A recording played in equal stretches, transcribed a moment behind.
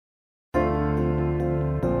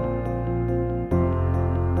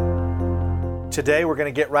Today we're going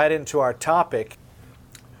to get right into our topic.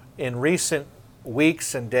 In recent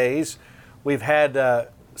weeks and days, we've had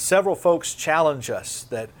several folks challenge us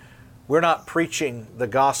that we're not preaching the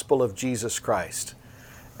gospel of Jesus Christ.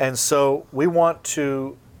 And so we want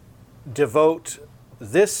to devote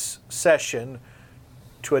this session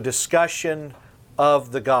to a discussion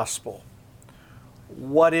of the gospel.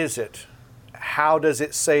 What is it? How does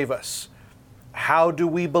it save us? How do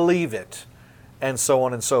we believe it? And so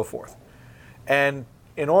on and so forth. And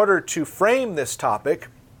in order to frame this topic,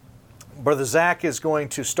 Brother Zach is going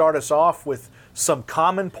to start us off with some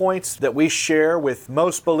common points that we share with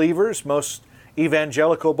most believers, most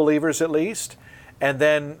evangelical believers at least. And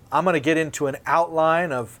then I'm going to get into an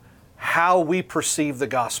outline of how we perceive the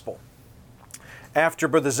gospel. After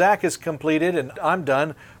Brother Zach is completed and I'm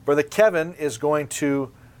done, Brother Kevin is going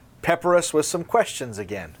to pepper us with some questions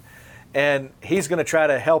again. And he's going to try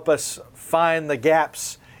to help us find the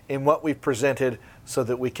gaps in what we've presented so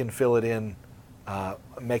that we can fill it in,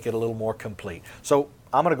 make it a little more complete. So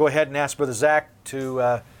I'm going to go ahead and ask Brother Zach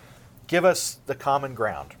to give us the common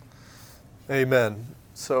ground. Amen.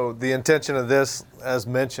 So the intention of this, as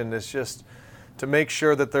mentioned, is just to make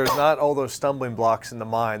sure that there's not all those stumbling blocks in the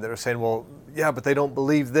mind that are saying, well, yeah, but they don't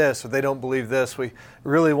believe this or they don't believe this. We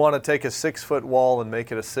really want to take a 6-foot wall and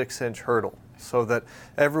make it a 6-inch hurdle so that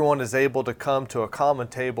everyone is able to come to a common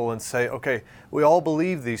table and say, okay, we all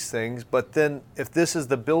believe these things, but then if this is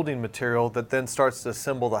the building material that then starts to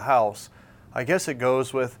assemble the house, I guess it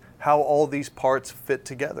goes with how all these parts fit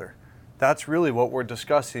together. That's really what we're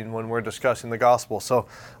discussing when we're discussing the gospel. So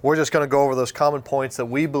we're just going to go over those common points that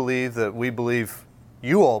we believe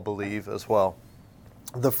you all believe as well.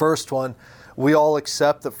 The first one, we all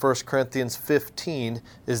accept that 1 Corinthians 15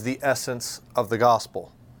 is the essence of the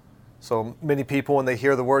gospel. So many people, when they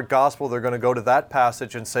hear the word gospel, they're going to go to that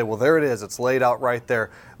passage and say, well, there it is. It's laid out right there.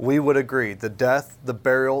 We would agree. The death, the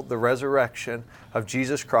burial, the resurrection of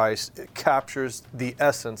Jesus Christ, it captures the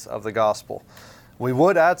essence of the gospel. We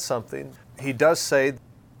would add something. He does say,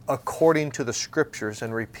 according to the scriptures,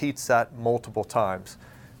 and repeats that multiple times.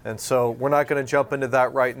 And so we're not going to jump into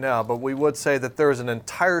that right now, but we would say that there is an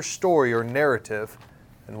entire story or narrative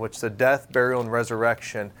in which the death, burial, and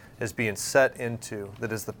resurrection is being set into,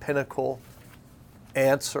 that is the pinnacle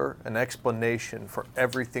answer and explanation for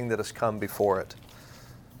everything that has come before it.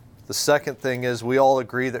 The second thing is we all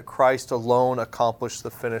agree that Christ alone accomplished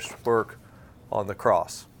the finished work on the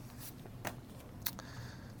cross.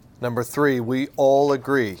 Number 3, we all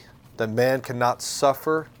agree that man cannot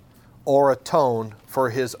suffer or atone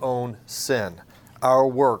for his own sin. Our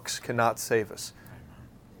works cannot save us.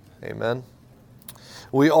 Amen.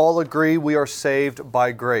 We all agree we are saved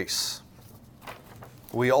by grace.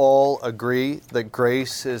 We all agree that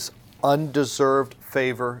grace is undeserved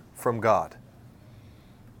favor from God.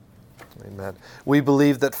 Amen. We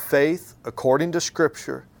believe that faith, according to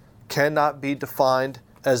Scripture, cannot be defined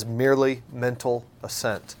as merely mental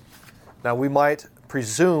assent. Now, we might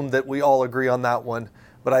presume that we all agree on that one,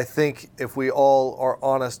 but I think if we all are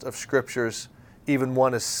honest of Scriptures, even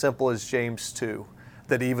one as simple as James 2,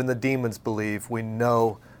 that even the demons believe, we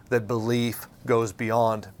know that belief goes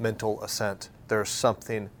beyond mental assent. There's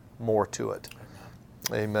something more to it.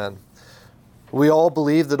 Amen. We all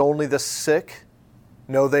believe that only the sick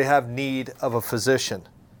know they have need of a physician.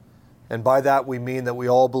 And by that we mean that we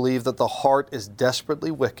all believe that the heart is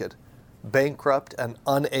desperately wicked, bankrupt, and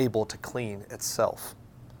unable to clean itself.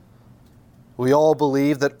 We all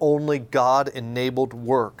believe that only God-enabled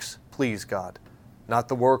works please God. Not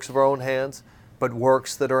the works of our own hands, but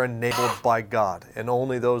works that are enabled by God. And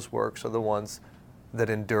only those works are the ones that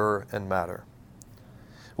endure and matter.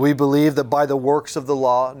 We believe that by the works of the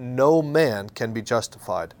law, no man can be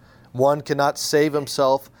justified. One cannot save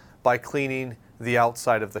himself by cleaning the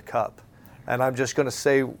outside of the cup. And I'm just going to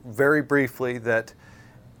say very briefly that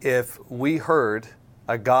if we heard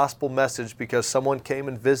a gospel message because someone came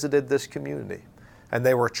and visited this community and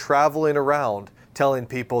they were traveling around telling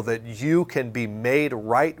people that you can be made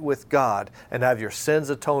right with God and have your sins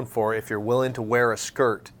atoned for if you're willing to wear a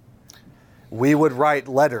skirt, we would write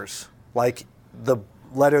letters like the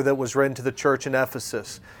letter that was written to the church in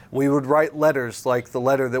Ephesus. We would write letters like the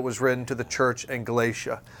letter that was written to the church in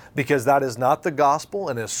Galatia, because that is not the gospel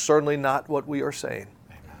and is certainly not what we are saying.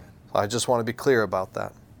 Amen. I just want to be clear about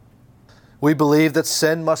that. We believe that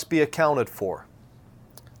sin must be accounted for.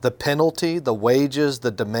 The penalty, the wages, the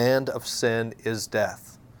demand of sin is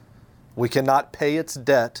death. We cannot pay its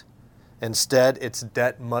debt. Instead, its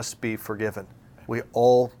debt must be forgiven. We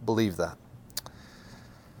all believe that.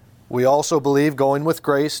 We also believe, going with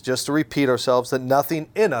grace, just to repeat ourselves, that nothing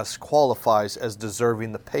in us qualifies as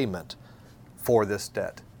deserving the payment for this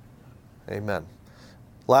debt. Amen.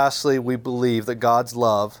 Lastly, we believe that God's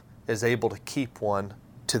love is able to keep one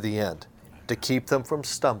to the end, to keep them from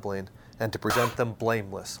stumbling and to present them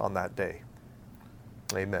blameless on that day.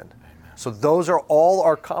 Amen. So those are all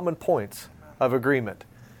our common points of agreement.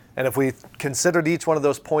 And if we considered each one of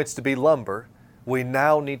those points to be lumber, we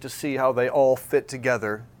now need to see how they all fit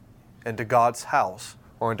together into God's house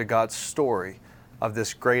or into God's story of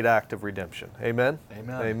this great act of redemption. Amen?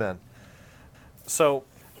 Amen. Amen. So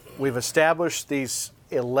we've established these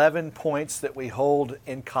 11 points that we hold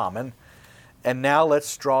in common, and now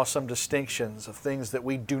let's draw some distinctions of things that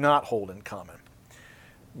we do not hold in common.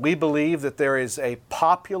 We believe that there is a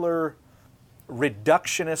popular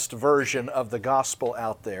reductionist version of the gospel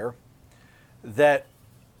out there that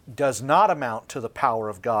does not amount to the power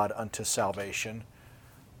of God unto salvation,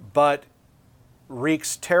 but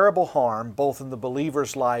wreaks terrible harm both in the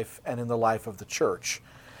believer's life and in the life of the church.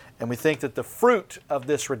 And we think that the fruit of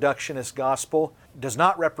this reductionist gospel does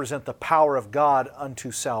not represent the power of God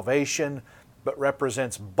unto salvation, but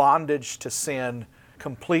represents bondage to sin,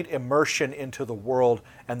 complete immersion into the world,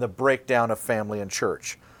 and the breakdown of family and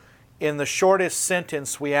church. In the shortest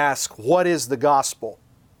sentence, we ask, what is the gospel?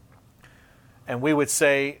 And we would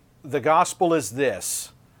say, the gospel is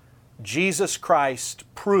this: Jesus Christ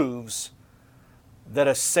proves that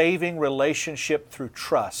a saving relationship through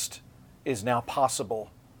trust is now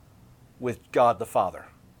possible with God the Father.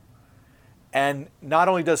 And not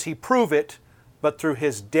only does He prove it, but through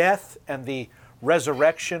His death and the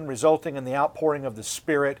resurrection resulting in the outpouring of the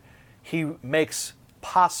Spirit, He makes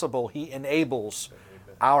possible, He enables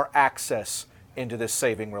our access into this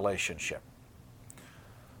saving relationship.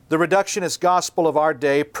 The reductionist gospel of our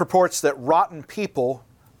day purports that rotten people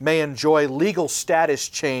may enjoy legal status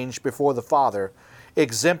change before the Father,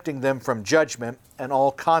 exempting them from judgment and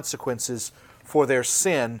all consequences for their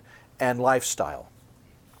sin and lifestyle.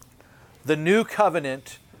 The new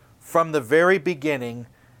covenant from the very beginning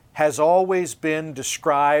has always been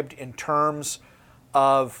described in terms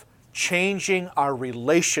of changing our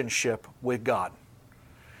relationship with God.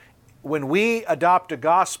 When we adopt a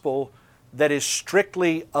gospel that is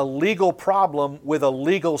strictly a legal problem with a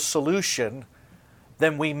legal solution,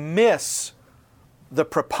 then we miss the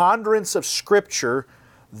preponderance of Scripture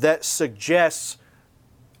that suggests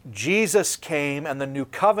Jesus came and the new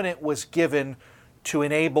covenant was given to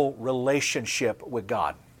enable relationship with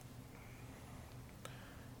God.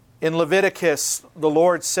 In Leviticus, the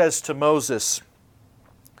Lord says to Moses,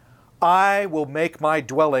 "I will make my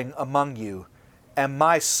dwelling among you, and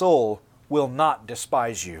my soul will not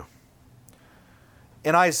despise you."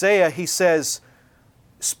 In Isaiah, he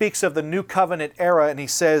speaks of the new covenant era, and he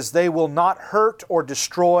says, "They will not hurt or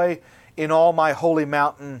destroy in all my holy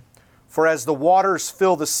mountain, for as the waters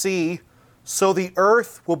fill the sea, so the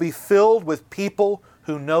earth will be filled with people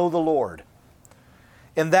who know the Lord.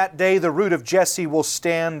 In that day the root of Jesse will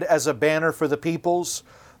stand as a banner for the peoples.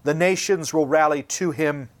 The nations will rally to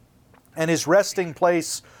him, and his resting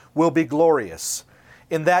place will be glorious.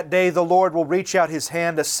 In that day the Lord will reach out His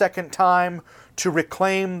hand a second time to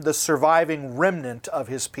reclaim the surviving remnant of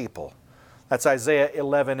His people." That's Isaiah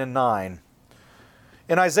 11 and 9.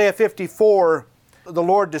 In Isaiah 54, the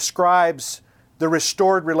Lord describes the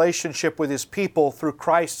restored relationship with His people through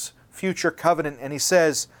Christ's future covenant, and He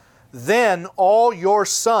says, "Then all your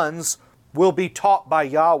sons will be taught by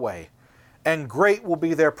Yahweh, and great will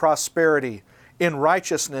be their prosperity. In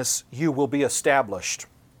righteousness you will be established."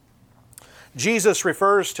 Jesus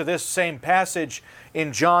refers to this same passage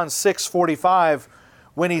in John 6:45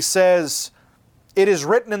 when He says, "It is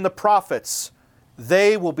written in the prophets,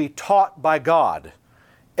 they will be taught by God.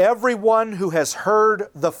 Everyone who has heard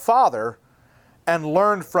the Father and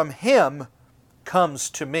learned from Him comes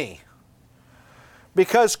to me."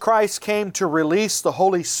 Because Christ came to release the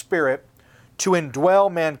Holy Spirit to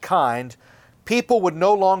indwell mankind, people would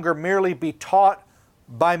no longer merely be taught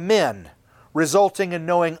by men, resulting in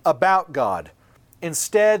knowing about God.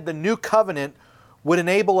 Instead, the new covenant would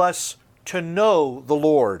enable us to know the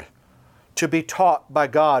Lord, to be taught by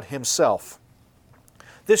God Himself.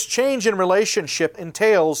 This change in relationship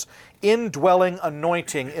entails indwelling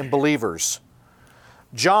anointing in believers.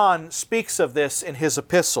 John speaks of this in his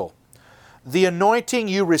epistle. "The anointing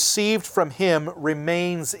you received from Him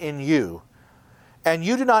remains in you, and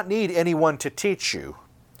you do not need anyone to teach you.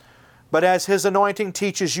 But as His anointing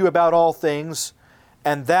teaches you about all things,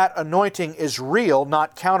 and that anointing is real,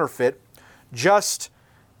 not counterfeit, just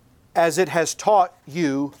as it has taught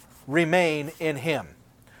you, remain in Him."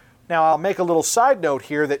 Now, I'll make a little side note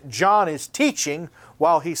here that John is teaching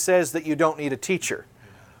while he says that you don't need a teacher.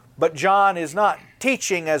 But John is not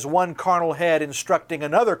teaching as one carnal head instructing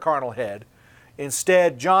another carnal head.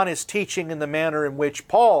 Instead, John is teaching in the manner in which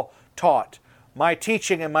Paul taught. My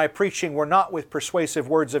teaching and my preaching were not with persuasive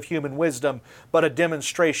words of human wisdom, but a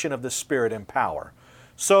demonstration of the Spirit and power.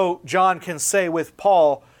 So John can say with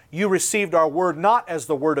Paul, you received our word not as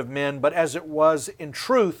the word of men, but as it was in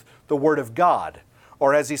truth the word of God.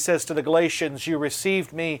 Or as he says to the Galatians, you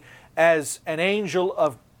received me as an angel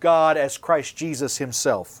of God, as Christ Jesus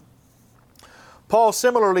himself. Paul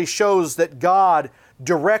similarly shows that God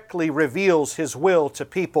directly reveals his will to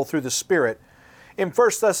people through the Spirit. In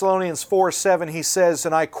 1 Thessalonians 4:7 he says,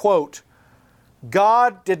 and I quote,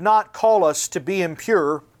 God did not call us to be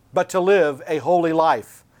impure, but to live a holy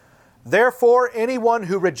life. Therefore, anyone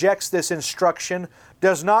who rejects this instruction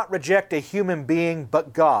does not reject a human being,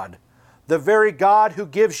 but God, the very God who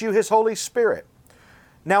gives you His Holy Spirit.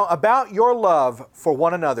 Now, about your love for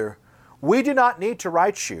one another, we do not need to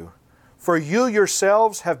write you, for you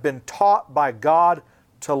yourselves have been taught by God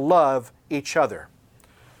to love each other.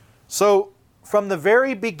 So, from the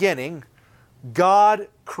very beginning, God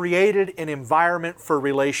created an environment for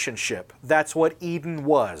relationship. That's what Eden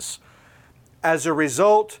was. As a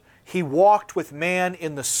result, He walked with man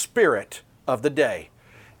in the spirit of the day.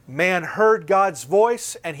 Man heard God's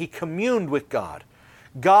voice and he communed with God.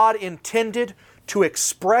 God intended to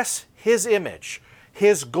express His image,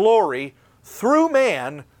 His glory, through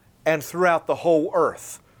man and throughout the whole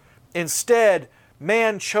earth. Instead,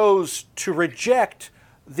 man chose to reject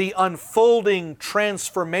the unfolding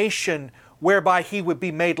transformation whereby he would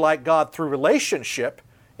be made like God through relationship.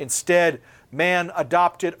 Instead, man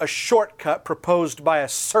adopted a shortcut proposed by a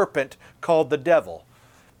serpent called the devil.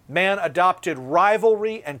 Man adopted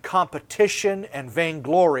rivalry and competition and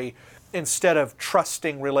vainglory instead of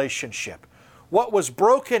trusting relationship. What was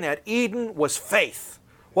broken at Eden was faith.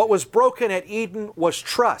 What was broken at Eden was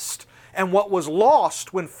trust. And what was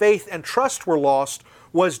lost when faith and trust were lost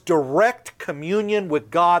was direct communion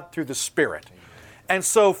with God through the Spirit. And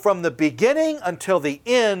so from the beginning until the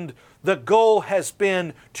end, the goal has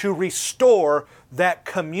been to restore that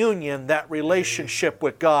communion, that relationship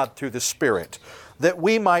with God through the Spirit, that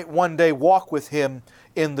we might one day walk with Him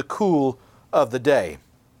in the cool of the day.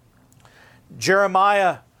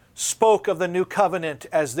 Jeremiah spoke of the new covenant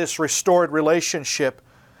as this restored relationship.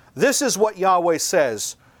 This is what Yahweh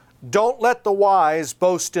says, don't let the wise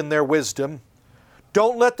boast in their wisdom,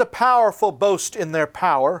 don't let the powerful boast in their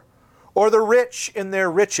power, or the rich in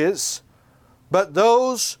their riches, but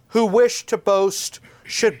those who wish to boast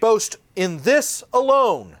should boast in this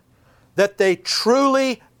alone, that they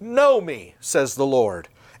truly know me, says the Lord,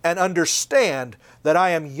 and understand that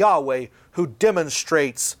I am Yahweh who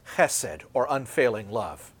demonstrates chesed, or unfailing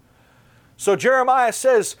love. So Jeremiah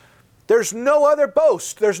says, there's no other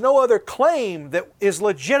boast, there's no other claim that is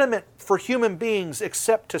legitimate for human beings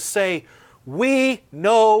except to say, we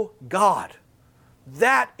know God.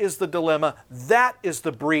 That is the dilemma, that is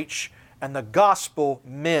the breach, and the gospel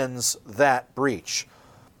mends that breach.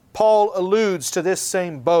 Paul alludes to this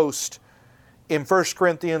same boast in 1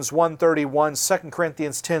 Corinthians 1:31, 2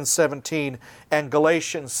 Corinthians 10:17, and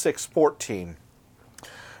Galatians 6:14.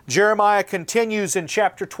 Jeremiah continues in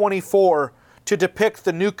chapter 24 to depict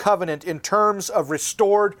the new covenant in terms of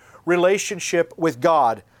restored relationship with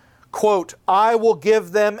God. Quote, I will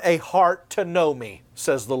give them a heart to know me,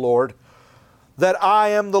 says the Lord, that I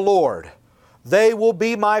am the Lord. They will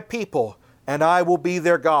be my people, and I will be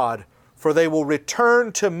their God, for they will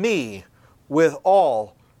return to me with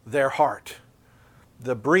all their heart.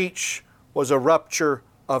 The breach was a rupture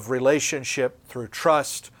of relationship through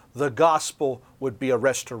trust. The gospel would be a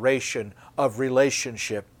restoration of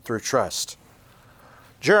relationship through trust.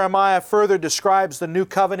 Jeremiah further describes the new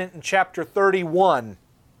covenant in chapter 31.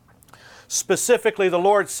 Specifically, the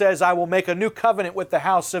Lord says, I will make a new covenant with the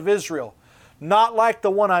house of Israel, not like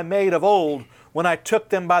the one I made of old when I took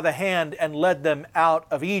them by the hand and led them out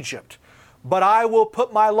of Egypt. But I will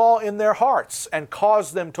put my law in their hearts and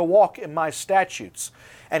cause them to walk in my statutes.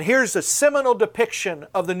 And here's a seminal depiction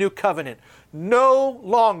of the new covenant. No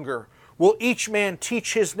longer will each man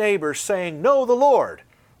teach his neighbor, saying, know the Lord,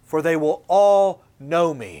 for they will all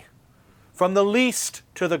know me, from the least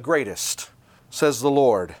to the greatest, says the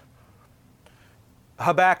Lord.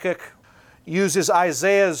 Habakkuk uses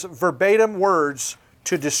Isaiah's verbatim words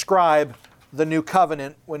to describe the new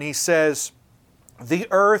covenant when he says, the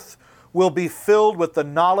earth will be filled with the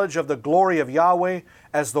knowledge of the glory of Yahweh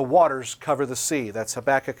as the waters cover the sea. That's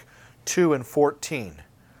Habakkuk 2:14.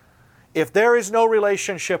 If there is no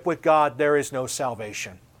relationship with God, there is no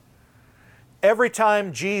salvation. Every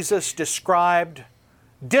time Jesus described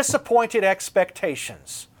disappointed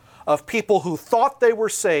expectations of people who thought they were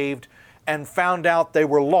saved and found out they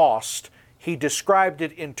were lost, He described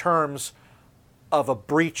it in terms of a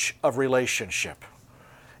breach of relationship.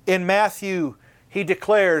 In Matthew, he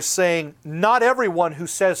declares, saying, "Not everyone who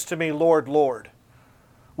says to me, 'Lord, Lord,'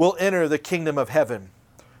 will enter the kingdom of heaven,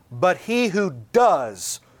 but he who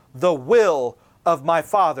does the will of my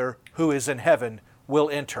Father who is in heaven will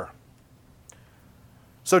enter."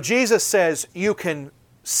 So Jesus says you can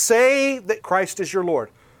say that Christ is your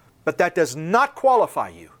Lord, but that does not qualify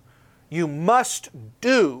you. You must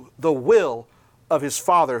do the will of His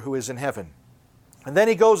Father who is in heaven. And then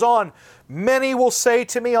He goes on, "Many will say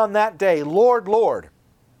to me on that day, 'Lord, Lord,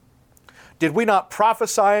 did we not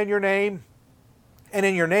prophesy in your name, and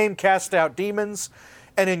in your name cast out demons,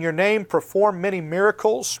 and in your name perform many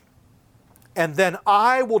miracles?' And then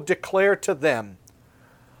I will declare to them,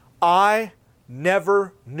 'I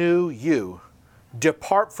never knew you.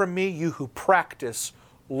 Depart from me, you who practice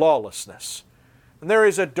lawlessness.'" And there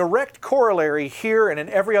is a direct corollary here and in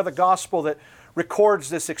every other gospel that records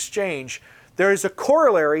this exchange. There is a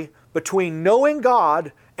corollary between knowing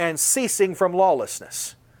God and ceasing from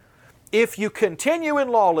lawlessness. If you continue in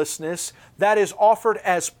lawlessness, that is offered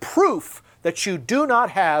as proof that you do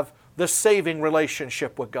not have the saving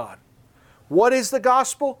relationship with God. What is the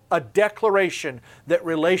gospel? A declaration that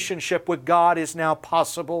relationship with God is now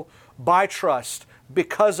possible by trust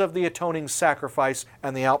because of the atoning sacrifice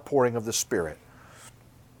and the outpouring of the Spirit.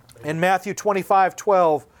 In Matthew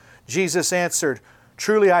 25:12, Jesus answered,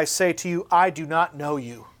 "Truly I say to you, I do not know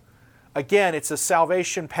you." Again, it's a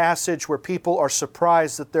salvation passage where people are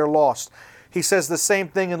surprised that they're lost. He says the same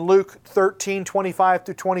thing in Luke 13:25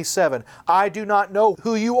 through 27. "I do not know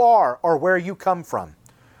who you are or where you come from."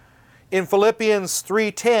 In Philippians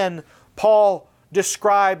 3:10, Paul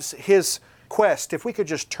describes his quest. If we could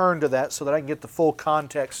just turn to that so that I can get the full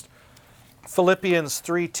context. Philippians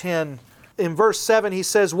 3:10. In verse 7, he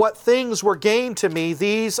says, "What things were gained to me,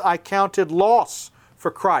 these I counted loss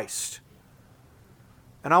for Christ."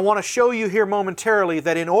 And I want to show you here momentarily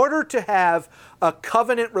that in order to have a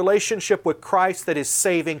covenant relationship with Christ that is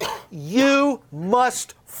saving, you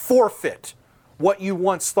must forfeit what you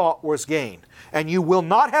once thought was gain. And you will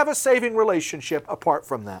not have a saving relationship apart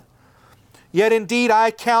from that. "Yet indeed I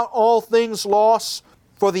count all things loss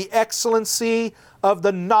for the excellency of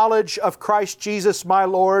the knowledge of Christ Jesus my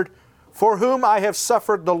Lord, for whom I have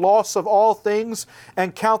suffered the loss of all things,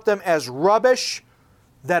 and count them as rubbish,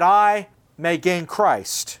 that I may gain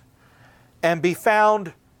Christ, and be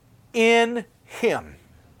found in Him."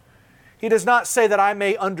 He does not say that I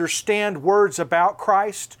may understand words about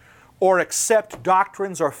Christ, or accept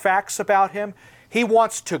doctrines or facts about Him. He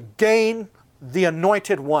wants to gain the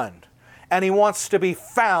Anointed One, and He wants to be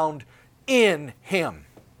found in Him.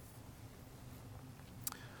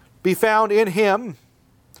 Be found in Him,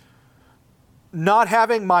 not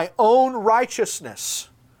having my own righteousness,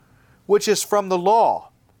 which is from the law,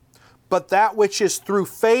 but that which is through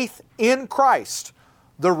faith in Christ,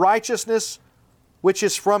 the righteousness which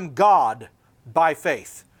is from God by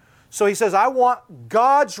faith. So he says, I want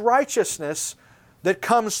God's righteousness that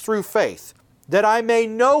comes through faith, that I may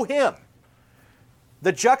know Him.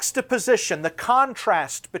 The juxtaposition, the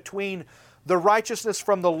contrast between the righteousness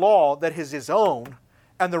from the law that is His own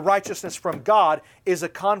and the righteousness from God is a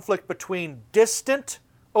conflict between distant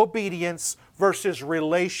obedience versus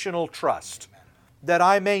relational trust. That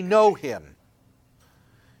I may know Him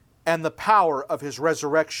and the power of His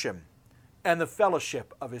resurrection and the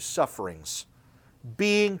fellowship of His sufferings,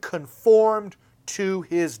 being conformed to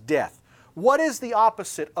His death. What is the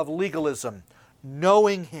opposite of legalism?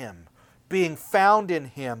 Knowing Him, being found in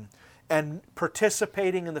Him, and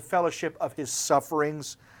participating in the fellowship of His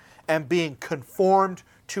sufferings, and being conformed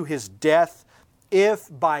to His death, if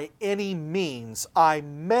by any means I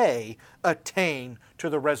may attain to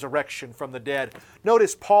the resurrection from the dead.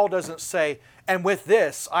 Notice Paul doesn't say, and with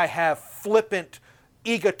this I have flippant,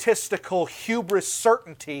 egotistical, hubris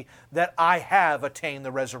certainty that I have attained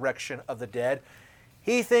the resurrection of the dead.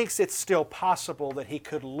 He thinks it's still possible that he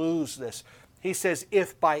could lose this. He says,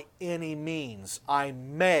 if by any means I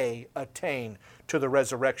may attain to the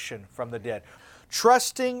resurrection from the dead.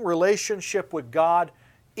 Trusting relationship with God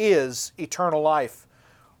is eternal life.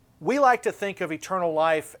 We like to think of eternal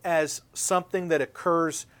life as something that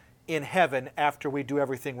occurs in heaven after we do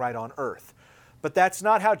everything right on earth. But that's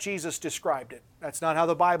not how Jesus described it. That's not how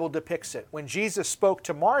the Bible depicts it. When Jesus spoke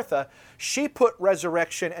to Martha, she put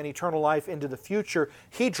resurrection and eternal life into the future.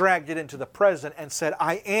 He dragged it into the present and said,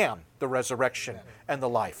 I am the resurrection and the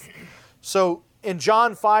life. So in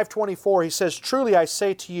John 5:24, he says, truly I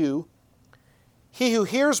say to you, he who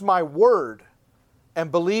hears my word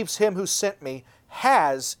and believes him who sent me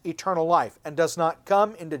has eternal life and does not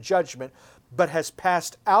come into judgment, but has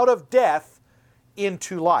passed out of death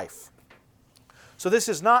into life. So this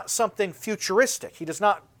is not something futuristic. He does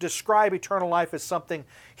not describe eternal life as something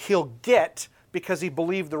he'll get because he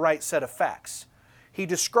believed the right set of facts. He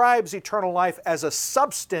describes eternal life as a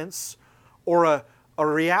substance or a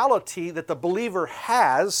reality that the believer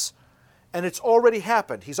has, and it's already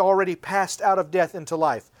happened. He's already passed out of death into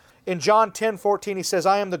life. In John 10:14, he says,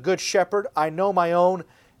 I am the good shepherd. I know my own,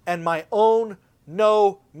 and my own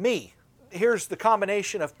know me. Here's the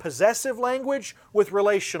combination of possessive language with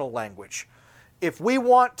relational language. If we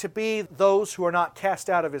want to be those who are not cast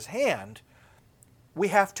out of His hand, we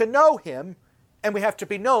have to know Him, and we have to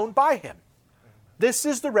be known by Him. This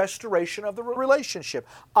is the restoration of the relationship.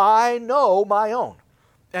 I know my own,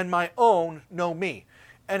 and my own know me.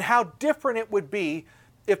 And how different it would be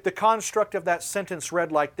if the construct of that sentence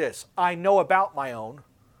read like this: I know about my own,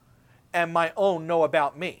 and my own know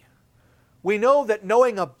about me. We know that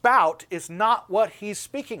knowing about is not what he's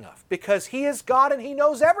speaking of, because He is God and He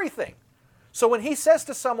knows everything. So when He says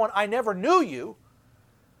to someone, I never knew you,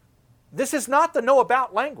 this is not the know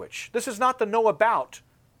about language. This is not the know about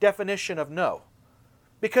definition of know.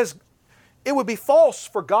 Because it would be false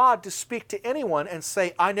for God to speak to anyone and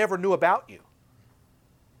say, I never knew about you.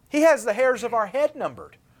 He has the hairs of our head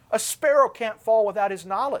numbered. A sparrow can't fall without His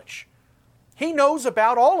knowledge. He knows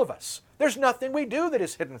about all of us. There's nothing we do that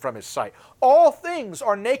is hidden from His sight. All things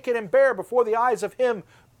are naked and bare before the eyes of Him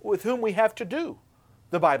with whom we have to do,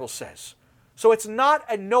 the Bible says. So it's not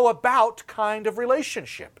a know about kind of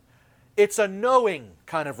relationship. It's a knowing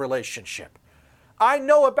kind of relationship. I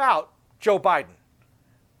know about Joe Biden.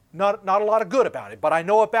 Not a lot of good about it, but I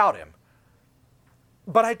know about him.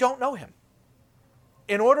 But I don't know him.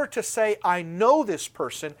 In order to say I know this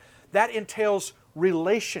person, that entails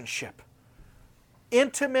relationship.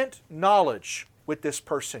 Intimate knowledge with this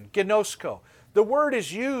person, gnosko. The word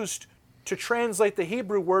is used to translate the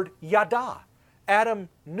Hebrew word yada. Adam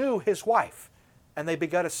knew his wife, and they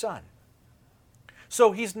begot a son.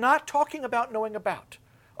 So he's not talking about knowing about.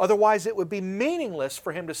 Otherwise, it would be meaningless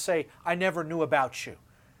for him to say, I never knew about you.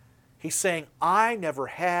 He's saying, I never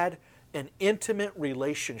had an intimate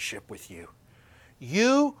relationship with you.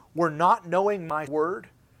 You were not knowing my word.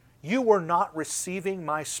 You were not receiving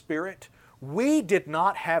my Spirit. We did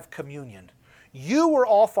not have communion. You were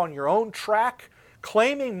off on your own track,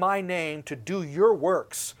 claiming my name to do your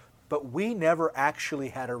works, but we never actually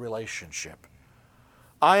had a relationship.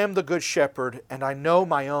 I am the good shepherd, and I know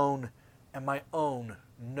my own, and my own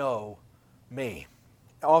know me.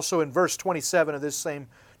 Also in verse 27 of this same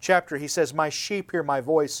chapter, he says, my sheep hear my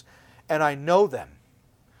voice, and I know them,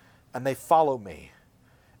 and they follow me,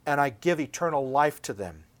 and I give eternal life to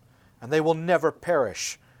them, and they will never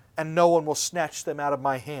perish, and no one will snatch them out of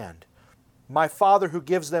my hand. My Father who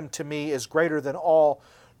gives them to me is greater than all.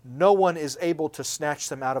 No one is able to snatch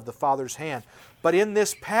them out of the Father's hand. But in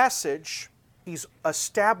this passage, he's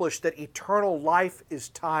established that eternal life is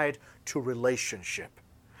tied to relationship.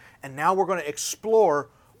 And now we're going to explore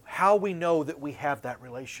how we know that we have that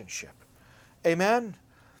relationship. Amen?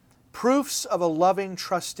 Proofs of a loving,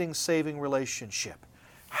 trusting, saving relationship.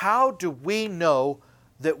 How do we know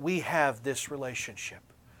that we have this relationship?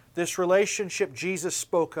 This relationship Jesus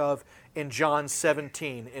spoke of in John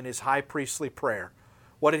 17 in His high priestly prayer.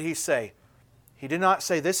 What did He say? He did not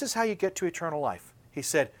say, this is how you get to eternal life. He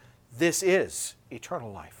said, this is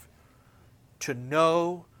eternal life. To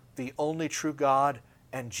know the only true God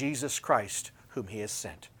and Jesus Christ whom He has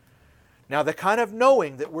sent. Now the kind of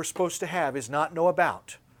knowing that we're supposed to have is not know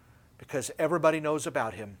about, because everybody knows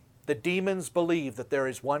about Him. The demons believe that there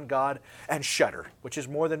is one God and shudder, which is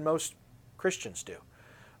more than most Christians do.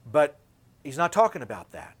 But He's not talking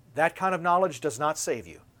about that. That kind of knowledge does not save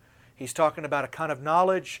you. He's talking about a kind of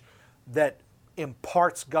knowledge that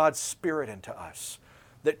imparts God's Spirit into us,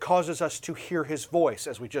 that causes us to hear His voice,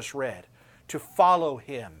 as we just read, to follow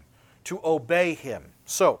Him, to obey Him.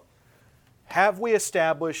 So, have we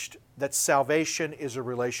established that salvation is a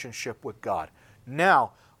relationship with God?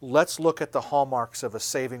 Now, let's look at the hallmarks of a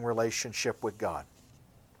saving relationship with God.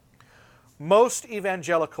 Most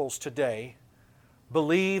evangelicals today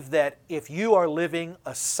believe that if you are living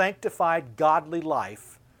a sanctified, godly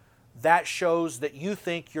life, that shows that you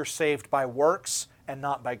think you're saved by works and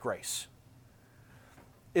not by grace.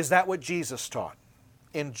 Is that what Jesus taught?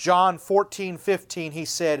 In John 14:15, He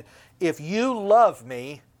said, if you love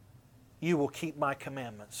me, you will keep my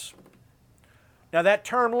commandments. Now that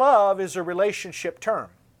term love is a relationship term.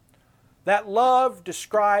 That love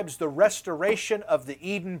describes the restoration of the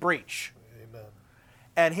Eden breach. Amen.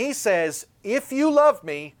 And He says, if you love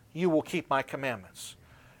me, you will keep my commandments.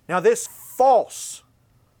 Now this false,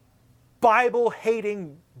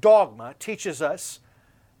 Bible-hating dogma teaches us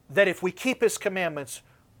that if we keep His commandments,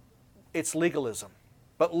 it's legalism.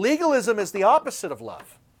 But legalism is the opposite of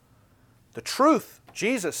love. The truth,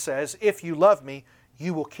 Jesus says, if you love me,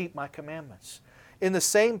 you will keep my commandments. In the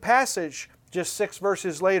same passage, just 6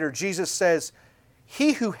 verses later, Jesus says,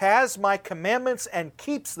 he who has my commandments and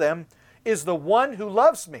keeps them is the one who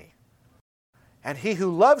loves me. And he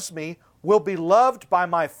who loves me will be loved by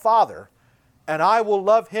my Father, and I will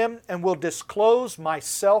love him and will disclose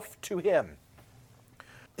myself to him.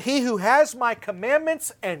 He who has my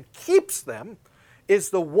commandments and keeps them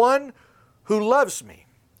is the one who loves me,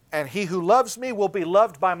 and he who loves me will be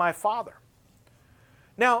loved by my Father.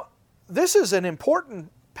 Now, this is an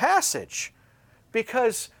important passage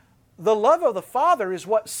because the love of the Father is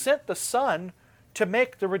what sent the Son to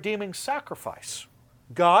make the redeeming sacrifice.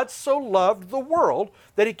 God so loved the world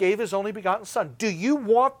that He gave His only begotten Son. Do you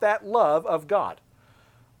want that love of God,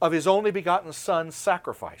 of His only begotten Son's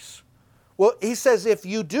sacrifice? Well, He says if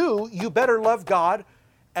you do, you better love God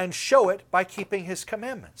and show it by keeping His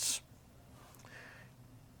commandments.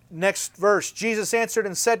 Next verse, Jesus answered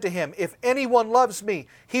and said to him, if anyone loves me,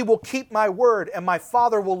 he will keep my word, and my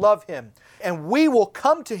Father will love him, and we will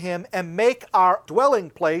come to him and make our dwelling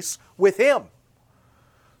place with him.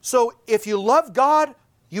 So if you love God,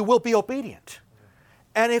 you will be obedient.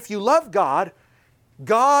 And if you love God,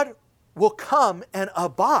 God will come and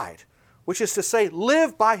abide, which is to say,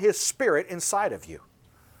 live by His Spirit inside of you.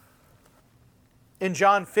 In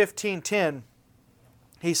John 15:10,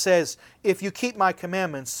 He says, if you keep my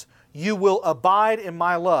commandments, you will abide in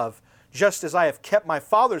my love, just as I have kept my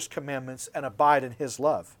Father's commandments and abide in His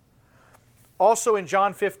love. Also in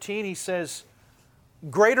John 15, He says,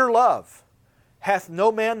 greater love hath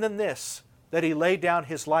no man than this, that he lay down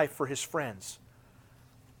his life for his friends.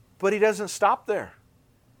 But He doesn't stop there.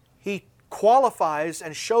 He qualifies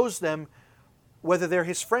and shows them whether they're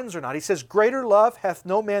His friends or not. He says, greater love hath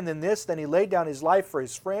no man than this, than he laid down his life for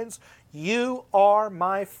his friends. You are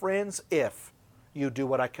my friends if you do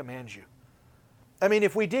what I command you. I mean,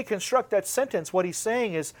 if we deconstruct that sentence, what He's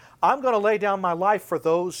saying is, I'm going to lay down my life for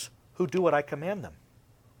those who do what I command them.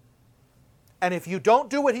 And if you don't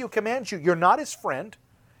do what He commands you, you're not His friend,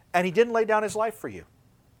 and He didn't lay down His life for you.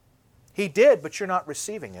 He did, but you're not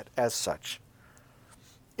receiving it as such.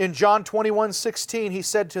 In John 21:16, He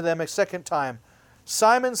said to them a second time,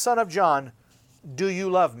 Simon, son of John, do you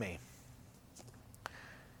love me?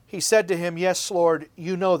 He said to him, yes, Lord,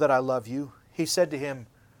 you know that I love you. He said to him,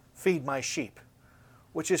 feed my sheep,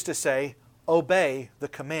 which is to say, obey the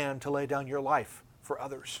command to lay down your life for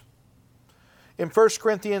others. In 1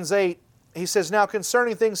 Corinthians 8, he says, now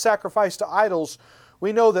concerning things sacrificed to idols,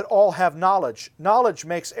 we know that all have knowledge. Knowledge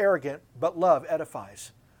makes arrogant, but love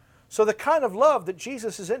edifies. So the kind of love that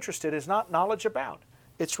Jesus is interested in is not knowledge about.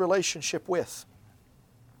 It's relationship with.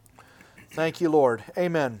 Thank you, Lord.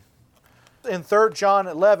 Amen. In 3 John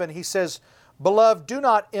 11, he says, beloved, do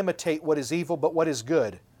not imitate what is evil, but what is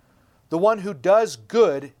good. The one who does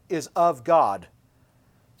good is of God.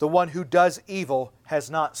 The one who does evil has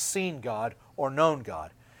not seen God or known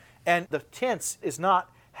God. And the tense is not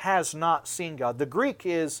has not seen God. The Greek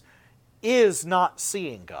is not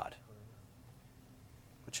seeing God,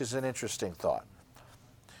 which is an interesting thought.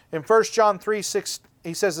 In 1 John 3:6,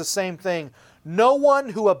 he says the same thing. No one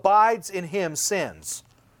who abides in Him sins.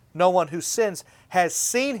 No one who sins has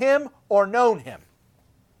seen Him or known Him.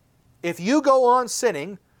 If you go on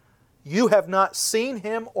sinning, you have not seen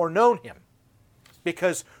Him or known Him,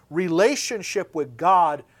 because relationship with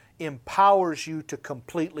God empowers you to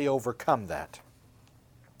completely overcome that.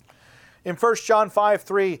 In 1 John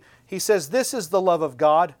 5:3, he says, this is the love of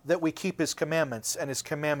God, that we keep His commandments, and His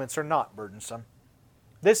commandments are not burdensome.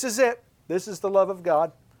 This is it. This is the love of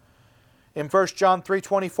God. In 1 John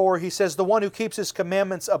 3:24, he says, the one who keeps His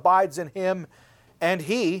commandments abides in Him, and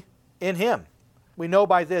He in him. We know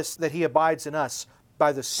by this that He abides in us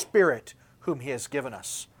by the Spirit whom He has given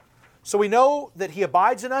us. So we know that He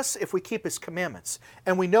abides in us if we keep His commandments.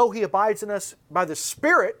 And we know He abides in us by the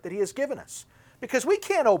Spirit that He has given us. Because we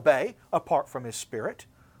can't obey apart from His Spirit.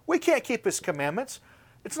 We can't keep His commandments.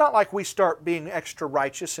 It's not like we start being extra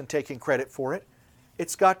righteous and taking credit for it.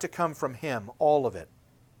 It's got to come from Him, all of it.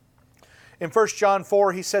 In 1 John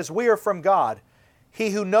 4, he says, we are from God. He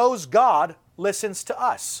who knows God listens to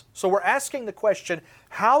us. So we're asking the question,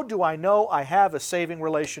 how do I know I have a saving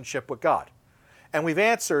relationship with God? And we've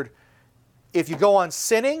answered, if you go on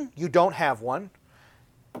sinning, you don't have one.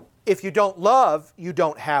 If you don't love, you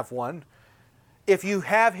don't have one. If you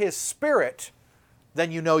have His Spirit,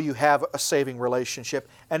 then you know you have a saving relationship.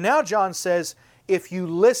 And now John says, if you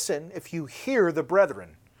listen, if you hear the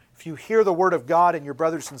brethren, if you hear the Word of God in your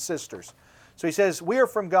brothers and sisters. So he says, we are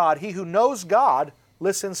from God. He who knows God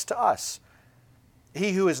listens to us.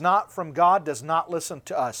 He who is not from God does not listen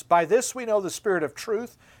to us. By this we know the spirit of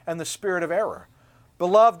truth and the spirit of error.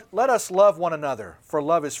 Beloved, let us love one another, for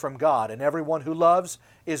love is from God, and everyone who loves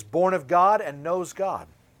is born of God and knows God.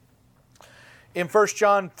 In 1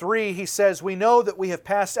 John 3, he says, we know that we have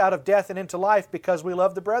passed out of death and into life because we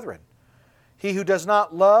love the brethren. He who does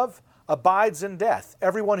not love abides in death.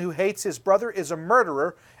 Everyone who hates his brother is a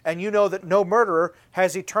murderer, and you know that no murderer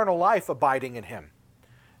has eternal life abiding in him.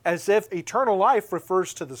 As if eternal life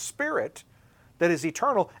refers to the Spirit that is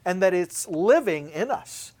eternal and that it's living in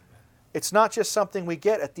us. It's not just something we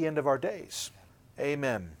get at the end of our days.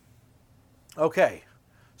 Amen. Okay,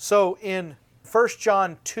 so in 1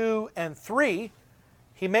 John 2 and 3,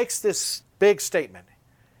 he makes this big statement.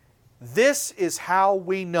 This is how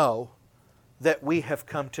we know that we have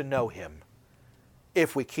come to know Him,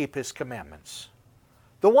 if we keep His commandments.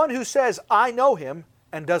 The one who says, I know Him,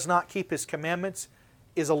 and does not keep His commandments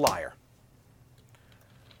is a liar.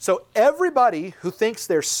 So everybody who thinks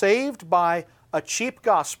they're saved by a cheap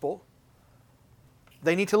gospel,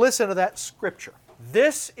 they need to listen to that scripture.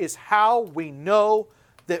 This is how we know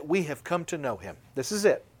that we have come to know Him. This is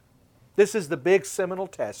it. This is the big seminal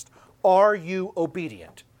test. Are you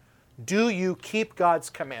obedient? Do you keep God's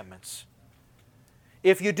commandments?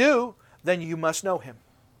 If you do, then you must know Him.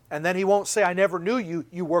 And then He won't say, I never knew you,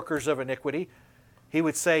 you workers of iniquity. He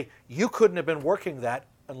would say, you couldn't have been working that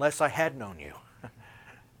unless I had known you.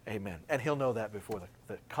 Amen. And He'll know that before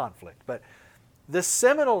the conflict. But the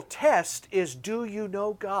seminal test is, do you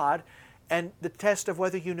know God? And the test of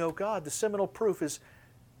whether you know God, the seminal proof is,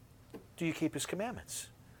 do you keep His commandments?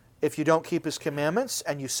 If you don't keep His commandments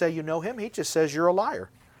and you say you know Him, He just says you're a liar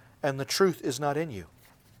and the truth is not in you.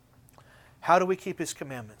 How do we keep His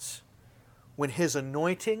commandments? When His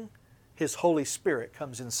anointing, His Holy Spirit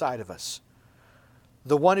comes inside of us.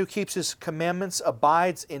 The one who keeps His commandments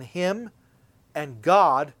abides in Him, and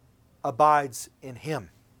God abides in him.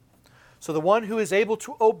 So the one who is able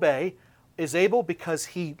to obey is able because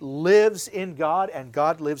he lives in God and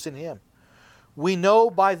God lives in him. We know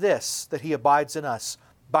by this that he abides in us,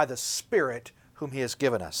 by the Spirit whom He has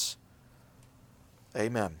given us.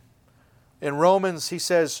 Amen. In Romans he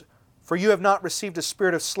says, for you have not received a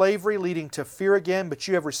spirit of slavery leading to fear again, but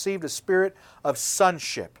you have received a spirit of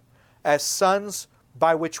sonship, as sons,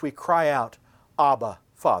 by which we cry out, Abba,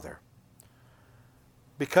 Father.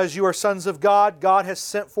 Because you are sons of God, God has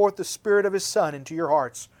sent forth the Spirit of His Son into your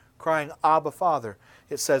hearts, crying, Abba, Father,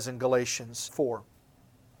 it says in Galatians 4.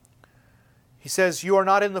 He says, you are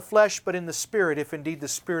not in the flesh, but in the Spirit, if indeed the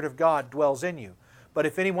Spirit of God dwells in you. But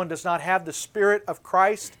if anyone does not have the Spirit of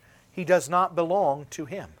Christ, he does not belong to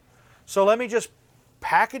Him. So let me just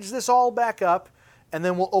package this all back up, and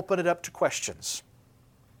then we'll open it up to questions.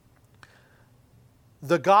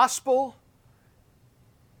 The gospel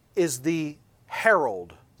is the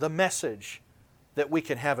herald, the message that we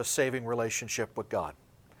can have a saving relationship with God.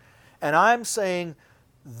 And I'm saying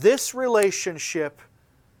this relationship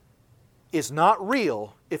is not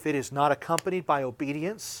real if it is not accompanied by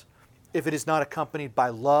obedience, if it is not accompanied by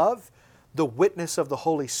love, the witness of the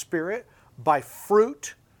Holy Spirit, by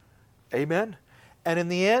fruit. Amen. And in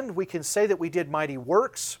the end, we can say that we did mighty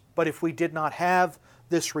works, but if we did not have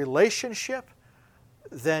this relationship,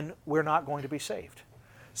 then we're not going to be saved.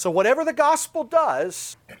 So whatever the gospel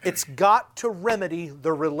does, it's got to remedy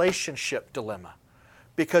the relationship dilemma.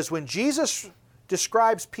 Because when Jesus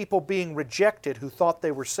describes people being rejected who thought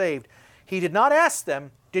they were saved, He did not ask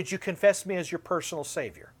them, did you confess me as your personal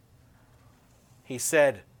Savior? He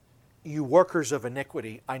said, you workers of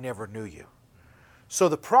iniquity, I never knew you. So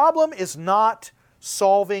the problem is not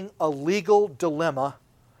solving a legal dilemma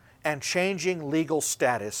and changing legal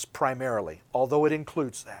status primarily, although it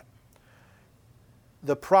includes that.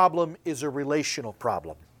 The problem is a relational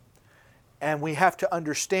problem. And we have to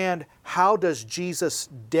understand, how does Jesus'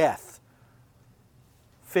 death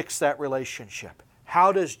fix that relationship?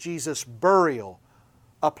 How does Jesus' burial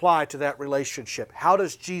apply to that relationship? How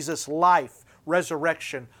does Jesus' life,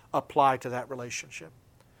 resurrection, apply to that relationship?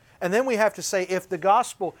 And then we have to say, if the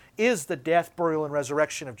gospel is the death, burial, and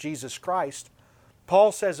resurrection of Jesus Christ,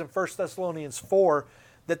 Paul says in 1 Thessalonians 4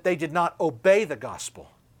 that they did not obey the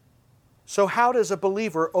gospel. So how does a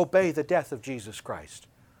believer obey the death of Jesus Christ?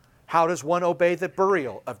 How does one obey the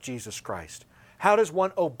burial of Jesus Christ? How does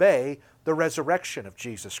one obey the resurrection of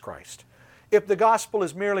Jesus Christ? If the gospel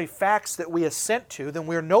is merely facts that we assent to, then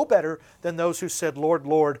we're no better than those who said, Lord,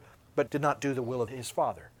 Lord, but did not do the will of His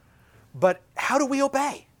Father. But how do we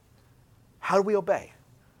obey? How do we obey?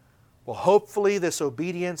 Well, hopefully this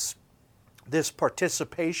obedience, this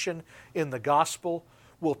participation in the gospel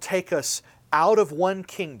will take us out of one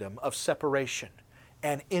kingdom of separation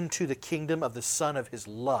and into the kingdom of the Son of His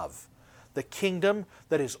love. The kingdom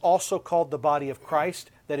that is also called the body of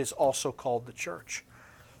Christ, that is also called the church.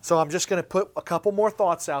 So I'm just going to put a couple more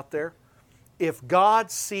thoughts out there. If God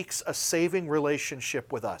seeks a saving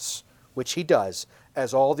relationship with us, which He does,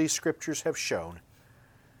 as all these scriptures have shown,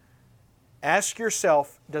 ask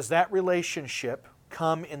yourself, does that relationship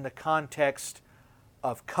come in the context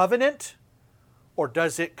of covenant, or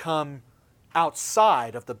does it come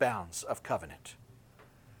outside of the bounds of covenant?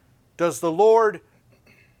 Does the Lord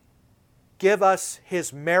give us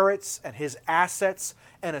His merits and His assets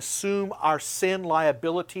and assume our sin,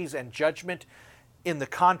 liabilities, and judgment in the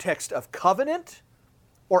context of covenant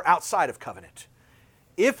or outside of covenant?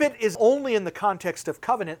 If it is only in the context of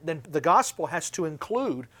covenant, then the gospel has to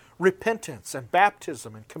include repentance and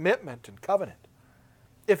baptism and commitment and covenant.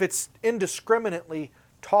 If it's indiscriminately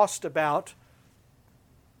tossed about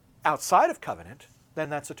outside of covenant, then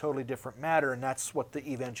that's a totally different matter, and that's what the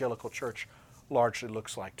evangelical church largely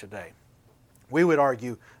looks like today. We would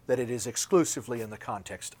argue that it is exclusively in the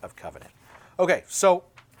context of covenant. Okay, so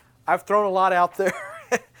I've thrown a lot out there,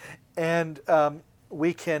 and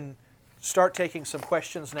we can start taking some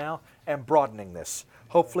questions now and broadening this.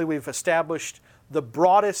 Hopefully we've established the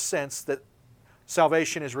broadest sense that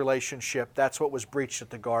salvation is relationship. That's what was breached at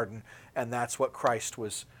the garden, and that's what Christ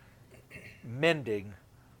was mending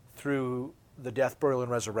through the death, burial,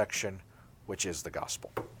 and resurrection, which is the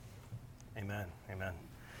gospel. Amen. Amen.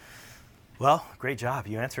 Well, great job.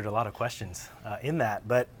 You answered a lot of questions in that,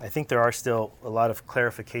 but I think there are still a lot of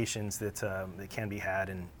clarifications that can be had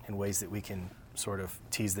in ways that we can sort of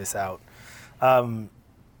tease this out.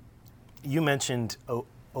 You mentioned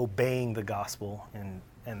obeying the gospel, and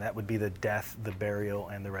that would be the death, the burial,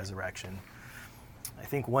 and the resurrection. I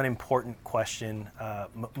think one important question,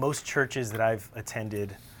 most churches that I've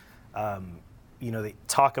attended, they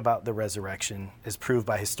talk about the resurrection as proved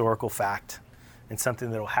by historical fact and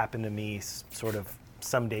something that will happen to me sort of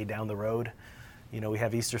someday down the road. We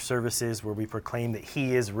have Easter services where we proclaim that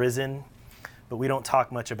He is risen, but we don't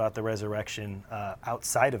talk much about the resurrection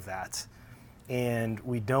outside of that. And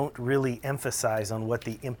we don't really emphasize on what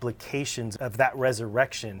the implications of that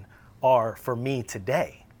resurrection are for me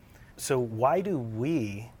today. So why do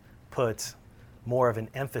we put more of an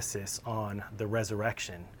emphasis on the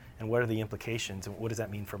resurrection? And what are the implications, and what does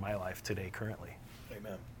that mean for my life today, currently?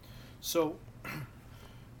 Amen. So,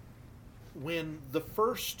 when the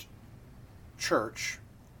first church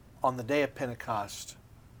on the day of Pentecost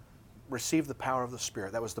received the power of the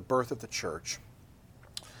Spirit, that was the birth of the church,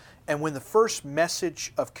 and when the first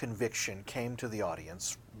message of conviction came to the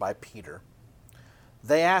audience by Peter,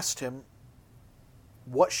 they asked him,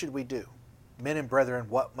 "What should we do? Men and brethren,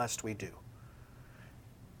 what must we do?"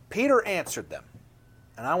 Peter answered them.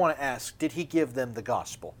 And I want to ask, did he give them the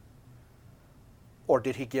gospel? Or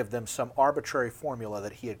did he give them some arbitrary formula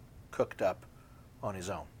that he had cooked up on his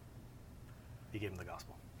own? He gave them the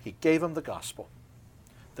gospel. He gave them the gospel.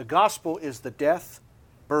 The gospel is the death,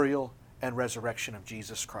 burial, and resurrection of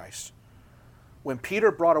Jesus Christ. When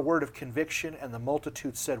Peter brought a word of conviction and the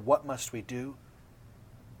multitude said, "What must we do?"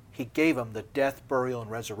 he gave them the death, burial,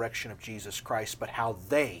 and resurrection of Jesus Christ, but how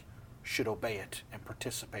they should obey it and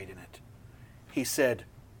participate in it. He said,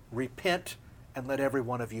 "Repent and let every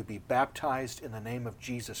one of you be baptized in the name of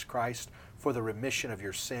Jesus Christ for the remission of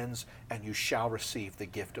your sins, and you shall receive the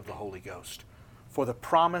gift of the Holy Ghost. For the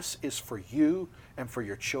promise is for you and for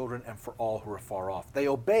your children and for all who are far off." They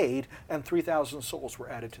obeyed, and 3,000 souls were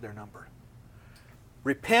added to their number.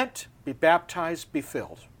 Repent, be baptized, be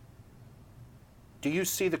filled. Do you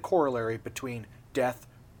see the corollary between death,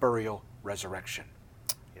 burial, resurrection?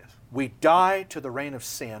 Yes. We die to the reign of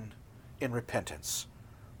sin in repentance.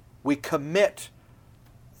 We commit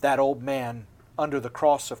that old man under the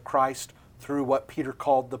cross of Christ through what Peter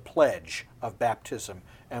called the pledge of baptism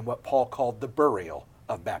and what Paul called the burial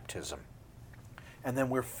of baptism. And then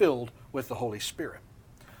we're filled with the Holy Spirit.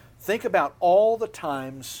 Think about all the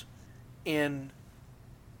times in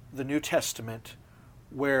the New Testament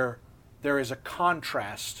where there is a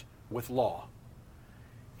contrast with law.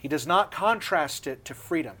 He does not contrast it to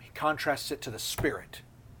freedom. He contrasts it to the Spirit.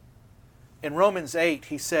 In Romans 8,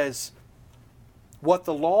 he says, what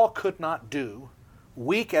the law could not do,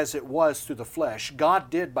 weak as it was through the flesh, God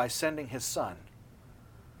did by sending His Son.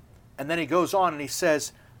 And then he goes on and he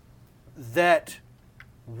says that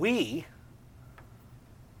we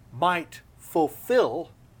might fulfill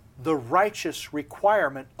the righteous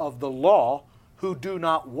requirement of the law who do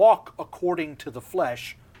not walk according to the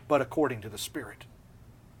flesh, but according to the Spirit.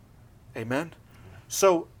 Amen?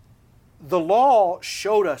 So, the law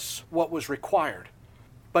showed us what was required,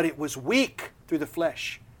 but it was weak through the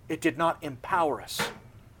flesh. It did not empower us.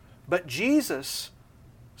 But Jesus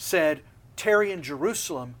said, tarry in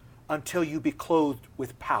Jerusalem until you be clothed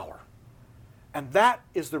with power. And that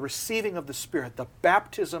is the receiving of the Spirit, the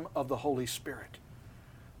baptism of the Holy Spirit.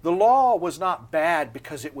 The law was not bad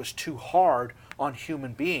because it was too hard on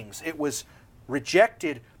human beings. It was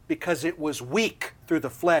rejected because it was weak through the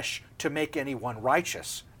flesh to make anyone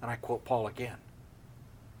righteous. And I quote Paul again.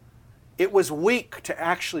 It was weak to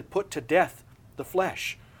actually put to death the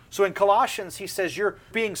flesh. So in Colossians, he says, you're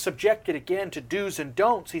being subjected again to do's and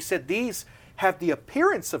don'ts. He said, these have the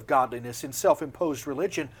appearance of godliness in self-imposed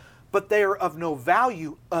religion, but they are of no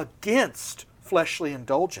value against fleshly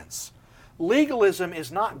indulgence. Legalism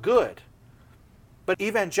is not good, but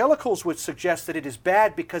evangelicals would suggest that it is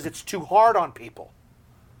bad because it's too hard on people.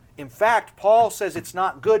 In fact, Paul says it's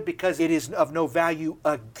not good because it is of no value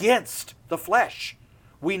against the flesh.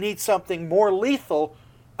 We need something more lethal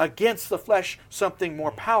against the flesh, something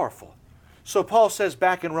more powerful. So Paul says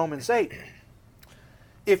back in Romans 8,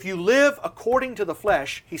 if you live according to the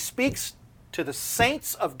flesh, he speaks to the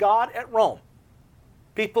saints of God at Rome,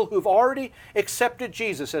 people who've already accepted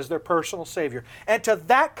Jesus as their personal Savior. And to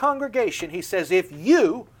that congregation, he says, if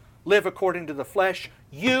you live according to the flesh,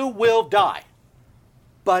 you will die.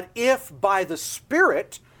 But if by the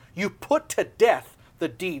Spirit you put to death the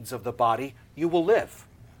deeds of the body, you will live.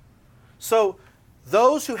 So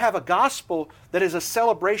those who have a gospel that is a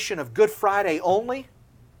celebration of Good Friday only,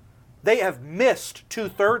 they have missed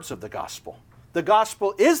 2/3 of the gospel. The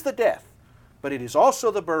gospel is the death, but it is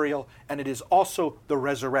also the burial, and it is also the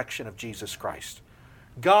resurrection of Jesus Christ.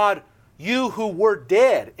 God, you who were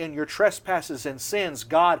dead in your trespasses and sins,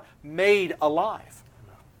 God made alive.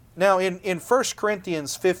 Now in 1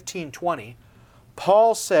 Corinthians 15:20,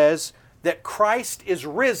 Paul says that Christ is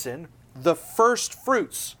risen, the first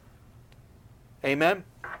fruits. Amen?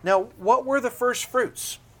 Now, what were the first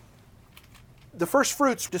fruits? The first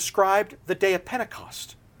fruits described the day of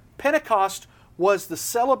Pentecost. Pentecost was the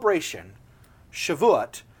celebration,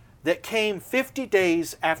 Shavuot, that came 50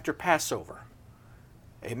 days after Passover.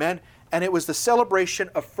 Amen? And it was the celebration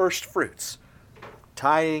of first fruits,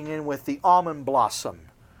 tying in with the almond blossom,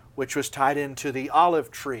 which was tied into the olive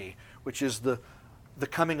tree, which is the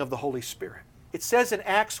coming of the Holy Spirit. It says in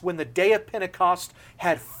Acts, when the day of Pentecost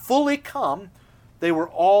had fully come, they were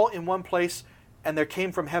all in one place, and there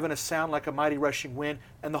came from heaven a sound like a mighty rushing wind,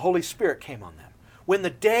 and the Holy Spirit came on them. When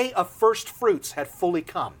the day of first fruits had fully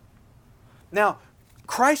come. Now,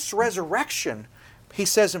 Christ's resurrection, he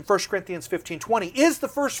says in 1 Corinthians 15:20, is the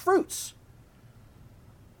first fruits.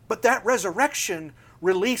 But that resurrection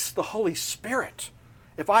released the Holy Spirit.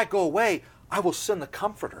 If I go away, I will send the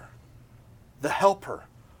Comforter, the Helper,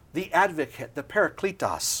 the Advocate, the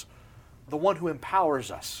Parakletos, the one who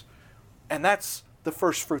empowers us. And that's the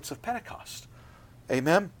first fruits of Pentecost.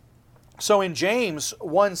 Amen? So in James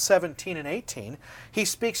 1:17 and 18, he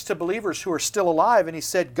speaks to believers who are still alive, and he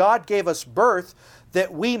said, God gave us birth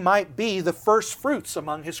that we might be the first fruits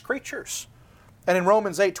among his creatures. And in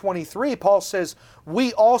Romans 8:23, Paul says,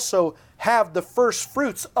 we also have the first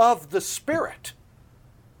fruits of the Spirit.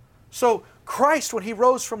 So Christ, when he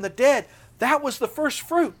rose from the dead, that was the first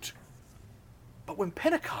fruit. But when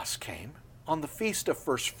Pentecost came on the Feast of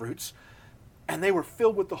First Fruits, and they were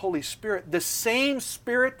filled with the Holy Spirit, the same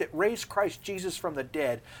Spirit that raised Christ Jesus from the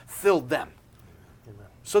dead filled them. Amen.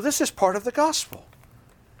 So this is part of the gospel.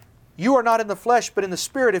 You are not in the flesh, but in the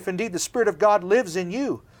Spirit, if indeed the Spirit of God lives in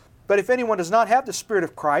you. But if anyone does not have the Spirit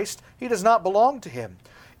of Christ, he does not belong to him.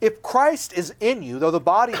 If Christ is in you, though the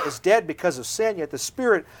body is dead because of sin, yet the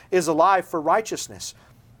Spirit is alive for righteousness.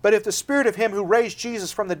 But if the Spirit of him who raised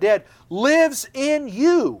Jesus from the dead lives in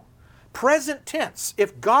you, present tense,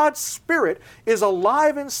 if God's Spirit is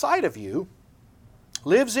alive inside of you,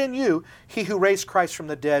 lives in you, he who raised Christ from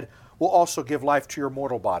the dead will also give life to your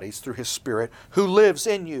mortal bodies through his Spirit who lives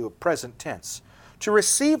in you, present tense. To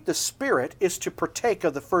receive the Spirit is to partake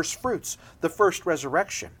of the first fruits, the first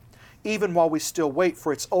resurrection, even while we still wait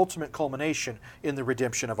for its ultimate culmination in the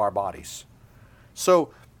redemption of our bodies.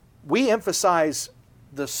 So we emphasize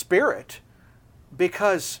the Spirit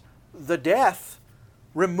because the death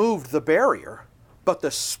removed the barrier, but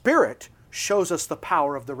the Spirit shows us the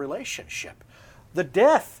power of the relationship. The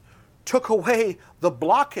death took away the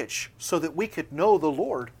blockage so that we could know the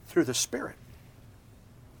Lord through the Spirit.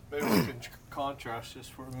 Maybe we can contrast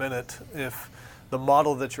just for a minute. If the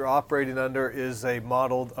model that you're operating under is a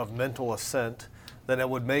model of mental assent, then it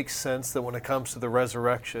would make sense that when it comes to the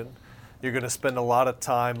resurrection, you're going to spend a lot of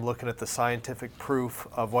time looking at the scientific proof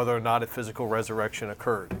of whether or not a physical resurrection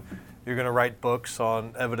occurred. You're going to write books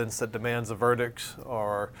on evidence that demands a verdict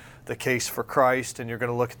or the case for Christ, and you're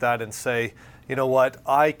going to look at that and say, you know what,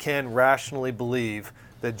 I can rationally believe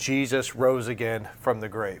that Jesus rose again from the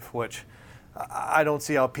grave, which I don't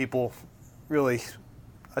see how people really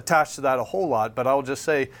attach to that a whole lot, but I'll just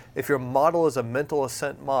say, if your model is a mental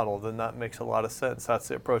assent model, then that makes a lot of sense. That's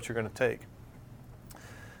the approach you're going to take.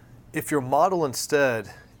 If your model instead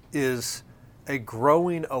is a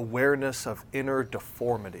growing awareness of inner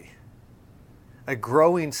deformity, a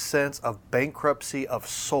growing sense of bankruptcy of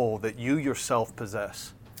soul that you yourself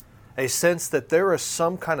possess, a sense that there is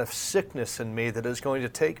some kind of sickness in me that is going to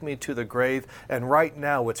take me to the grave, and right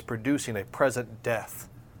now it's producing a present death.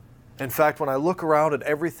 In fact, when I look around at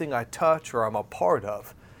everything I touch or I'm a part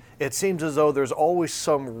of, it seems as though there's always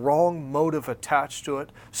some wrong motive attached to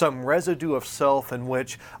it, some residue of self in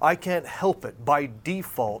which I can't help it. By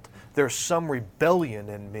default, there's some rebellion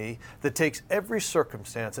in me that takes every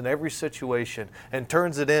circumstance and every situation and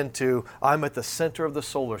turns it into, I'm at the center of the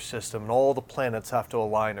solar system and all the planets have to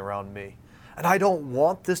align around me. And I don't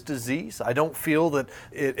want this disease. I don't feel that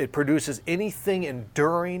it produces anything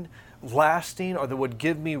enduring, lasting, or that would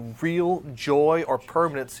give me real joy or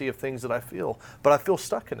permanency of things that I feel. But I feel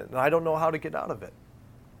stuck in it, and I don't know how to get out of it.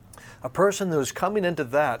 A person who's coming into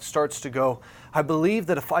that starts to go, I believe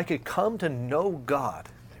that if I could come to know God,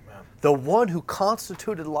 Amen, the one who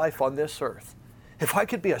constituted life on this earth, if I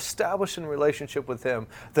could be established in relationship with Him,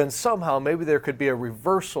 then somehow maybe there could be a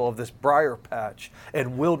reversal of this briar patch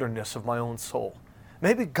and wilderness of my own soul.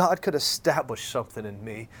 Maybe God could establish something in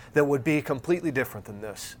me that would be completely different than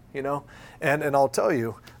this, you know? And I'll tell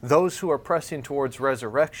you, those who are pressing towards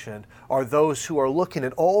resurrection are those who are looking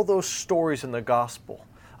at all those stories in the gospel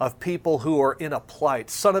of people who are in a plight.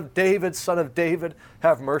 Son of David,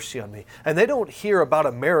 have mercy on me. And they don't hear about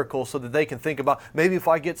a miracle so that they can think about, maybe if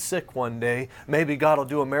I get sick one day, maybe God will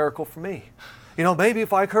do a miracle for me. You know, maybe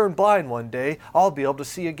if I turn blind one day, I'll be able to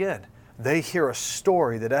see again. They hear a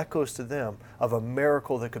story that echoes to them of a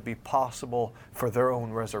miracle that could be possible for their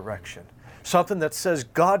own resurrection. Something that says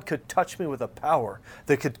God could touch me with a power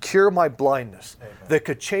that could cure my blindness, Amen, that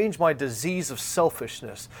could change my disease of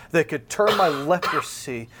selfishness, that could turn my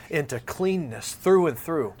leprosy into cleanness through and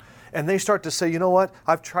through. And they start to say, you know what?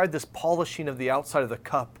 I've tried this polishing of the outside of the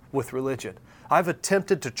cup with religion. I've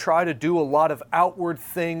attempted to try to do a lot of outward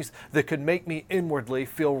things that could make me inwardly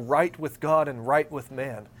feel right with God and right with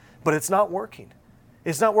man. But it's not working.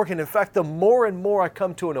 It's not working. In fact, the more and more I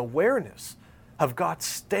come to an awareness of God's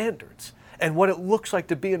standards and what it looks like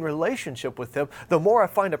to be in relationship with Him, the more I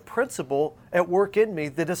find a principle at work in me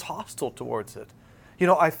that is hostile towards it. You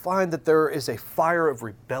know, I find that there is a fire of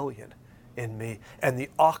rebellion in me, and the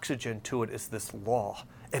oxygen to it is this law.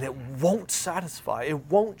 And it won't satisfy. It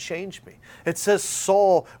won't change me. It says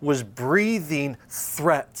Saul was breathing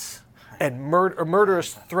threats and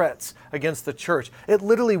murderous threats against the church. It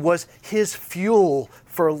literally was his fuel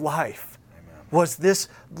for life. Amen. Was this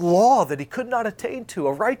law that he could not attain to,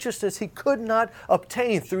 a righteousness he could not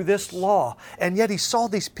obtain through this law. And yet he saw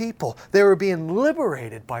these people, they were being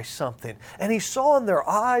liberated by something. And he saw in their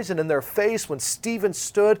eyes and in their face when Stephen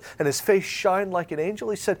stood and his face shined like an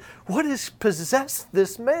angel, he said, what has possessed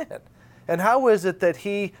this man? And how is it that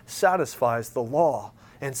he satisfies the law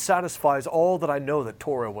and satisfies all that I know that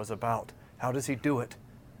Torah was about? How does he do it?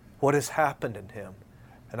 What has happened in him?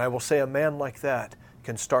 And I will say a man like that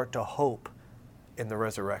can start to hope in the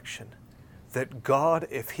resurrection. That God,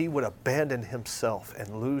 if He would abandon Himself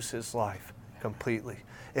and lose His life completely,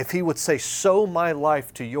 if He would say, sow my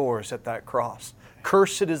life to yours at that cross,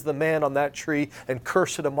 cursed is the man on that tree, and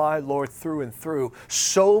cursed am I, Lord, through and through.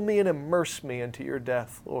 Sow me and immerse me into your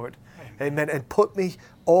death, Lord. Amen. And put me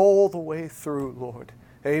all the way through, Lord.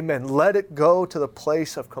 Amen. Let it go to the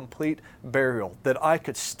place of complete burial, that I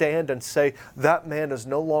could stand and say, that man is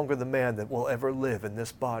no longer the man that will ever live in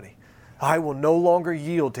this body. I will no longer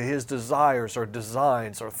yield to his desires or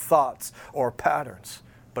designs or thoughts or patterns.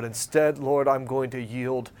 But instead, Lord, I'm going to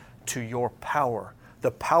yield to your power,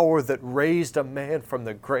 the power that raised a man from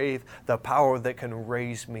the grave, the power that can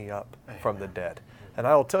raise me up from the dead. And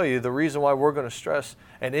I will tell you, the reason why we're going to stress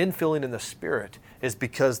an infilling in the Spirit is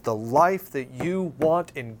because the life that you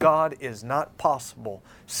want in God is not possible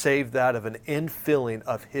save that of an infilling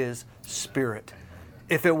of His Spirit.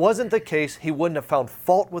 If it wasn't the case, He wouldn't have found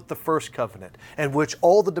fault with the first covenant, in which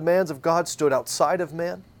all the demands of God stood outside of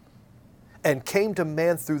man and came to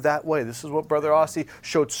man through that way. This is what Brother Asi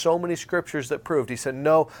showed so many scriptures that proved. He said,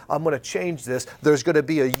 no, I'm going to change this. There's going to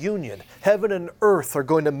be a union. Heaven and earth are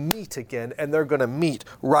going to meet again, and they're going to meet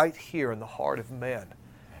right here in the heart of man.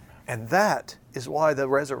 And that is why the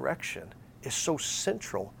resurrection is so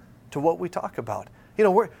central to what we talk about.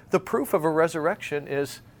 The proof of a resurrection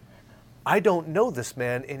is, I don't know this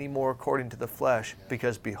man anymore according to the flesh,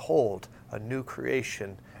 because behold, a new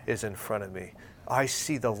creation is in front of me. I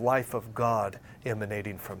see the life of God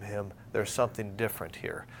emanating from him. There's something different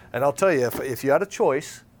here. And I'll tell you, if you had a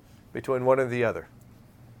choice between one or the other,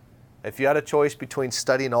 if you had a choice between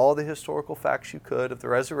studying all the historical facts you could of the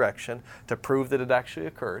resurrection to prove that it actually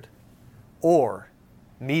occurred, or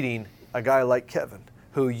meeting a guy like Kevin,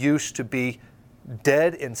 who used to be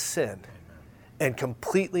dead in sin and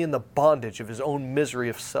completely in the bondage of his own misery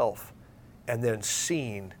of self, and then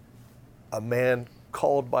seeing a man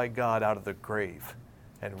called by God out of the grave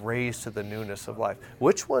and raised to the newness of life.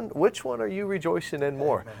 Which one are you rejoicing in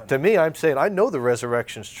more? To me, I'm saying, I know the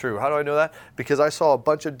resurrection's true. How do I know that? Because I saw a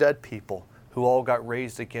bunch of dead people who all got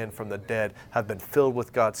raised again from the dead, have been filled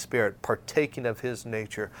with God's Spirit, partaking of his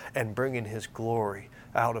nature and bringing his glory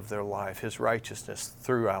out of their life, his righteousness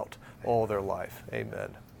throughout all their life.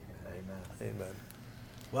 Amen. Amen.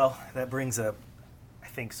 Well, that brings up, I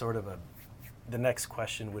think, the next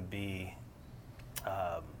question would be,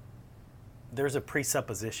 there's a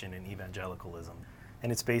presupposition in evangelicalism,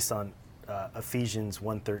 and it's based on Ephesians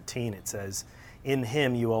 1:13. It says, "In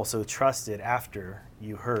him you also trusted after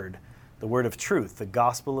you heard the word of truth, the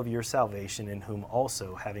gospel of your salvation, in whom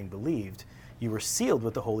also, having believed, you were sealed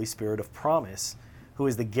with the Holy Spirit of promise, who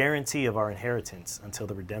is the guarantee of our inheritance until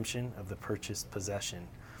the redemption of the purchased possession,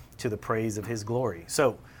 to the praise of his glory."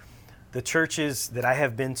 So the churches that I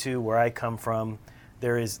have been to, where I come from,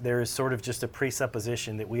 there is sort of just a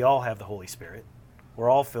presupposition that we all have the Holy Spirit. We're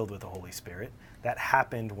all filled with the Holy Spirit. That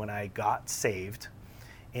happened when I got saved.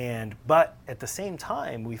 But at the same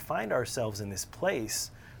time, we find ourselves in this place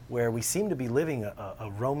where we seem to be living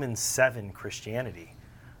a Romans 7 Christianity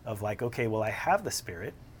of like, okay, well, I have the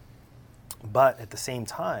Spirit, but at the same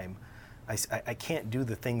time, I can't do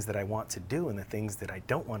the things that I want to do, and the things that I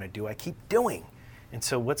don't want to do, I keep doing. And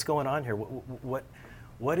so what's going on here?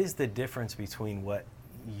 What is the difference between what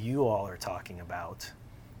you all are talking about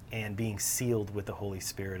and being sealed with the Holy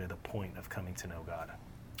Spirit at the point of coming to know God?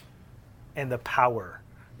 And the power,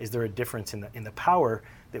 is there a difference in the power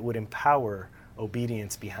that would empower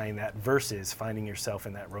obedience behind that versus finding yourself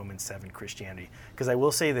in that Romans 7 Christianity? Because I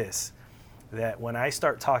will say this, that when I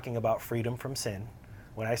start talking about freedom from sin,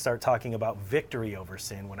 when I start talking about victory over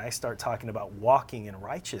sin, when I start talking about walking in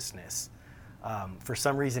righteousness, for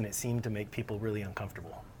some reason it seemed to make people really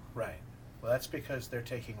uncomfortable. Right. Well, that's because they're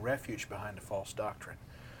taking refuge behind a false doctrine.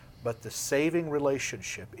 But the saving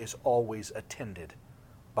relationship is always attended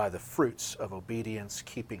by the fruits of obedience,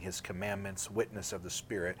 keeping his commandments, witness of the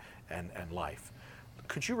Spirit, and life.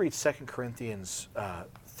 Could you read 2 Corinthians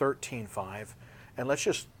 13:5? And let's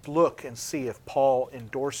just look and see if Paul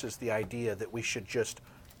endorses the idea that we should just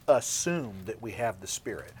assume that we have the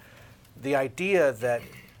Spirit. The idea that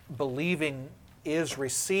believing is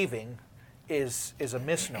receiving is a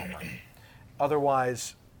misnomer.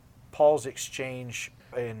 Otherwise, Paul's exchange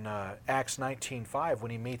in Acts 19:5,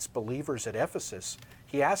 when he meets believers at Ephesus,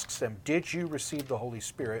 he asks them, did you receive the Holy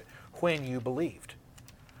Spirit when you believed?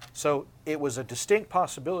 So it was a distinct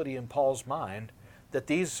possibility in Paul's mind that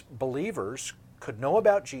these believers could know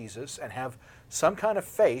about Jesus and have some kind of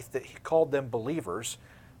faith that he called them believers,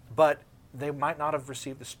 but they might not have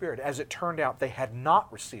received the Spirit. As it turned out, they had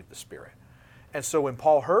not received the Spirit. And so when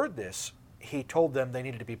Paul heard this, he told them they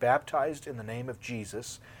needed to be baptized in the name of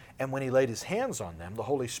Jesus. And when he laid his hands on them, the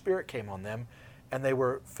Holy Spirit came on them, and they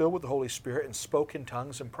were filled with the Holy Spirit and spoke in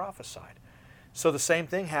tongues and prophesied. So the same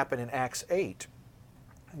thing happened in Acts 8,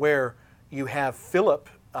 where you have Philip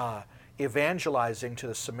evangelizing to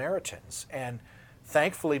the Samaritans. And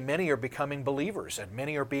thankfully, many are becoming believers, and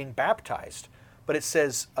many are being baptized. But it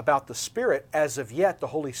says about the Spirit, as of yet, the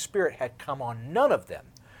Holy Spirit had come on none of them.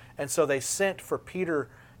 And so they sent for Peter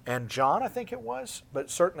and John, I think it was, but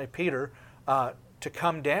certainly Peter, to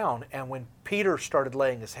come down. And when Peter started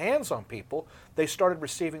laying his hands on people, they started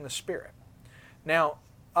receiving the Spirit. Now,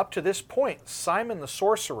 up to this point, Simon the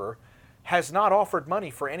sorcerer has not offered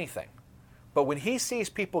money for anything. But when he sees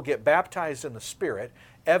people get baptized in the Spirit,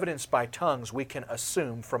 evidenced by tongues, we can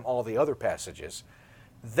assume from all the other passages,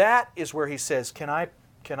 that is where he says, can I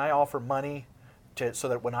offer money so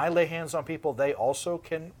that when I lay hands on people, they also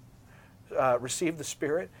can receive the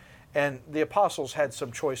Spirit? And the apostles had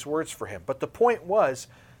some choice words for him. But the point was,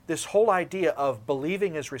 this whole idea of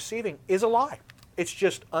believing as receiving is a lie. It's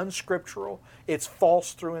just unscriptural. It's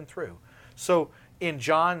false through and through. So in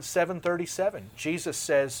John 7:37, Jesus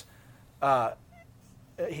says,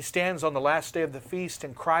 he stands on the last day of the feast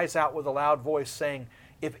and cries out with a loud voice, saying,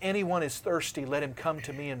 if anyone is thirsty, let him come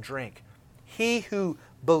to me and drink. He who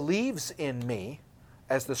believes in me,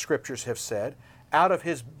 as the Scriptures have said, out of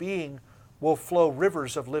his being will flow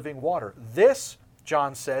rivers of living water. This,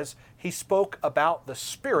 John says, he spoke about the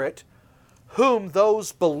Spirit, whom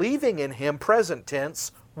those believing in him, present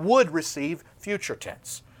tense, would receive, future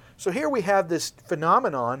tense. So here we have this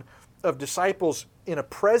phenomenon of disciples in a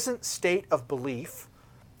present state of belief,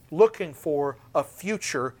 looking for a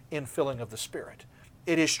future infilling of the Spirit.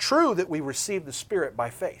 It is true that we receive the Spirit by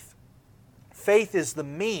faith. Faith is the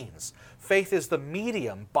means. Faith is the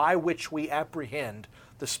medium by which we apprehend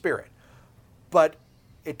the Spirit. But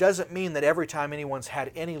it doesn't mean that every time anyone's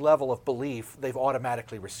had any level of belief, they've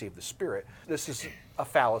automatically received the Spirit. This is a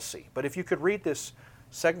fallacy. But if you could read this,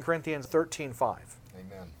 2 Corinthians 13:5.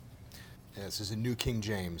 Amen. Yeah, this is a New King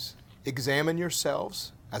James. Examine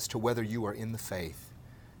yourselves as to whether you are in the faith.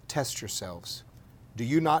 Test yourselves. Do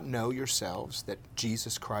you not know yourselves that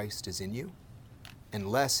Jesus Christ is in you?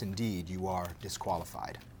 Unless indeed you are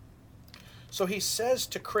disqualified. So he says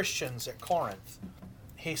to Christians at Corinth,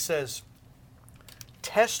 he says,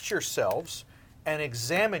 test yourselves and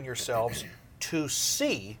examine yourselves to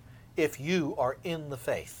see if you are in the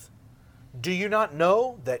faith. Do you not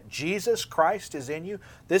know that Jesus Christ is in you?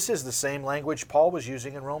 This is the same language Paul was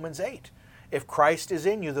using in Romans 8. If Christ is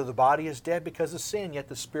in you, though the body is dead because of sin, yet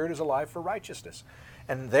the Spirit is alive for righteousness.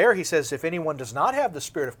 And there he says, if anyone does not have the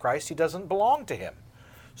Spirit of Christ, he doesn't belong to him.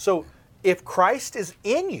 So if Christ is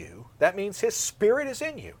in you, that means his Spirit is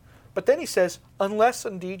in you. But then he says, unless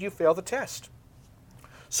indeed you fail the test.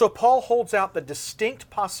 So Paul holds out the distinct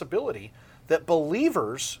possibility that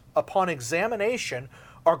believers, upon examination,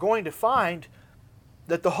 are going to find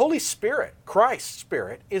that the Holy Spirit, Christ's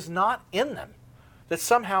Spirit, is not in them. That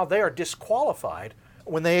somehow they are disqualified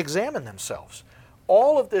when they examine themselves.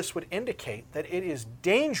 All of this would indicate that it is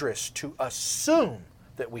dangerous to assume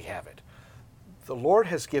that we have it. The Lord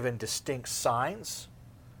has given distinct signs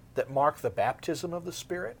that mark the baptism of the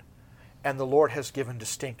Spirit, and the Lord has given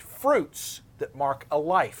distinct fruits that mark a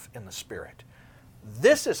life in the Spirit.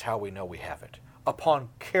 This is how we know we have it, upon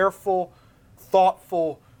careful,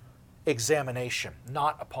 thoughtful examination,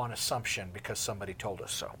 not upon assumption because somebody told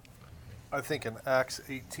us so. I think in Acts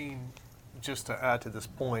 18, just to add to this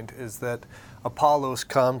point, is that Apollos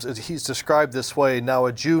comes, he's described this way. Now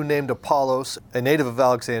a Jew named Apollos, a native of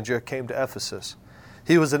Alexandria, came to Ephesus.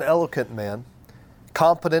 He was an eloquent man,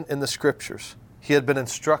 competent in the Scriptures. He had been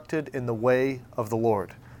instructed in the way of the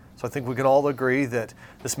Lord. So I think we can all agree that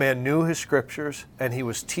this man knew his Scriptures and he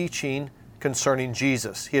was teaching concerning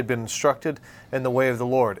Jesus. He had been instructed in the way of the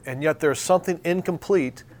Lord. And yet there's something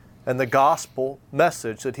incomplete in the gospel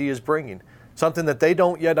message that he is bringing. Something that they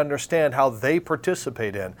don't yet understand how they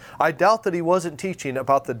participate in. I doubt that he wasn't teaching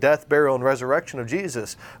about the death, burial, and resurrection of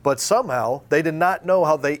Jesus, but somehow they did not know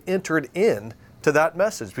how they entered in to that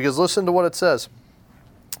message. Because listen to what it says.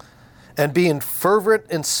 And being fervent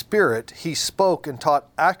in spirit, he spoke and taught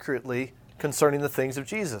accurately concerning the things of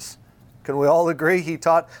Jesus. Can we all agree he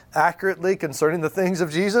taught accurately concerning the things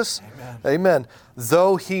of Jesus? Amen. Amen.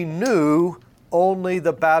 Though he knew only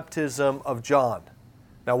the baptism of John.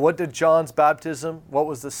 Now, what did John's baptism, what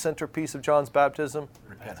was the centerpiece of John's baptism?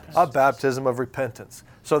 Repentance. A baptism of repentance.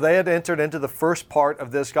 So they had entered into the first part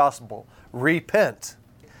of this gospel. Repent.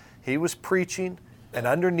 He was preaching, and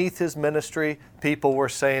underneath his ministry, people were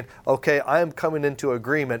saying, okay, I am coming into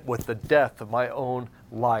agreement with the death of my own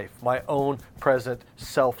life, my own present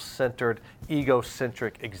self-centered,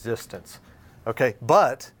 egocentric existence. Okay,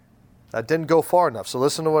 but that didn't go far enough. So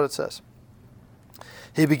listen to what it says.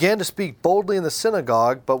 He began to speak boldly in the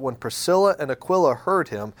synagogue, but when Priscilla and Aquila heard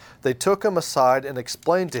him, they took him aside and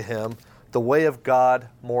explained to him the way of God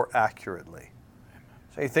more accurately.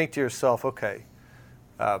 So you think to yourself, okay,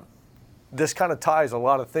 this kind of ties a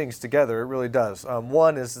lot of things together. It really does.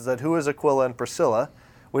 One is that who is Aquila and Priscilla?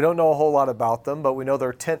 We don't know a whole lot about them, but we know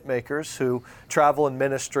they're tent makers who travel in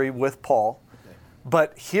ministry with Paul.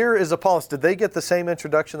 But here is Apollos. Did they get the same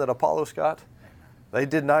introduction that Apollos got? They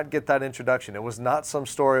did not get that introduction. It was not some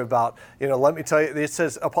story about, let me tell you, it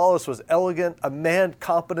says Apollos was elegant, a man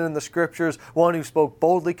competent in the Scriptures, one who spoke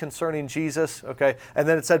boldly concerning Jesus, okay? And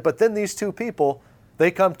then it said, but then these two people, they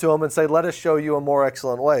come to him and say, let us show you a more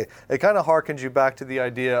excellent way. It kind of harkens you back to the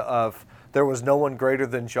idea of there was no one greater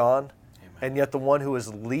than John, Amen. And yet the one who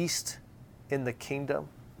is least in the kingdom,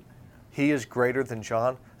 he is greater than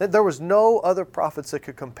John. There was no other prophets that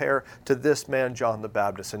could compare to this man, John the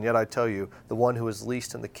Baptist. And yet I tell you, the one who is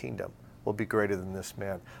least in the kingdom will be greater than this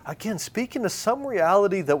man. Again, speaking of some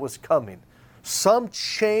reality that was coming, some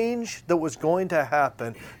change that was going to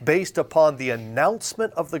happen based upon the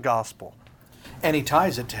announcement of the gospel. And he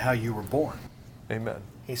ties it to how you were born. Amen.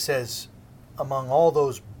 He says, among all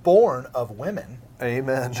those born of women,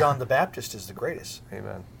 Amen. John the Baptist is the greatest.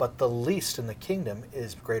 Amen. But the least in the kingdom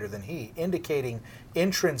is greater than he, indicating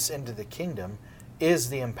entrance into the kingdom is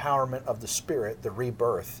the empowerment of the Spirit, the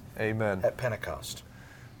rebirth Amen. at Pentecost.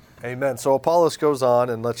 Amen. So Apollos goes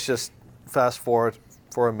on, and let's just fast forward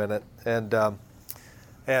for a minute.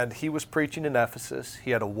 And he was preaching in Ephesus.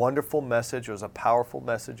 He had a wonderful message. It was a powerful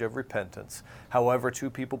message of repentance. However,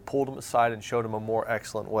 two people pulled him aside and showed him a more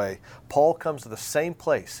excellent way. Paul comes to the same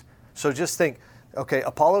place. So just think, okay,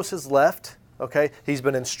 Apollos has left. Okay, he's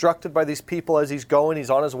been instructed by these people as he's going.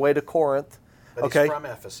 He's on his way to Corinth. But okay, he's from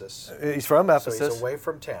Ephesus. He's from Ephesus. So he's away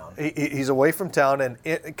from town. He's away from town, and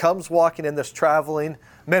it comes walking in this traveling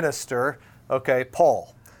minister, okay,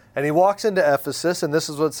 Paul. And he walks into Ephesus, and this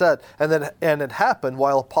is what it said. And it happened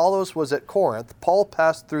while Apollos was at Corinth, Paul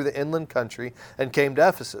passed through the inland country and came to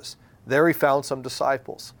Ephesus. There he found some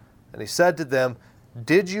disciples. And he said to them,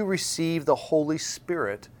 "Did you receive the Holy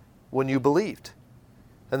Spirit when you believed?"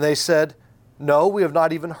 And they said, "No, we have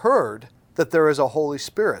not even heard that there is a Holy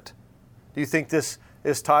Spirit." Do you think this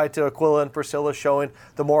is tied to Aquila and Priscilla showing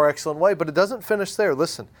the more excellent way? But it doesn't finish there.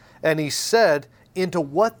 Listen. And he said, "Into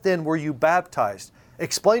what then were you baptized?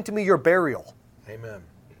 Explain to me your burial." Amen.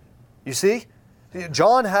 You see?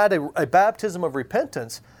 John had a baptism of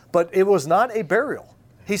repentance, but it was not a burial.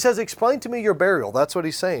 He says, "Explain to me your burial." That's what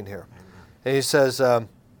he's saying here. And he says,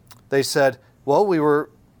 they said, "Well, we were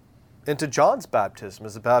into John's baptism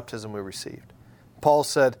as the baptism we received." Paul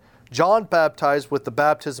said, "John baptized with the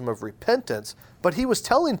baptism of repentance, but he was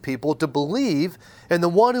telling people to believe in the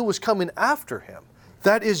one who was coming after him.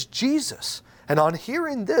 That is Jesus. And on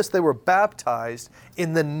hearing this, they were baptized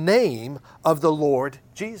in the name of the Lord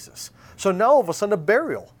Jesus." So now all of a sudden a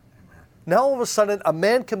burial. Now all of a sudden a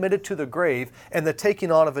man committed to the grave and the taking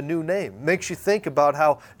on of a new name. Makes you think about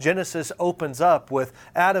how Genesis opens up with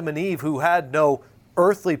Adam and Eve who had no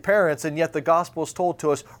earthly parents, and yet the gospel is told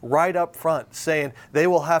to us right up front, saying they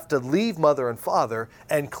will have to leave mother and father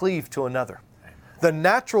and cleave to another. Amen. The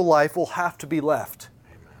natural life will have to be left.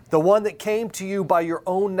 The one that came to you by your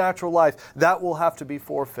own natural life, that will have to be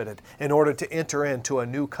forfeited in order to enter into a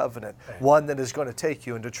new covenant, one that is going to take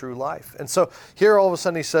you into true life. And so here all of a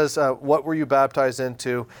sudden he says, what were you baptized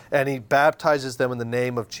into? And he baptizes them in the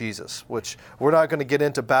name of Jesus, which we're not going to get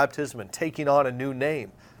into baptism and taking on a new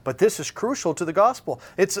name. But this is crucial to the gospel.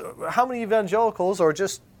 It's how many evangelicals or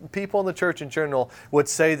just people in the church in general would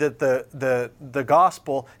say that the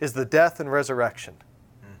gospel is the death and resurrection.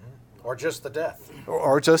 Or just the death.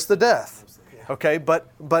 Or just the death. Okay, but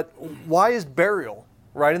why is burial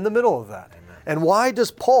right in the middle of that? Amen. And why does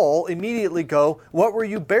Paul immediately go, "What were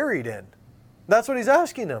you buried in?" That's what he's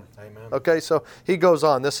asking him. Amen. Okay, so he goes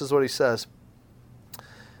on. This is what he says.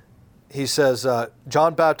 He says,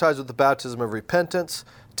 John baptized with the baptism of repentance,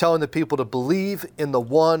 telling the people to believe in the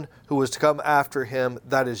one who was to come after him,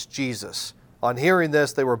 that is Jesus. On hearing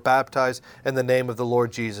this, they were baptized in the name of the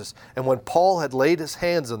Lord Jesus. And when Paul had laid his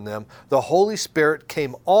hands on them, the Holy Spirit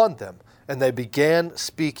came on them, and they began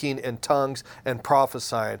speaking in tongues and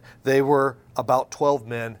prophesying. They were about 12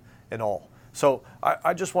 men in all. So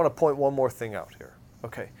I just want to point one more thing out here.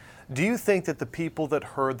 Okay. Do you think that the people that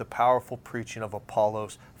heard the powerful preaching of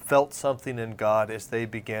Apollos felt something in God as they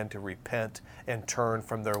began to repent and turn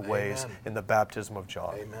from their ways in the baptism of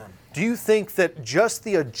John? Amen. Do you think that just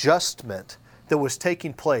the adjustment that was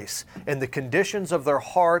taking place and the conditions of their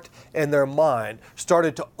heart and their mind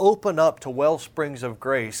started to open up to well springs of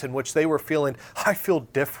grace in which they were feeling, "I feel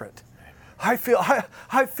different. I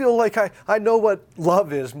feel like I know what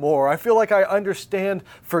love is more. I feel like I understand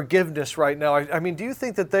forgiveness right now." I mean, do you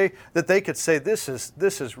think that they could say this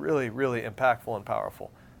is really, really impactful and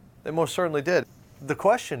powerful? They most certainly did. The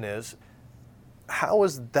question is, how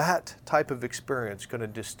is that type of experience going to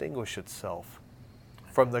distinguish itself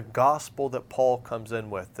from the gospel that Paul comes in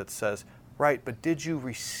with that says, right, but did you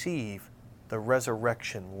receive the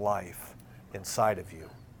resurrection life inside of you?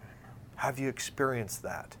 Have you experienced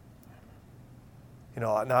that? You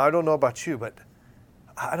know, now I don't know about you, but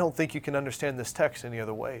I don't think you can understand this text any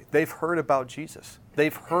other way. They've heard about Jesus.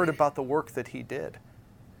 They've heard about the work that he did.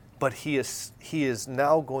 But he is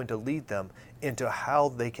now going to lead them into how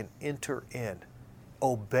they can enter in,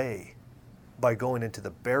 obey, by going into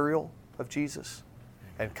the burial of Jesus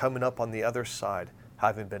and coming up on the other side,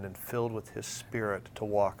 having been filled with his Spirit to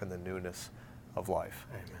walk in the newness of life.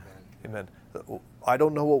 Amen. Amen. I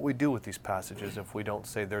don't know what we do with these passages if we don't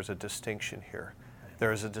say there's a distinction here.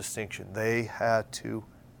 There is a distinction. They had to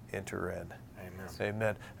enter in. Amen.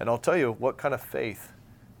 Amen. And I'll tell you what kind of faith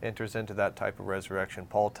enters into that type of resurrection.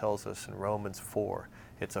 Paul tells us in Romans 4,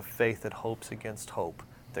 it's a faith that hopes against hope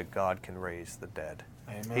that God can raise the dead.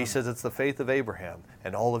 Amen. He says it's the faith of Abraham,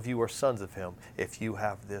 and all of you are sons of him if you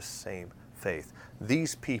have this same faith.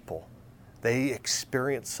 These people, they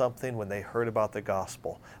experienced something when they heard about the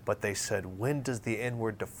gospel, but they said, when does the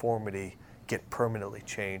inward deformity get permanently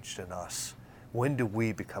changed in us? When do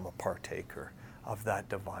we become a partaker of that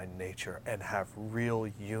divine nature and have real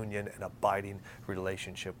union and abiding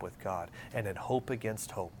relationship with God? And in hope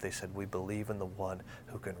against hope, they said, we believe in the one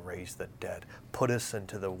who can raise the dead. Put us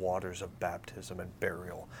into the waters of baptism and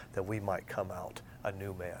burial that we might come out a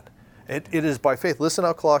new man. It is by faith. Listen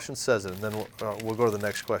how Colossians says it, and then we'll go to the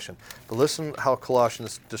next question. But listen how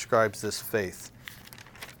Colossians describes this faith.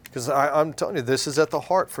 Because I'm telling you, this is at the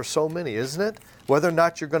heart for so many, isn't it? Whether or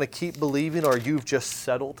not you're going to keep believing or you've just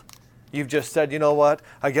settled. You've just said, you know what,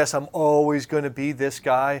 I guess I'm always going to be this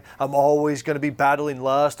guy. I'm always going to be battling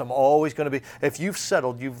lust. I'm always going to be. If you've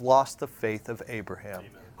settled, you've lost the faith of Abraham.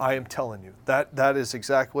 Amen. I am telling you, that is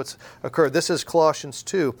exactly what's occurred. This is Colossians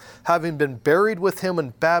 2. Having been buried with him in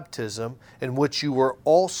baptism, in which you were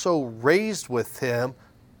also raised with him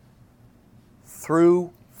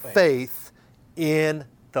through faith in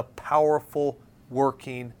the powerful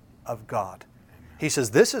working of God. He says,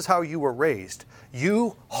 this is how you were raised.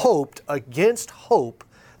 You hoped against hope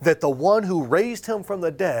that the one who raised him from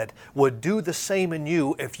the dead would do the same in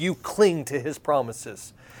you if you cling to his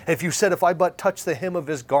promises. If you said, if I but touch the hem of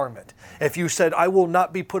his garment. If you said, I will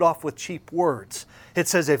not be put off with cheap words. It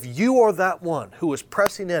says, if you are that one who is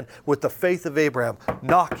pressing in with the faith of Abraham,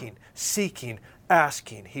 knocking, seeking,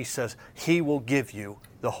 asking, he says, he will give you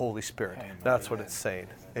the Holy Spirit. Amen. That's what it's saying.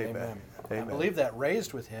 Amen. Amen. Amen. I believe that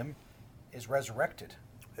raised with him is resurrected.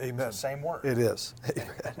 Amen. It's the same word. It is. Amen.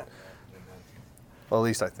 Well, at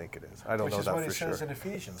least I think it is. I don't Which know is that what for he says sure. in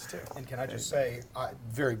Ephesians too. And can I just say,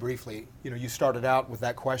 very briefly, you started out with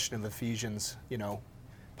that question of Ephesians,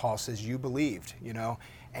 Paul says, you believed,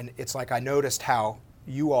 and it's like I noticed how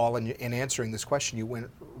you all, in answering this question, you went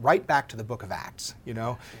right back to the book of Acts,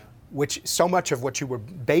 which so much of what you were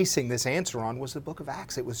basing this answer on was the book of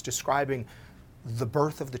Acts. It was describing the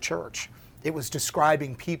birth of the church. It was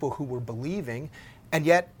describing people who were believing, and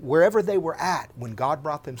yet wherever they were at, when God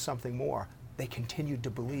brought them something more, they continued to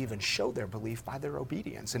believe and show their belief by their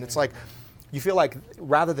obedience. And it's like, you feel like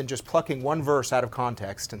rather than just plucking one verse out of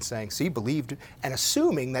context and saying, see, believed, and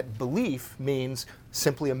assuming that belief means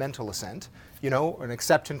simply a mental assent, an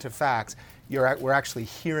acceptance of facts, we're actually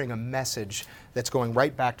hearing a message that's going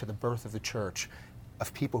right back to the birth of the church,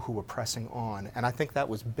 of people who were pressing on. And I think that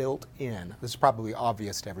was built in. This is probably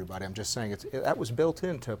obvious to everybody. I'm just saying that was built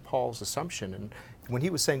into Paul's assumption. And when he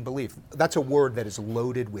was saying belief, that's a word that is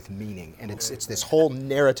loaded with meaning. And it's this whole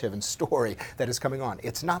narrative and story that is coming on.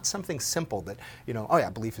 It's not something simple that, oh yeah,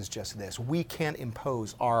 belief is just this. We can't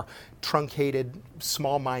impose our truncated,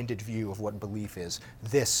 small-minded view of what belief is.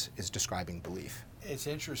 This is describing belief. It's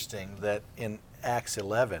interesting that in Acts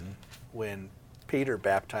 11, when Peter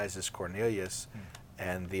baptizes Cornelius,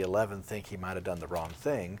 and the 11 think he might have done the wrong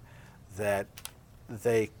thing, that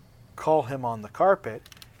they call him on the carpet,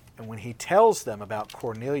 and when he tells them about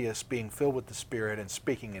Cornelius being filled with the Spirit and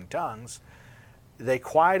speaking in tongues, they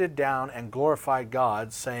quieted down and glorified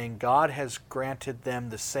God, saying, God has granted them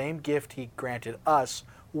the same gift he granted us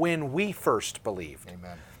when we first believed.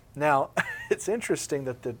 Amen. Now, it's interesting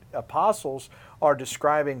that the apostles are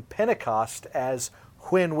describing Pentecost as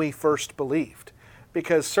when we first believed,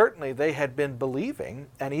 because certainly they had been believing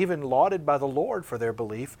and even lauded by the Lord for their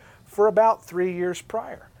belief for about 3 years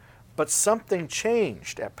prior. But something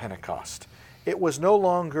changed at Pentecost. It was no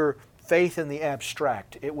longer faith in the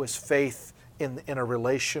abstract. It was faith in a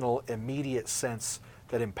relational, immediate sense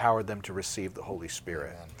that empowered them to receive the Holy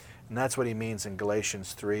Spirit. Amen. And that's what he means in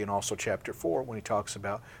Galatians 3 and also chapter 4 when he talks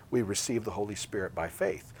about we receive the Holy Spirit by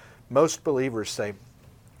faith. Most believers say,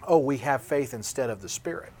 oh, we have faith instead of the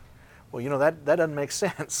Spirit. Well, that doesn't make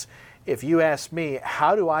sense. If you ask me,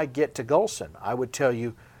 how do I get to Gulson? I would tell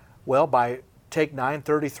you, well, take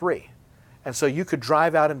 933. And so you could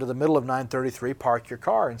drive out into the middle of 933, park your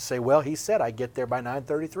car, and say, well, he said I get there by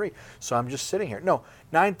 933, so I'm just sitting here. No,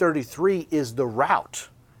 933 is the route.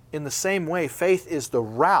 In the same way, faith is the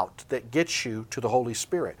route that gets you to the Holy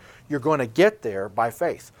Spirit. You're going to get there by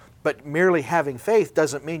faith. But merely having faith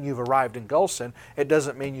doesn't mean you've arrived in Gulson. It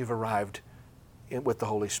doesn't mean you've arrived with the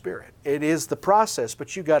Holy Spirit. It is the process,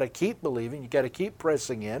 but you got to keep believing, you got to keep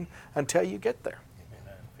pressing in until you get there.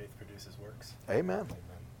 Amen. Faith produces works. Amen.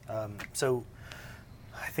 So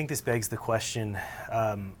I think this begs the question,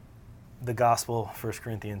 the gospel, 1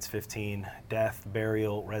 Corinthians 15, death,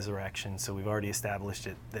 burial, resurrection. So we've already established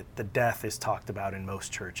that the death is talked about in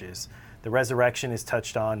most churches. The resurrection is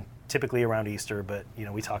touched on typically around Easter, but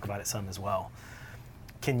we talk about it some as well.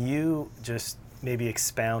 Can you just maybe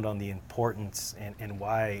expound on the importance and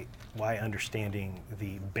why understanding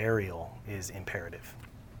the burial is imperative.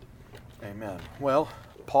 Amen. Well,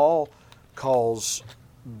 Paul calls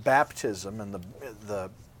baptism and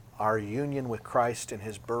our union with Christ in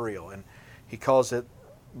his burial, and he calls it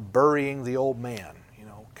burying the old man,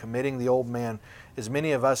 committing the old man. As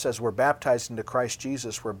many of us as were baptized into Christ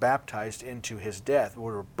Jesus were baptized into his death. We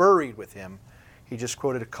were buried with him. He just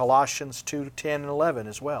quoted Colossians 2:10 and 11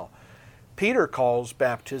 as well. Peter calls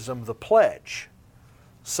baptism the pledge.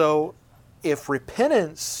 So if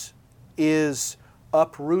repentance is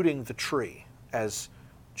uprooting the tree, as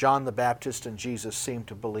John the Baptist and Jesus seemed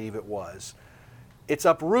to believe it was, it's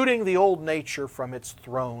uprooting the old nature from its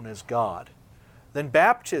throne as God, then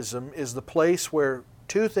baptism is the place where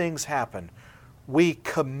two things happen. We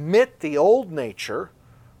commit the old nature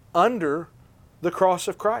under the cross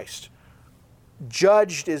of Christ.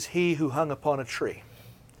 Judged is he who hung upon a tree.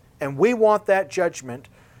 And we want that judgment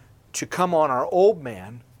to come on our old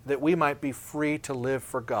man that we might be free to live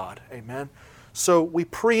for God. Amen? So we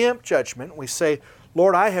preempt judgment. We say,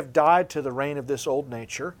 Lord, I have died to the reign of this old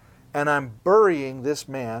nature, and I'm burying this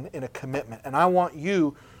man in a commitment. And I want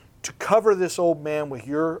you to cover this old man with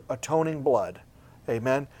your atoning blood.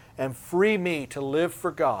 Amen? And free me to live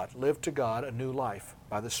for God, live to God a new life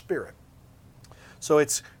by the Spirit. So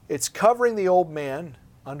it's covering the old man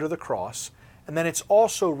under the cross, and then it's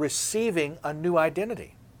also receiving a new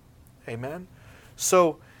identity. Amen?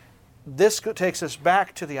 So this takes us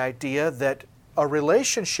back to the idea that a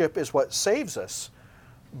relationship is what saves us,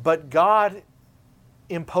 but God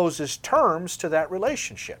imposes terms to that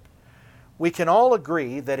relationship. We can all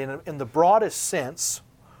agree that in the broadest sense,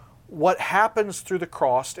 what happens through the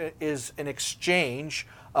cross is an exchange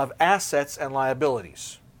of assets and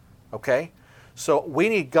liabilities. Okay? So we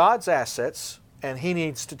need God's assets, and He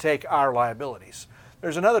needs to take our liabilities.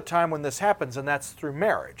 There's another time when this happens, and that's through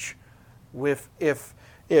marriage.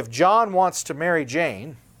 If John wants to marry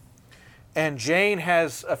Jane, and Jane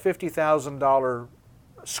has a $50,000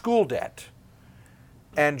 school debt,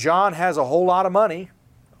 and John has a whole lot of money,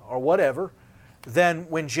 or whatever, then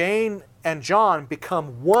when Jane and John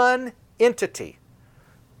become one entity,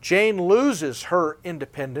 Jane loses her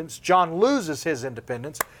independence, John loses his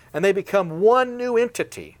independence, and they become one new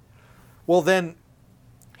entity. Well, then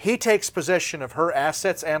he takes possession of her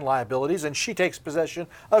assets and liabilities, and she takes possession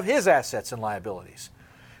of his assets and liabilities.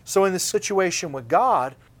 So in this situation with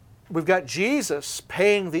God, we've got Jesus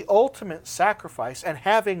paying the ultimate sacrifice and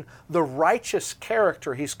having the righteous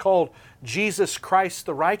character. He's called Jesus Christ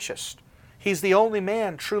the righteous. He's the only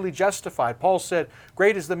man truly justified. Paul said,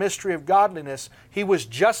 great is the mystery of godliness. He was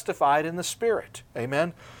justified in the Spirit.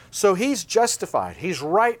 Amen? So he's justified. He's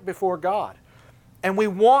right before God. And we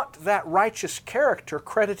want that righteous character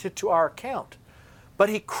credited to our account. But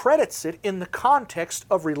he credits it in the context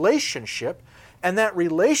of relationship, and that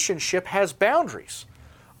relationship has boundaries.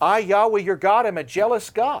 I, Yahweh your God, am a jealous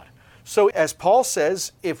God. So as Paul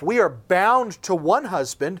says, if we are bound to one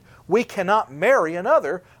husband, we cannot marry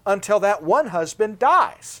another until that one husband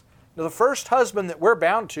dies. Now, the first husband that we're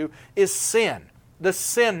bound to is sin, the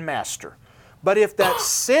sin master. But if that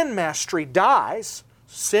sin mastery dies,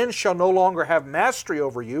 sin shall no longer have mastery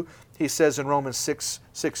over you, he says in Romans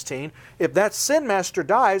 6:16. If that sin master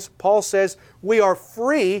dies, Paul says, we are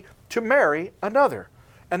free to marry another.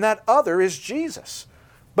 And that other is Jesus.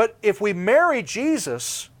 But if we marry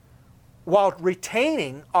Jesus while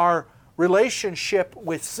retaining our relationship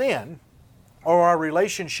with sin or our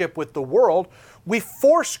relationship with the world, we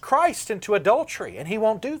force Christ into adultery, and He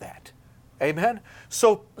won't do that. Amen?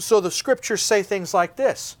 So the Scriptures say things like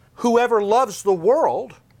this: whoever loves the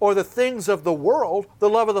world or the things of the world, the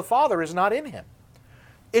love of the Father is not in him.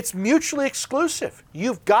 It's mutually exclusive.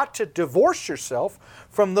 You've got to divorce yourself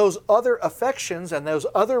from those other affections and those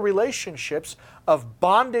other relationships of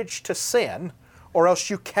bondage to sin, or else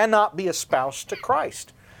you cannot be espoused to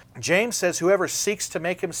Christ. James says, whoever seeks to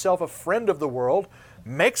make himself a friend of the world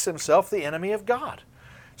makes himself the enemy of God.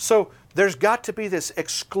 So there's got to be this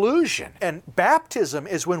exclusion. And baptism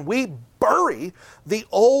is when we bury the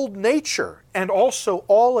old nature and also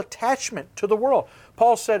all attachment to the world.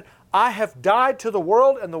 Paul said, I have died to the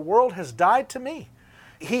world, and the world has died to me.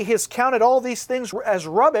 He has counted all these things as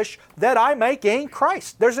rubbish that I may gain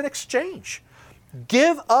Christ. There's an exchange.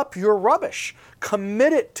 Give up your rubbish.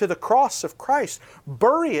 Commit it to the cross of Christ.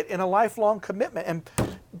 Bury it in a lifelong commitment. And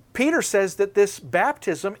Peter says that this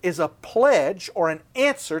baptism is a pledge or an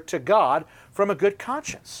answer to God from a good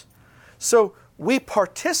conscience. So we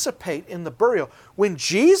participate in the burial. When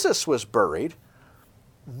Jesus was buried,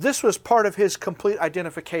 this was part of His complete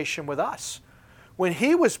identification with us. When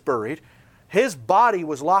He was buried, His body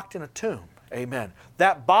was locked in a tomb. Amen.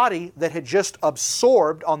 That body that had just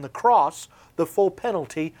absorbed on the cross the full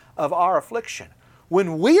penalty of our affliction.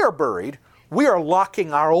 When we are buried, we are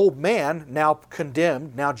locking our old man, now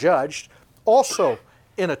condemned, now judged, also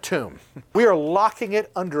in a tomb. We are locking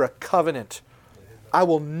it under a covenant. I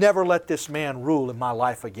will never let this man rule in my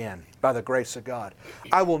life again by the grace of God.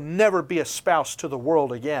 I will never be a spouse to the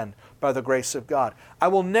world again by the grace of God. I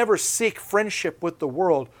will never seek friendship with the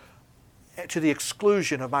world to the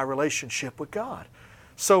exclusion of my relationship with God.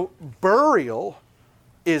 So burial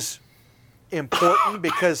is important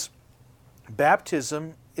because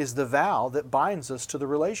baptism is the vow that binds us to the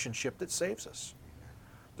relationship that saves us.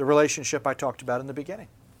 The relationship I talked about in the beginning.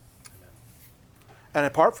 And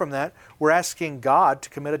apart from that, we're asking God to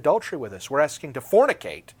commit adultery with us. We're asking to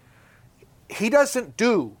fornicate. He doesn't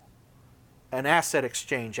do an asset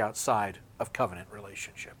exchange outside of covenant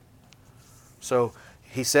relationship. So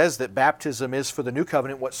he says that baptism is for the new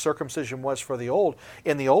covenant what circumcision was for the old.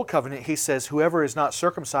 In the old covenant, he says, whoever is not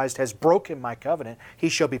circumcised has broken my covenant. He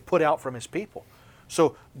shall be put out from his people.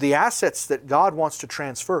 So the assets that God wants to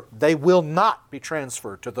transfer, they will not be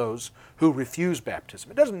transferred to those who refuse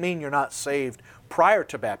baptism. It doesn't mean you're not saved prior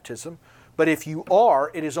to baptism, but if you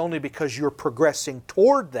are, it is only because you're progressing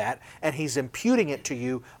toward that and He's imputing it to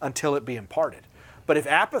you until it be imparted. But if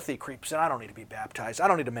apathy creeps in, I don't need to be baptized, I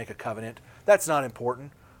don't need to make a covenant, that's not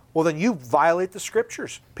important, well then you violate the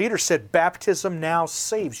Scriptures. Peter said, baptism now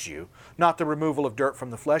saves you, not the removal of dirt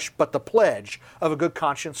from the flesh, but the pledge of a good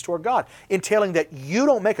conscience toward God, entailing that you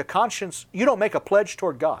don't make a conscience, you don't make a pledge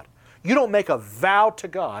toward God, you don't make a vow to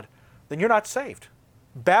God, then you're not saved.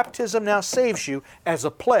 Baptism now saves you as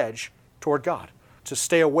a pledge toward God, to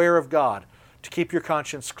stay aware of God, to keep your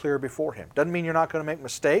conscience clear before Him. Doesn't mean you're not going to make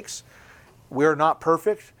mistakes. We're not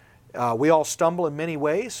perfect. We all stumble in many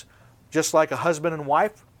ways, just like a husband and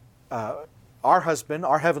wife. Our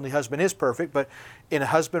heavenly husband is perfect, but in a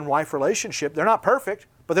husband-wife relationship, they're not perfect,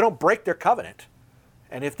 but they don't break their covenant.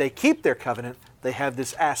 And if they keep their covenant, they have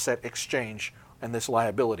this asset exchange and this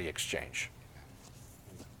liability exchange.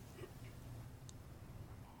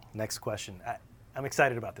 Next question. I'm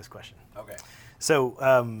excited about this question. Okay.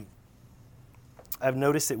 So I've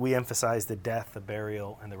noticed that we emphasize the death, the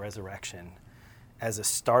burial, and the resurrection as a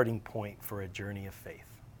starting point for a journey of faith.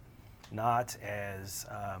 Not as,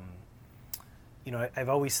 I've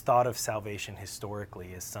always thought of salvation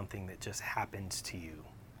historically as something that just happens to you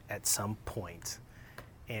at some point,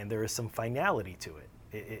 and there is some finality to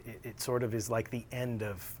it. It sort of is like the end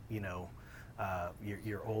of,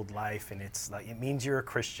 your old life, and it's like it means you're a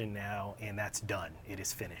Christian now, and that's done. It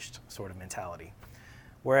is finished, sort of mentality.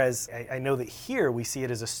 Whereas I know that here we see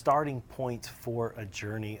it as a starting point for a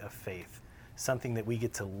journey of faith, something that we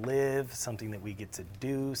get to live, something that we get to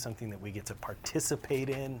do, something that we get to participate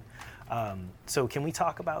in. So can we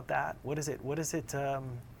talk about that? What is it? What is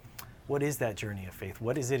that journey of faith?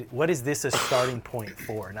 What is this a starting point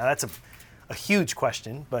for? Now that's a huge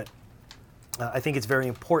question, but I think it's very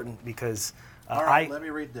important because all right, let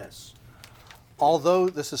me read this. Although,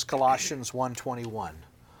 this is Colossians 1:21,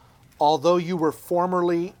 although you were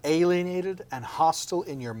formerly alienated and hostile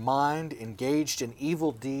in your mind, engaged in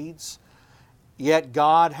evil deeds, yet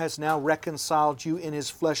God has now reconciled you in His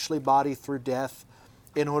fleshly body through death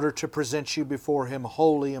in order to present you before Him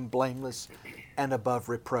holy and blameless and above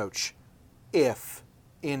reproach, if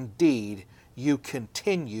indeed you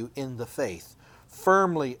continue in the faith,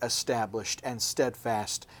 firmly established and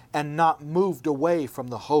steadfast, and not moved away from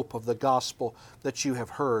the hope of the gospel that you have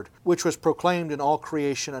heard, which was proclaimed in all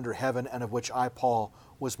creation under heaven, and of which I, Paul,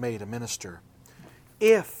 was made a minister.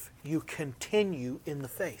 If you continue in the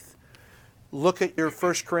faith. Look at your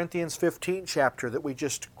 1 Corinthians 15 chapter that we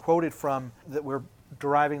just quoted from, that we're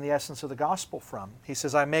deriving the essence of the gospel from. He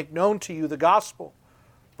says, I make known to you the gospel,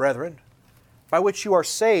 brethren, by which you are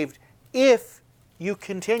saved, if you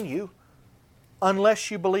continue,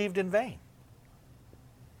 unless you believed in vain.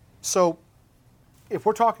 So, if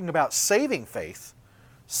we're talking about saving faith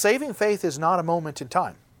is not a moment in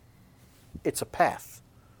time. It's a path.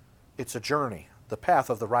 It's a journey. The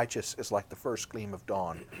path of the righteous is like the first gleam of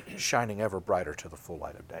dawn, shining ever brighter to the full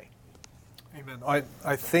light of day. Amen.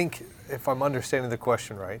 I think, if I'm understanding the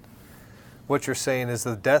question right, what you're saying is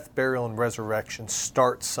the death, burial, and resurrection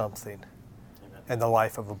starts something in the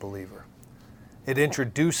life of a believer. It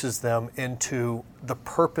introduces them into the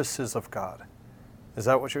purposes of God. Is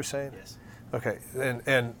that what you're saying? Yes. Okay,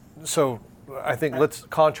 and so I think let's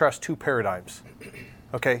contrast two paradigms.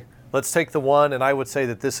 Okay, let's take the one, and I would say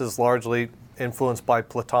that this is largely influenced by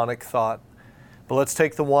Platonic thought, but let's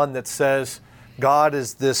take the one that says God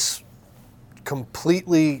is this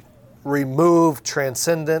completely removed,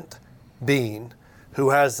 transcendent being who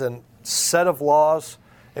has an set of laws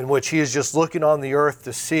in which he is just looking on the earth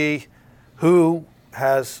to see who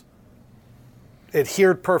has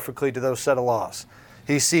adhered perfectly to those set of laws.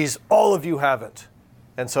 He sees all of you haven't.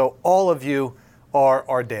 And so all of you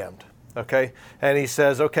are damned. Okay? And he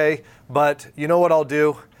says, okay, but you know what I'll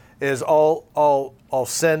do is I'll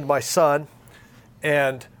send my son,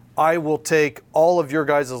 and I will take all of your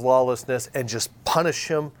guys' lawlessness and just punish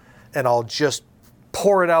him, and I'll just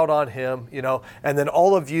pour it out on him, and then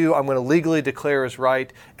all of you I'm going to legally declare as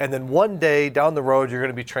right, and then one day down the road you're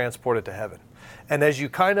going to be transported to heaven. And as you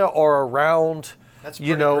kind of are around, that's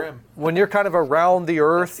pretty grim. When you're kind of around the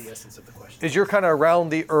earth, That's the essence of the question. as you're kind of around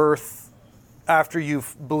the earth after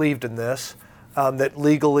you've believed in this, that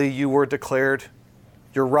legally you were declared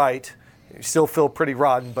you're right, you still feel pretty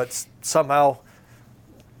rotten, but somehow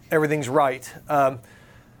everything's right.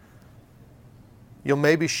 You'll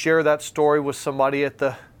maybe share that story with somebody at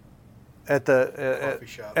the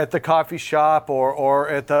coffee shop or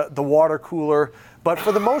at the water cooler. But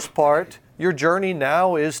for the most part, your journey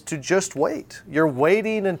now is to just wait. You're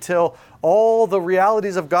waiting until all the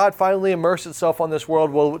realities of God finally immerse itself on this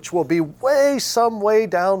world, which will be some way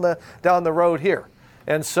down the road here.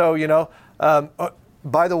 And so,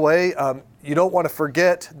 by the way, you don't want to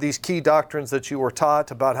forget these key doctrines that you were taught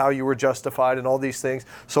about how you were justified and all these things.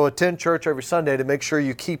 So attend church every Sunday to make sure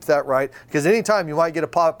you keep that right, because anytime you might get a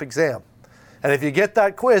pop exam. And if you get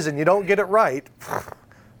that quiz and you don't get it right,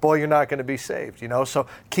 boy, you're not going to be saved, So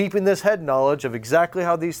keeping this head knowledge of exactly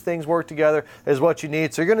how these things work together is what you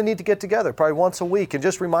need. So you're going to need to get together probably once a week and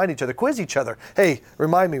just remind each other, quiz each other. Hey,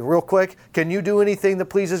 remind me real quick, can you do anything that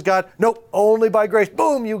pleases God? Nope, only by grace.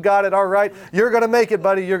 Boom, you got it. All right. You're going to make it,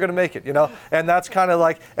 buddy. You're going to make it, And that's kind of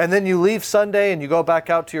like, and then you leave Sunday and you go back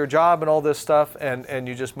out to your job and all this stuff and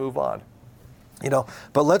you just move on.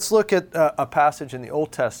 But let's look at a passage in the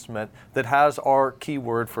Old Testament that has our key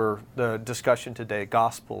word for the discussion today,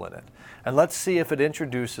 gospel, in it. And let's see if it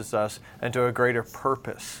introduces us into a greater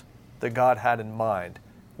purpose that God had in mind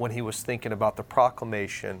when he was thinking about the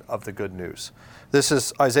proclamation of the good news. This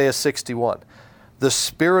is Isaiah 61. The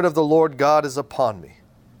Spirit of the Lord God is upon me,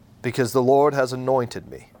 because the Lord has anointed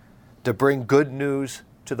me to bring good news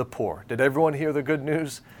to the poor. Did everyone hear the good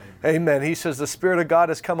news? Amen. He says, the Spirit of God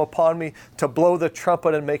has come upon me to blow the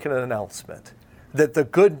trumpet and make an announcement that the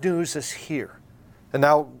good news is here. And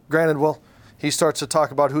now, granted, he starts to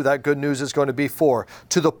talk about who that good news is going to be for.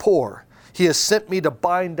 To the poor, he has sent me to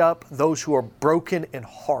bind up those who are broken in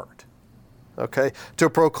heart. Okay? To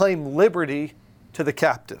proclaim liberty to the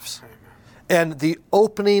captives. And the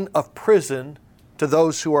opening of prison to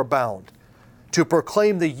those who are bound. To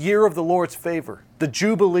proclaim the year of the Lord's favor, the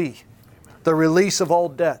Jubilee, the release of all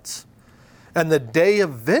debts, and the day of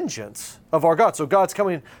vengeance of our God. So God's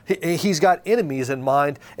coming, he's got enemies in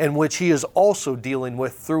mind in which he is also dealing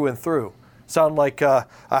with through and through. Sound like a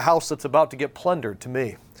house that's about to get plundered to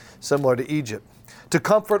me, similar to Egypt. To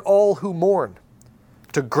comfort all who mourn,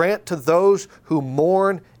 to grant to those who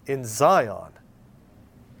mourn in Zion,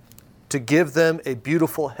 to give them a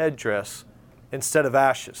beautiful headdress instead of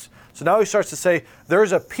ashes. So now he starts to say,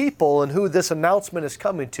 there's a people in who this announcement is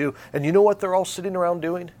coming to, and you know what they're all sitting around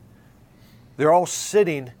doing? They're all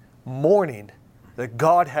sitting mourning that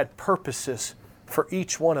God had purposes for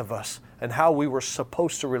each one of us and how we were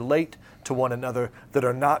supposed to relate to one another that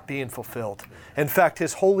are not being fulfilled. In fact,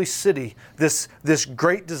 his holy city, this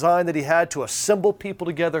great design that he had to assemble people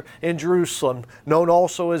together in Jerusalem, known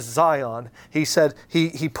also as Zion, he said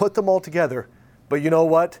he put them all together. But you know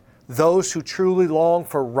what? Those who truly long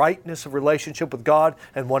for rightness of relationship with God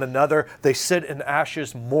and one another, they sit in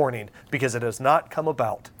ashes mourning because it has not come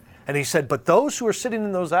about. And he said, but those who are sitting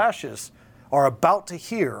in those ashes are about to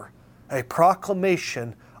hear a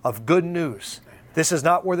proclamation of good news. This is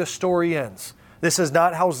not where the story ends. This is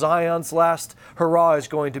not how Zion's last hurrah is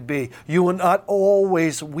going to be. You will not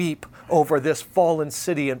always weep over this fallen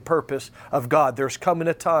city and purpose of God. There's coming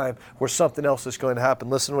a time where something else is going to happen.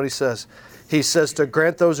 Listen to what he says. He says to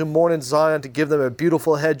grant those who mourn in Zion, to give them a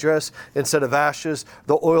beautiful headdress instead of ashes,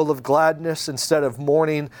 the oil of gladness instead of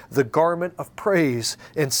mourning, the garment of praise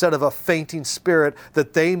instead of a fainting spirit,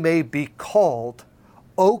 that they may be called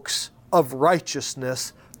oaks of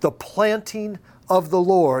righteousness, the planting of the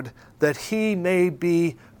Lord, that he may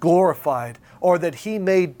be glorified, or that he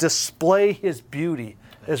may display his beauty,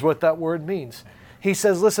 is what that word means. He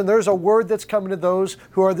says, listen, there's a word that's coming to those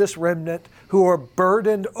who are this remnant, who are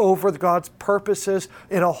burdened over God's purposes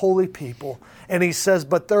in a holy people. And he says,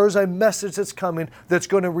 but there's a message that's coming that's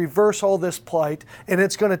going to reverse all this plight, and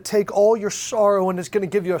it's going to take all your sorrow and it's going to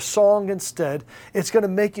give you a song instead. It's going to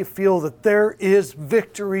make you feel that there is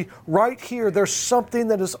victory right here. There's something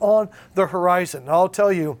that is on the horizon. I'll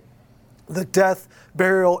tell you, the death,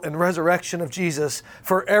 burial, and resurrection of Jesus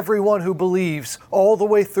for everyone who believes all the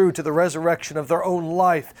way through to the resurrection of their own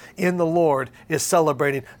life in the Lord is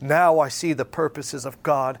celebrating. Now I see the purposes of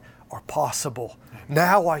God are possible.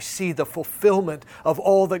 Now I see the fulfillment of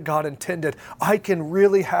all that God intended. I can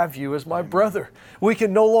really have you as my brother. We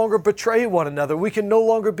can no longer betray one another. We can no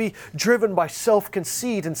longer be driven by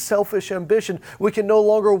self-conceit and selfish ambition. We can no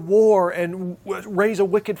longer war and raise a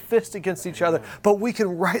wicked fist against each other, but we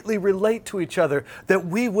can rightly relate to each other, that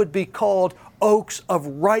we would be called oaks of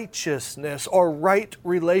righteousness or right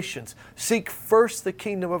relations. Seek first the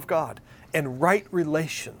kingdom of God and right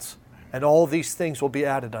relations, and all these things will be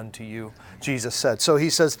added unto you, Jesus said. So he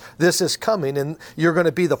says, this is coming, and you're going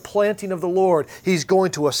to be the planting of the Lord. He's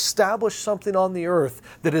going to establish something on the earth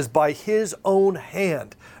that is by His own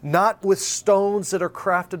hand, not with stones that are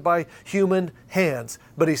crafted by human hands,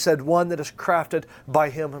 but he said one that is crafted by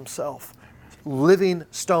Him Himself. Living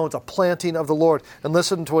stones, a planting of the Lord. And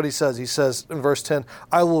listen to what he says. He says in verse 10,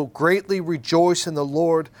 I will greatly rejoice in the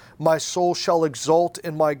Lord. My soul shall exult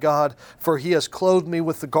in my God, for He has clothed me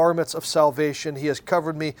with the garments of salvation. He has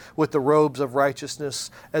covered me with the robes of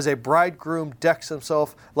righteousness. As a bridegroom decks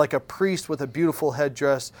himself like a priest with a beautiful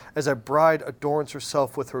headdress, as a bride adorns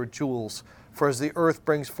herself with her jewels. For as the earth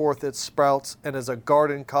brings forth its sprouts, and as a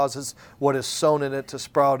garden causes what is sown in it to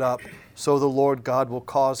sprout up, so the Lord God will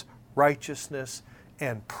cause righteousness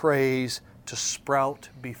and praise to sprout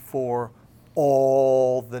before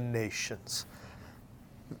all the nations.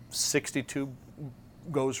 62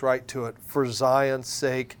 goes right to it. For Zion's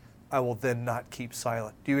sake, I will then not keep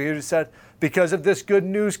silent. Do you hear what he said? Because of this good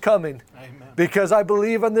news coming. Amen. Because I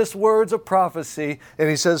believe in this words of prophecy. And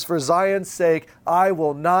he says, for Zion's sake, I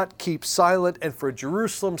will not keep silent. And for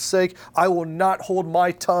Jerusalem's sake, I will not hold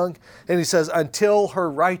my tongue. And he says, until her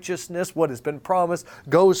righteousness, what has been promised,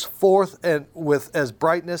 goes forth and with as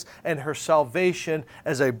brightness, and her salvation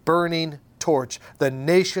as a burning torch. The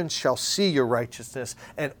nations shall see your righteousness,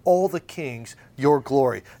 and all the kings your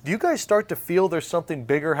glory. Do you guys start to feel there's something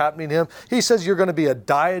bigger happening to him? He says you're going to be a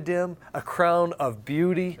diadem, a crown of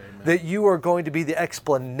beauty, Amen. That you are going to be the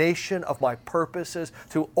explanation of my purposes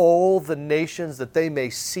to all the nations, that they may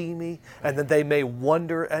see me and that they may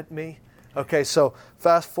wonder at me. Okay, so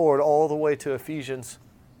fast forward all the way to Ephesians.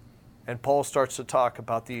 And Paul starts to talk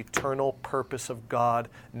about the eternal purpose of God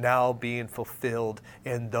now being fulfilled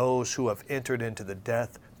in those who have entered into the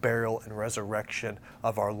death, burial, and resurrection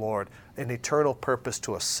of our Lord. An eternal purpose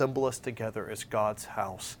to assemble us together as God's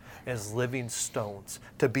house, as living stones,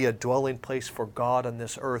 to be a dwelling place for God on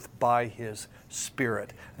this earth by His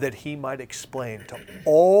Spirit, that He might explain to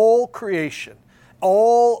all creation,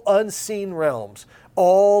 all unseen realms,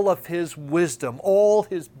 all of His wisdom, all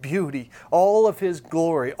His beauty, all of His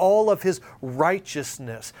glory, all of His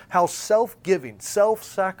righteousness, how self-giving,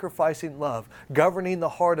 self-sacrificing love governing the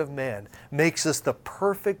heart of man makes us the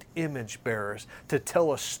perfect image bearers to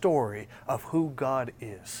tell a story of who God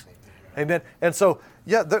is. Amen. And so,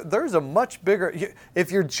 yeah, there's a much bigger, if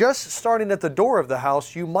you're just starting at the door of the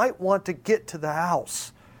house, you might want to get to the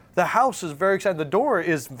house. The house is very exciting. The door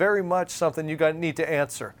is very much something you need to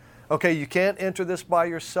answer. Okay, you can't enter this by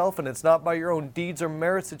yourself, and it's not by your own deeds or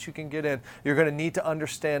merits that you can get in. You're going to need to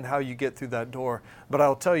understand how you get through that door. But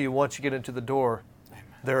I'll tell you, once you get into the door, Amen.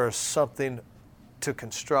 There is something to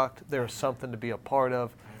construct. There is something to be a part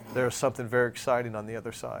of. Amen. There is something very exciting on the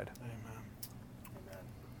other side.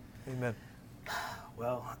 Amen. Amen.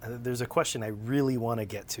 Well, there's a question I really want to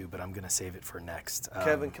get to, but I'm going to save it for next.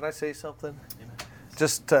 Kevin, can I say something? Amen.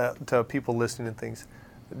 Just to people listening and things,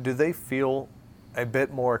 do they feel a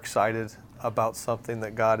bit more excited about something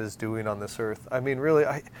that God is doing on this earth? I mean, really,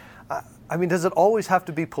 I mean, does it always have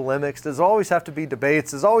to be polemics? Does it always have to be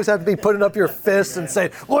debates? Does it always have to be putting up your fists and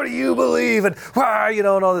saying, what do you believe? And, and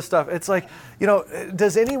all this stuff. It's like,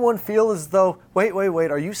 does anyone feel as though, wait,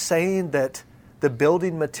 are you saying that the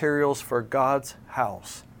building materials for God's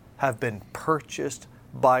house have been purchased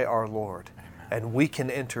by our Lord? And we can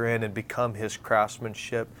enter in and become His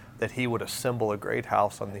craftsmanship, that He would assemble a great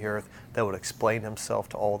house on the earth that would explain Himself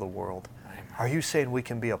to all the world. Amen. Are you saying we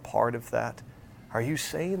can be a part of that? Are you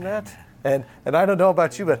saying that? And I don't know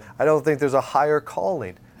about you, but I don't think there's a higher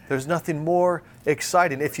calling. There's nothing more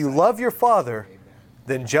exciting. If you love your Father,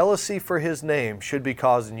 then jealousy for His name should be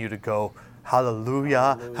causing you to go,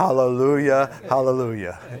 hallelujah, hallelujah,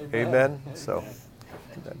 hallelujah. Amen? So,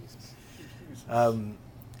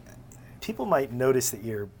 people might notice that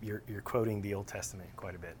you're quoting the Old Testament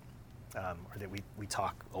quite a bit, or that we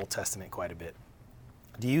talk Old Testament quite a bit.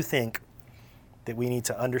 Do you think that we need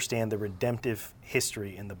to understand the redemptive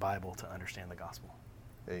history in the Bible to understand the gospel?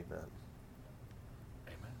 Amen.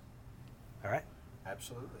 All right?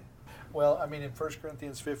 Absolutely. Well, I mean, in 1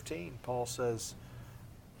 Corinthians 15, Paul says,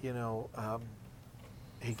 he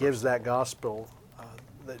gives that gospel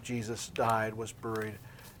that Jesus died, was buried,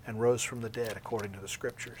 and rose from the dead according to the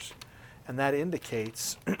Scriptures. And that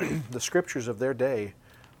indicates the Scriptures of their day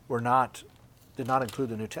did not include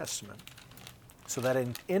the New Testament. So that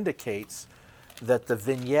indicates that the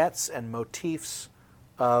vignettes and motifs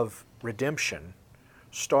of redemption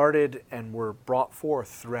started and were brought forth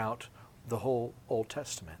throughout the whole Old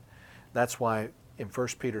Testament. That's why in 1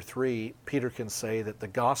 Peter 3, Peter can say that the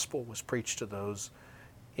gospel was preached to those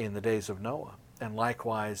in the days of Noah. And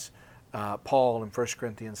likewise, Paul in 1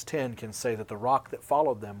 Corinthians 10 can say that the rock that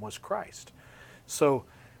followed them was Christ. So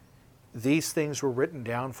these things were written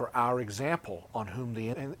down for our example on whom the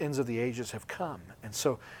ends of the ages have come. And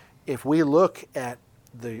so if we look at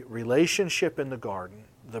the relationship in the garden,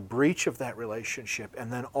 the breach of that relationship,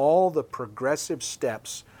 and then all the progressive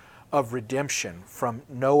steps of redemption from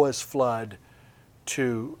Noah's flood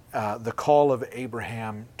to the call of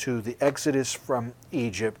Abraham, to the exodus from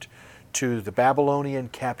Egypt, to the Babylonian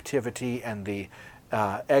captivity and the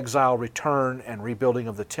exile return and rebuilding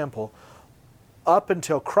of the temple, up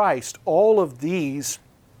until Christ, all of these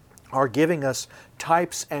are giving us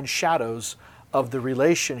types and shadows of the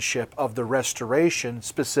relationship of the restoration,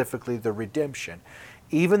 specifically the redemption.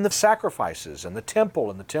 Even the sacrifices and the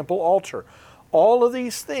temple altar, all of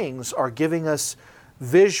these things are giving us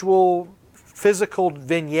visual, physical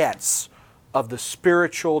vignettes of the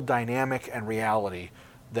spiritual dynamic and reality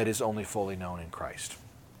that is only fully known in Christ.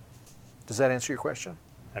 Does that answer your question?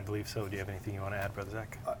 I believe so. Do you have anything you want to add, Brother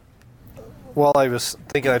Zach? Well, I was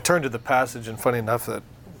thinking, I turned to the passage, and funny enough, that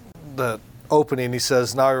the opening, he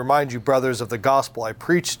says, "Now I remind you, brothers, of the gospel I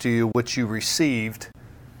preached to you, which you received."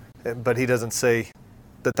 But he doesn't say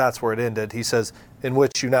that that's where it ended. He says, "in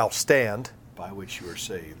which you now stand." By which you are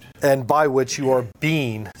saved. And by which you are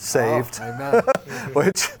being saved. Oh, amen.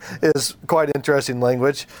 Which is quite interesting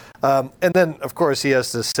language. And then, of course, he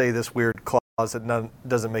has to say this weird clause that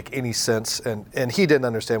doesn't make any sense. And he didn't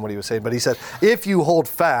understand what he was saying. But he said, if you hold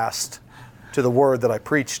fast to the word that I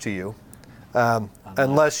preached to you,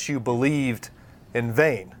 unless you believed in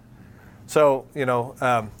vain. So,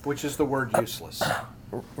 which is the word useless.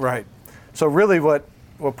 Right. So really what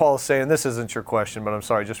Paul is saying, this isn't your question, but I'm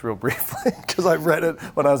sorry, just real briefly, because I read it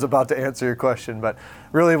when I was about to answer your question. But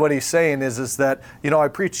really what he's saying is that, I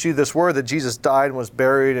preached you this word that Jesus died and was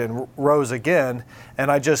buried and rose again,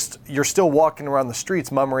 and you're still walking around the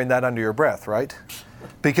streets murmuring that under your breath, right?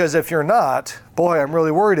 Because if you're not, boy, I'm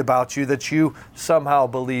really worried about you that you somehow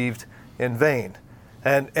believed in vain.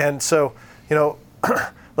 And so,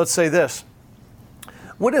 let's say this.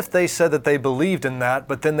 What if they said that they believed in that,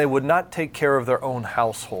 but then they would not take care of their own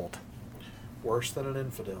household? Worse than an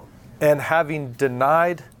infidel. And having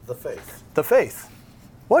denied the faith. The faith.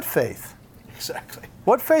 What faith? Exactly.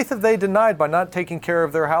 What faith have they denied by not taking care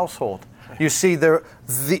of their household? You see, the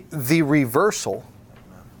reversal,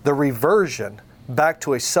 the reversion back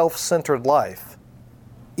to a self-centered life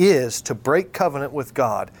is to break covenant with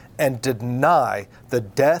God and deny the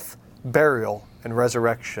death, burial, and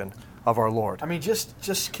resurrection of our Lord. I mean,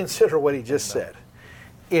 just consider what he just said.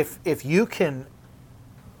 If you can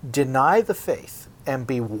deny the faith and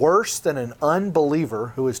be worse than an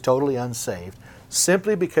unbeliever who is totally unsaved,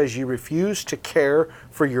 simply because you refuse to care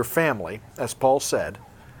for your family, as Paul said,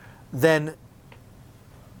 then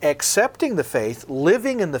accepting the faith,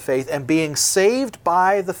 living in the faith, and being saved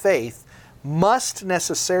by the faith must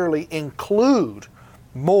necessarily include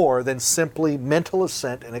more than simply mental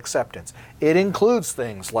assent and acceptance. It includes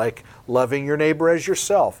things like loving your neighbor as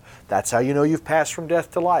yourself. That's how you know you've passed from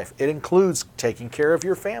death to life. It includes taking care of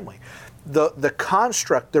your family. The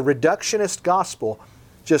construct, the reductionist gospel,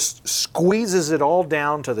 just squeezes it all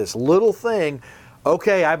down to this little thing.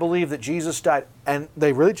 Okay, I believe that Jesus died. And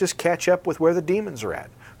they really just catch up with where the demons are at,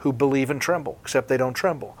 who believe and tremble, except they don't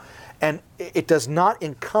tremble. And it does not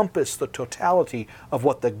encompass the totality of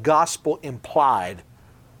what the gospel implied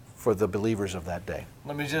for the believers of that day.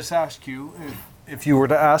 Let me just ask you, if you were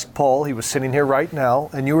to ask Paul, he was sitting here right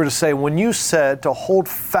now, and you were to say, when you said to hold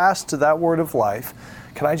fast to that word of life,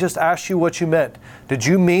 can I just ask you what you meant? Did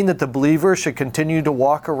you mean that the believer should continue to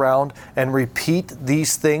walk around and repeat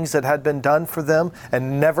these things that had been done for them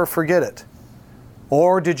and never forget it?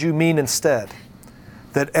 Or did you mean instead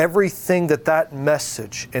that everything that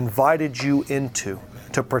message invited you into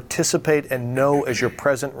to participate and know as your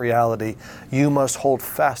present reality, you must hold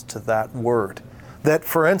fast to that word? That,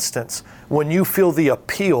 for instance, when you feel the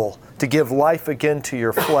appeal to give life again to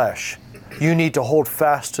your flesh, you need to hold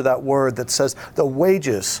fast to that word that says the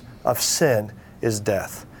wages of sin is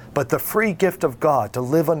death, but the free gift of God to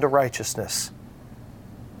live unto righteousness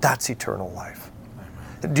That's eternal life.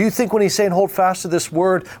 Do you think when he's saying hold fast to this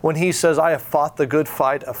word, when he says, I have fought the good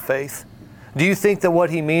fight of faith, do you think that what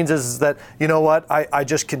he means is that, you know what, I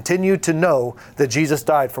just continued to know that Jesus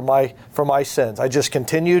died for my sins. I just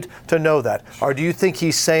continued to know that. Or do you think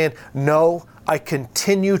he's saying, no, I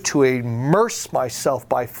continue to immerse myself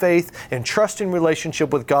by faith in trusting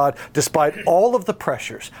relationship with God despite all of the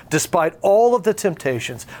pressures, despite all of the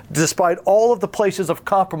temptations, despite all of the places of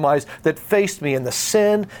compromise that faced me in the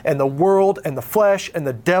sin and the world and the flesh and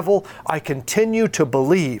the devil. I continue to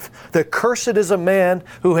believe that cursed is a man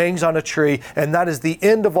who hangs on a tree, and that is the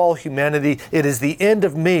end of all humanity. It is the end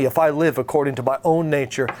of me if I live according to my own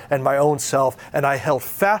nature and my own self. And I held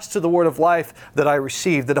fast to the word of life that I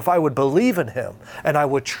received, that if I would believe in him and I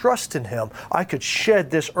would trust in him, I could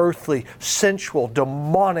shed this earthly, sensual,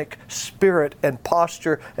 demonic spirit and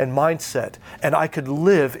posture and mindset, and I could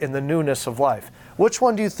live in the newness of life. Which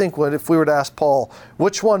one do you think, if we were to ask Paul,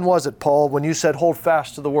 which one was it, Paul, when you said hold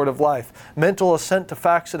fast to the word of life? Mental assent to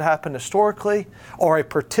facts that happened historically, or a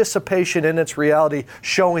participation in its reality,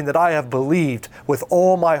 showing that I have believed with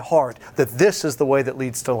all my heart that this is the way that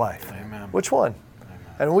leads to life? Amen. Which one? Amen.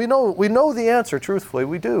 And we know the answer, truthfully,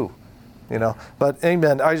 we do. But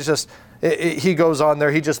amen. He goes on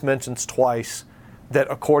there, he just mentions twice that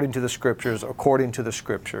according to the scriptures.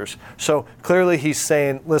 So clearly he's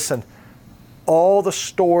saying, listen, all the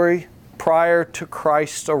story prior to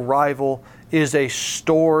Christ's arrival is a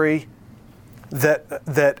story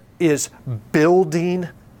that is building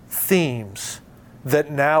themes that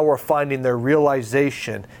now are finding their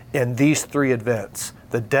realization in these three events: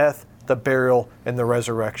 the death, the burial, and the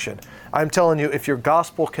resurrection. I'm telling you, if your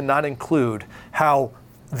gospel cannot include how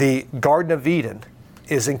the Garden of Eden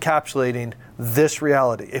is encapsulating this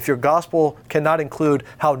reality, if your gospel cannot include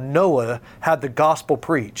how Noah had the gospel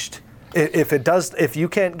preached, if you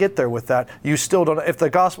can't get there with that, you still don't. If the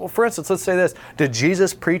gospel, for instance, let's say this: did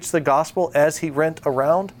Jesus preach the gospel as he went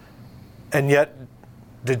around? And yet,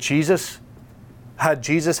 had Jesus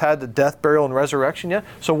had the death, burial, and resurrection yet?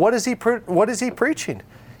 So what is he preaching?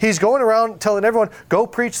 He's going around telling everyone, go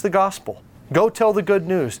preach the gospel. Go tell the good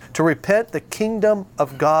news. To repent, the kingdom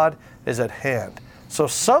of God is at hand. So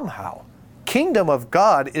somehow, kingdom of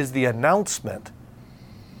God is the announcement.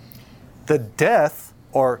 The death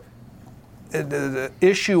or the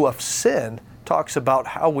issue of sin talks about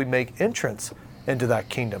how we make entrance into that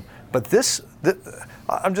kingdom. But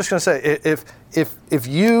I'm just going to say, if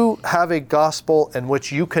you have a gospel in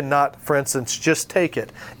which you cannot, for instance, just take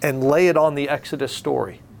it and lay it on the Exodus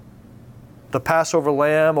story, the Passover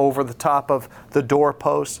lamb over the top of the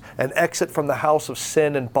doorpost, an exit from the house of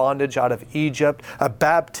sin and bondage out of Egypt, a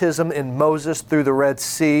baptism in Moses through the Red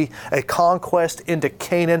Sea, a conquest into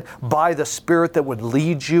Canaan by the Spirit that would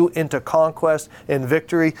lead you into conquest and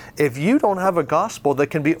victory. If you don't have a gospel that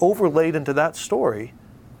can be overlaid into that story,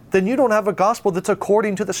 then you don't have a gospel that's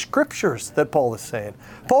according to the scriptures that Paul is saying.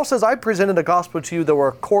 Paul says, I presented a gospel to you that were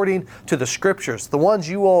according to the scriptures, the ones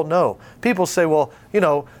you all know. People say, well,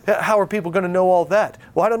 how are people going to know all that?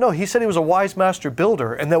 Well, I don't know. He said he was a wise master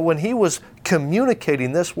builder, and that when he was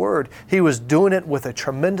communicating this word, he was doing it with a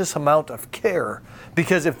tremendous amount of care,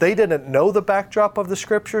 because if they didn't know the backdrop of the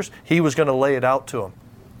scriptures, he was going to lay it out to them.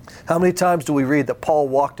 How many times do we read that Paul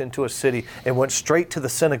walked into a city and went straight to the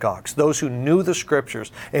synagogues, those who knew the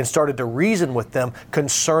scriptures, and started to reason with them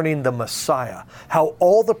concerning the Messiah? How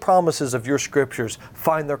all the promises of your scriptures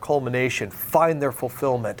find their culmination, find their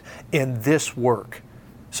fulfillment in this work.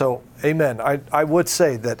 So, amen. I would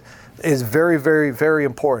say that it is very, very, very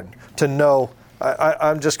important to know.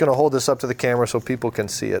 I'm just going to hold this up to the camera so people can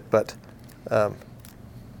see it, but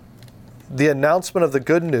the announcement of the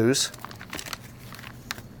good news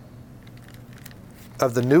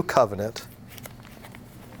of the new covenant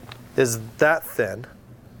is that thin,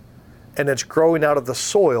 and it's growing out of the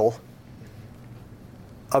soil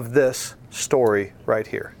of this story right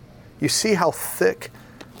here. You see how thick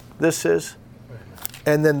this is?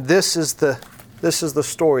 And then this is the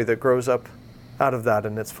story that grows up out of that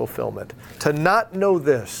in its fulfillment. To not know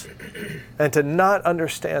this and to not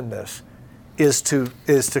understand this is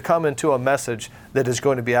to come into a message that is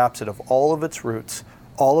going to be absent of all of its roots,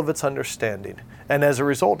 all of its understanding. And as a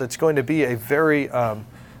result, it's going to be a very out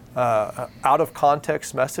of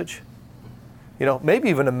context message. Maybe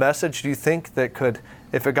even a message, do you think, that could,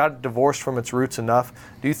 if it got divorced from its roots enough,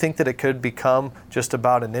 do you think that it could become just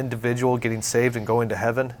about an individual getting saved and going to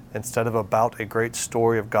heaven instead of about a great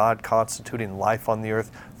story of God constituting life on the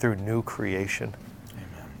earth through new creation?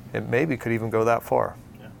 Amen. It maybe could even go that far.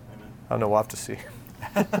 Yeah, amen. I don't know, we'll have to see.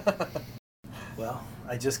 Well,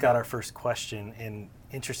 I just got our first question, and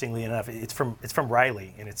interestingly enough, it's from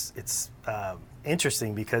Riley, and it's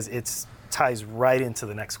interesting because it ties right into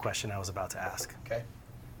the next question I was about to ask. Okay.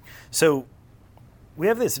 So we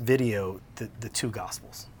have this video, the two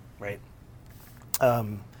Gospels, right?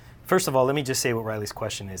 First of all, let me just say what Riley's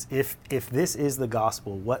question is. If this is the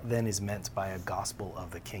gospel, what then is meant by a gospel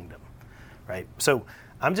of the kingdom, right? So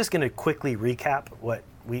I'm just going to quickly recap what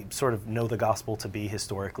we sort of know the gospel to be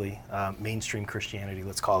historically, mainstream Christianity,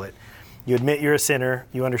 let's call it. You admit you're a sinner.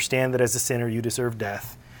 You understand that as a sinner you deserve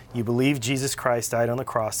death. You believe Jesus Christ died on the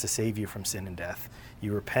cross to save you from sin and death.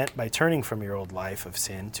 You repent by turning from your old life of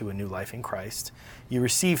sin to a new life in Christ. You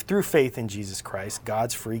receive through faith in Jesus Christ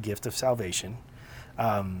God's free gift of salvation.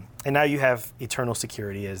 And now you have eternal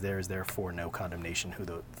security, as there is therefore no condemnation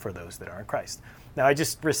for those that are in Christ. Now, I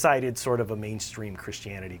just recited sort of a mainstream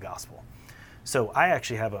Christianity gospel. So I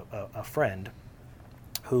actually have a friend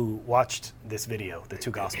who watched this video, the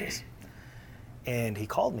two Gospels. And he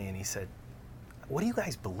called me and he said, "What do you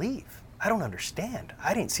guys believe? I don't understand.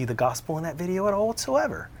 I didn't see the gospel in that video at all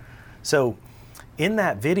whatsoever." So in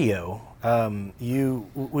that video,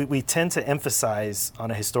 we tend to emphasize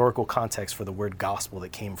on a historical context for the word gospel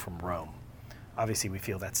that came from Rome. Obviously, we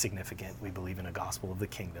feel that's significant. We believe in a gospel of the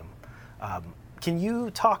kingdom. Can you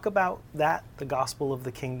talk about that, the gospel of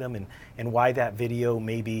the kingdom, and why that video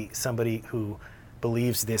may be somebody who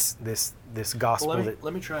believes this gospel? Well,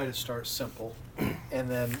 let me try to start simple and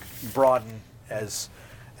then broaden as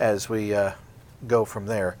we go from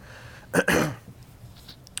there.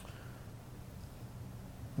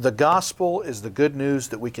 The gospel is the good news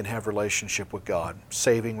that we can have relationship with God,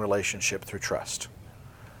 saving relationship through trust.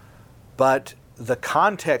 But the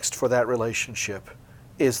context for that relationship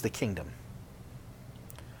is the kingdom.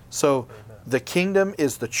 So the kingdom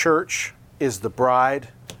is the church, is the bride,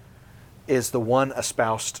 is the one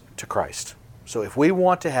espoused to Christ. So if we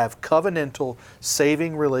want to have covenantal,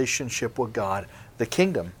 saving relationship with God, the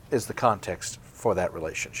kingdom is the context for that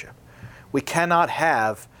relationship. We cannot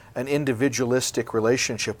have an individualistic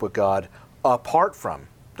relationship with God apart from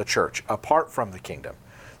the church, apart from the kingdom.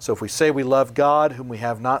 So if we say we love God, whom we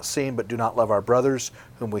have not seen, but do not love our brothers,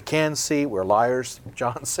 whom we can see, we're liars,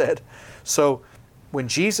 John said. So when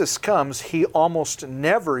Jesus comes, he almost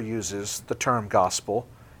never uses the term gospel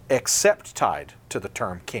except tied to the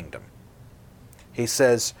term kingdom. He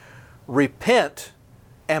says, repent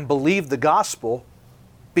and believe the gospel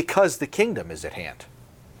because the kingdom is at hand.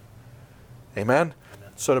 Amen?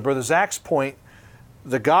 So to Brother Zach's point,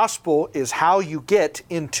 the gospel is how you get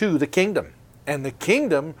into the kingdom. And the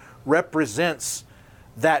kingdom represents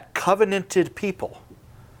that covenanted people,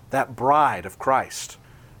 that bride of Christ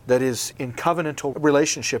that is in covenantal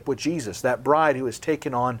relationship with Jesus, that bride who has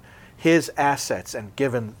taken on his assets and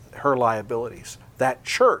given her liabilities. That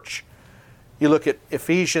church. You look at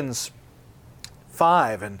Ephesians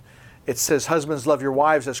 5 and it says, husbands, love your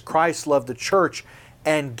wives as Christ loved the church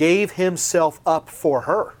and gave himself up for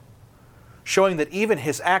her. Showing that even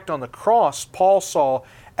his act on the cross, Paul saw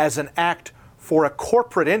as an act for a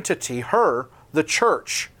corporate entity, her, the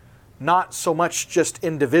church, not so much just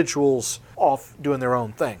individuals off doing their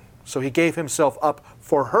own thing. So he gave himself up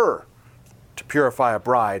for her to purify a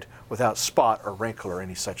bride without spot or wrinkle or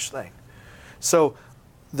any such thing. So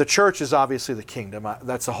the church is obviously the kingdom.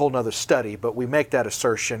 That's a whole nother study, but we make that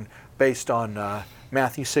assertion based on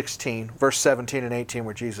Matthew 16, verse 17 and 18,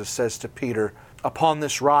 where Jesus says to Peter, upon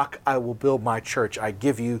this rock I will build my church. I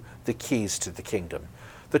give you the keys to the kingdom.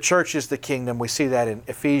 The church is the kingdom. We see that in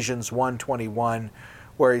Ephesians 1:21,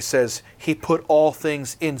 where he says he put all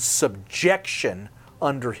things in subjection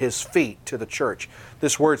under his feet to the church.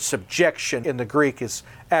 This word subjection in the Greek is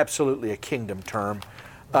absolutely a kingdom term.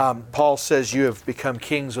 Paul says you have become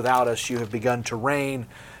kings without us, you have begun to reign,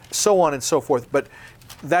 so on and so forth. But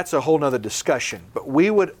that's a whole nother discussion. But we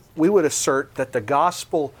would assert that the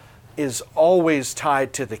gospel is always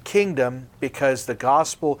tied to the kingdom because the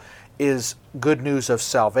gospel is good news of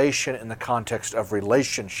salvation in the context of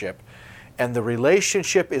relationship. And the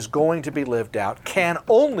relationship is going to be lived out, can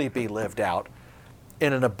only be lived out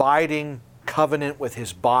in an abiding covenant with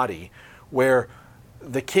his body, where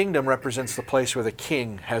the kingdom represents the place where the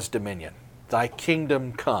king has dominion. Thy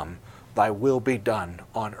kingdom come, thy will be done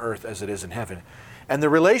on earth as it is in heaven. And the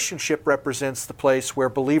relationship represents the place where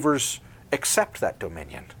believers accept that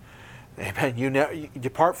dominion. Amen. You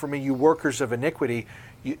depart from me, you workers of iniquity.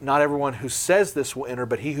 Not everyone who says this will enter,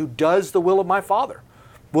 but he who does the will of my Father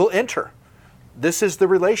will enter. This is the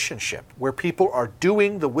relationship where people are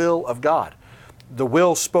doing the will of God. The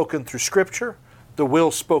will spoken through Scripture, the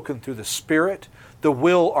will spoken through the Spirit, the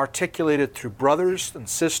will articulated through brothers and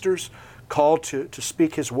sisters called to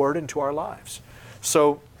speak His Word into our lives.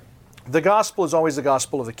 So the gospel is always the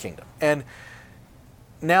gospel of the kingdom. And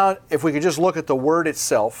now if we could just look at the word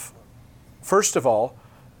itself, first of all,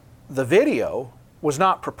 the video was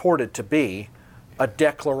not purported to be a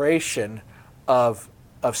declaration of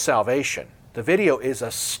salvation. The video is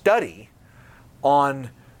a study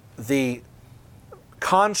on the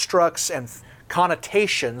constructs and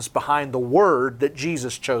connotations behind the word that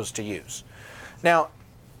Jesus chose to use. Now,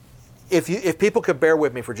 if people could bear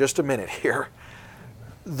with me for just a minute here,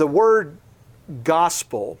 the word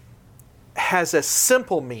gospel has a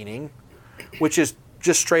simple meaning, which is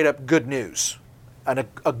just straight up good news, a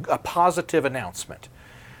positive announcement.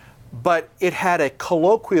 But it had a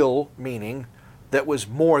colloquial meaning that was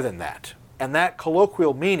more than that. And that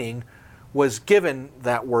colloquial meaning was given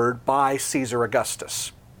that word by Caesar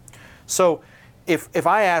Augustus. So if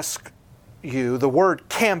I ask you, the word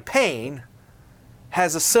campaign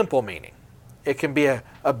has a simple meaning. It can be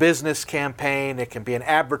a business campaign, it can be an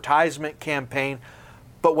advertisement campaign.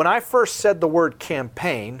 But when I first said the word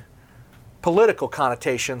campaign, political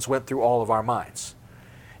connotations went through all of our minds.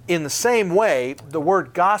 In the same way, the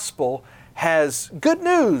word gospel has good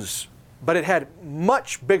news, but it had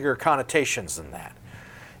much bigger connotations than that.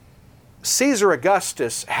 Caesar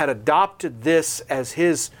Augustus had adopted this as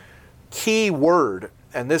his key word,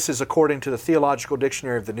 and this is according to the Theological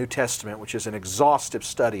Dictionary of the New Testament, which is an exhaustive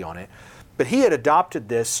study on it. But he had adopted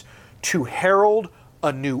this to herald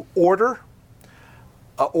a new order,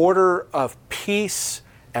 an order of peace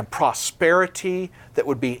and prosperity that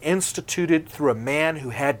would be instituted through a man who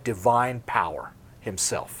had divine power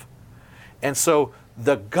himself. And so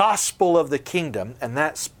the gospel of the kingdom, and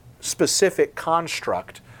that specific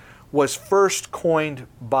construct, was first coined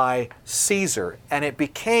by Caesar, and it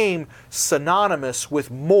became synonymous with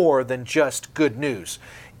more than just good news.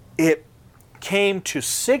 It came to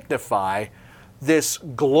signify this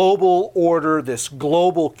global order, this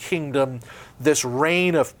global kingdom, this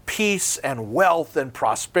reign of peace and wealth and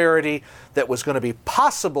prosperity that was going to be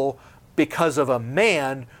possible because of a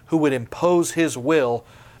man who would impose his will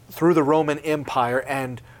through the Roman Empire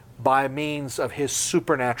and by means of his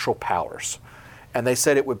supernatural powers. And they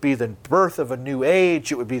said it would be the birth of a new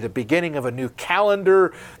age, it would be the beginning of a new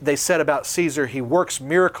calendar. They said about Caesar, he works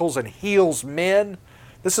miracles and heals men.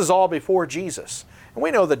 This is all before Jesus. And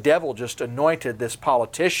we know the devil just anointed this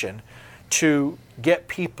politician to get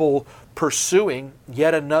people pursuing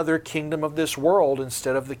yet another kingdom of this world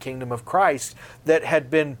instead of the kingdom of Christ that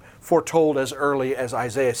had been foretold as early as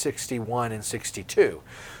Isaiah 61 and 62.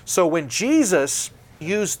 So when Jesus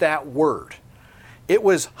used that word, it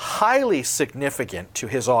was highly significant to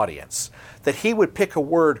his audience that he would pick a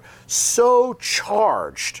word so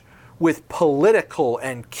charged with political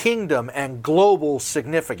and kingdom and global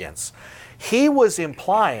significance. He was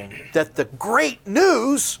implying that the great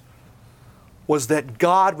news was that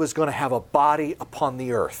God was going to have a body upon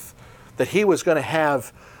the earth, that he was going to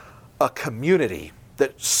have a community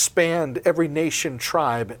that spanned every nation,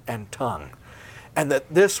 tribe, and tongue, and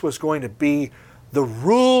that this was going to be the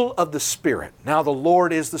rule of the Spirit. Now the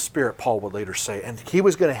Lord is the Spirit, Paul would later say, and he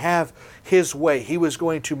was going to have his way. He was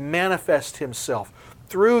going to manifest himself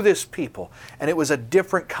through this people, and it was a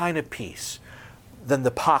different kind of peace than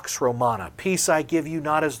the Pax Romana. Peace I give you,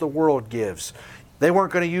 not as the world gives. They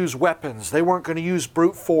weren't going to use weapons. They weren't going to use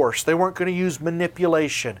brute force. They weren't going to use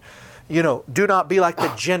manipulation. Do not be like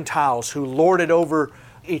the Gentiles who lord it over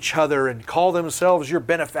each other and call themselves your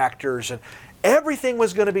benefactors. And everything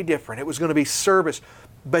was going to be different. It was going to be service.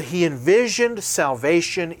 But he envisioned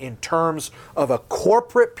salvation in terms of a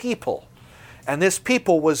corporate people. And this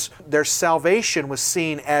people their salvation was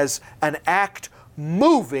seen as an act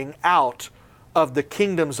moving out of the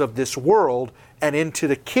kingdoms of this world and into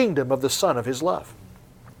the kingdom of the Son of his love.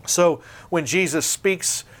 So when Jesus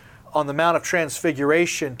speaks on the Mount of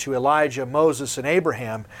Transfiguration to Elijah, Moses, and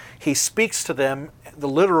Abraham, he speaks to them, the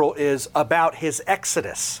literal is, about his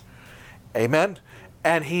exodus. Amen?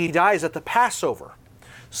 And he dies at the Passover.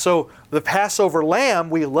 So the Passover lamb,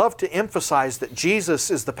 we love to emphasize that Jesus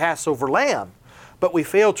is the Passover lamb, but we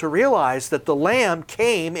fail to realize that the lamb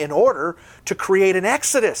came in order to create an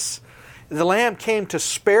exodus. The lamb came to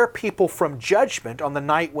spare people from judgment on the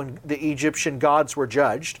night when the Egyptian gods were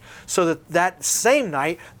judged, so that same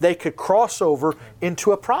night they could cross over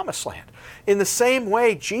into a promised land. In the same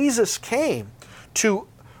way, Jesus came to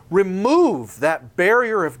remove that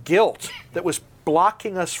barrier of guilt that was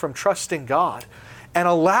blocking us from trusting God and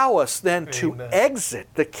allow us then to exit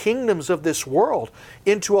the kingdoms of this world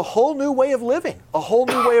into a whole new way of living, a whole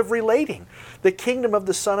new way of relating, the kingdom of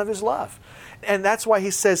the Son of his love. And that's why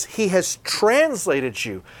he says he has translated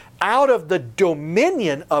you out of the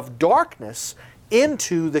dominion of darkness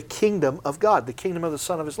into the kingdom of God, the kingdom of the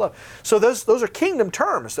Son of His love. So those are kingdom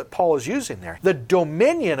terms that Paul is using there. The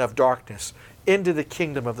dominion of darkness into the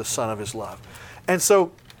kingdom of the Son of His love. And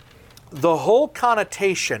so the whole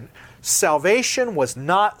connotation, salvation was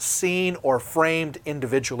not seen or framed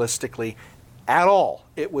individualistically at all.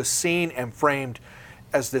 It was seen and framed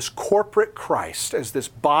as this corporate Christ, as this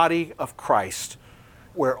body of Christ,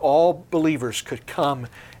 where all believers could come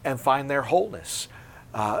and find their wholeness.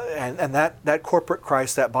 And that corporate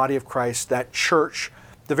Christ, that body of Christ, that church,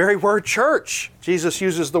 the very word church, Jesus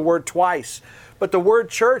uses the word twice, but the word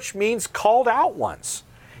church means called out ones.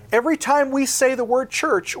 Every time we say the word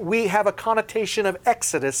church, we have a connotation of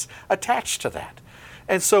Exodus attached to that.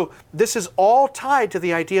 And so this is all tied to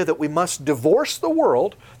the idea that we must divorce the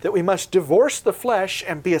world, that we must divorce the flesh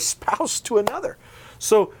and be espoused to another.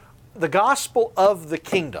 So the gospel of the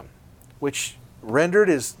kingdom, which rendered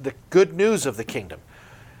is the good news of the kingdom.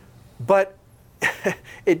 But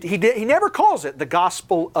he never calls it the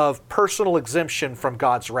gospel of personal exemption from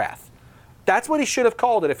God's wrath. That's what he should have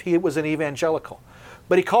called it if he was an evangelical.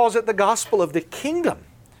 But he calls it the gospel of the kingdom,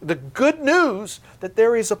 the good news that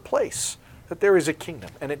there is a place, that there is a kingdom,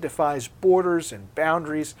 and it defies borders and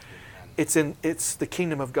boundaries. It's the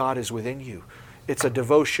kingdom of God is within you. It's a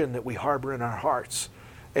devotion that we harbor in our hearts.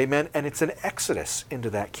 Amen. And it's an exodus into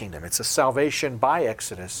that kingdom. It's a salvation by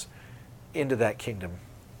exodus into that kingdom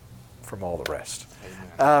from all the rest.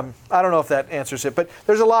 I don't know if that answers it, but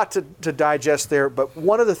there's a lot to digest there. But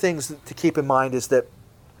one of the things to keep in mind is that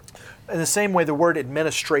in the same way, the word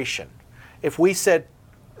administration, if we said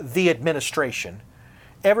the administration,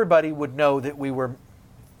 everybody would know that we were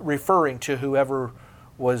referring to whoever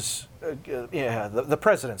was the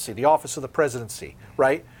presidency, the office of the presidency,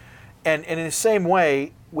 right? And in the same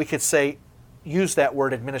way, we could say, use that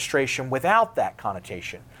word administration without that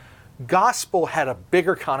connotation. Gospel had a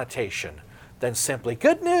bigger connotation than simply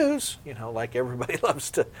good news, like everybody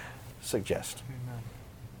loves to suggest. Amen.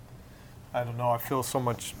 I don't know, I feel so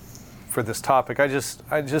much for this topic. I just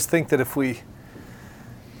think that if we,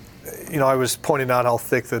 I was pointing out how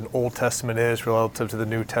thick the Old Testament is relative to the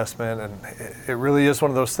New Testament, and it really is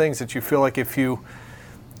one of those things that you feel like if you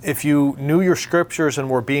knew your scriptures and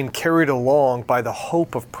were being carried along by the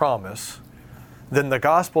hope of promise, then the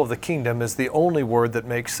gospel of the kingdom is the only word that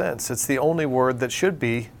makes sense. It's the only word that should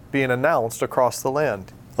be being announced across the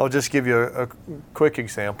land. I'll just give you a quick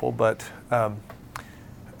example, but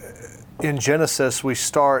in Genesis, we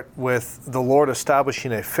start with the Lord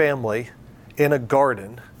establishing a family in a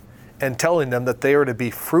garden and telling them that they are to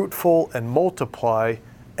be fruitful and multiply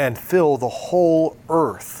and fill the whole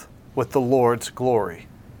earth with the Lord's glory.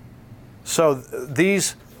 So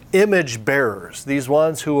these image bearers, these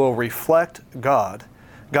ones who will reflect God,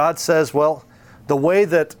 God says, well, the way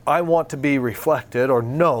that I want to be reflected or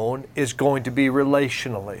known is going to be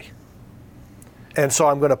relationally. And so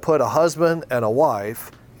I'm going to put a husband and a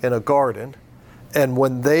wife in a garden, and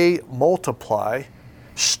when they multiply,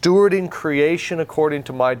 stewarding creation according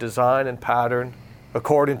to my design and pattern,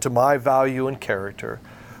 according to my value and character,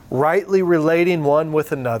 rightly relating one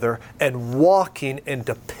with another, and walking in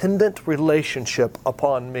dependent relationship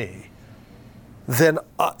upon me, then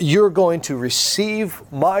you're going to receive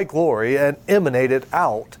my glory and emanate it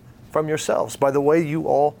out from yourselves by the way you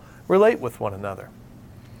all relate with one another.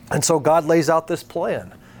 And so God lays out this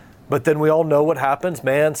plan. But then we all know what happens.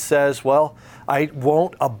 Man says, well, I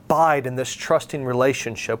won't abide in this trusting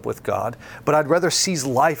relationship with God, but I'd rather seize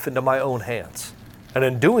life into my own hands. And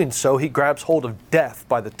in doing so, he grabs hold of death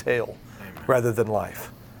by the tail rather than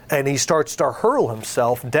life. And he starts to hurl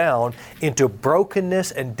himself down into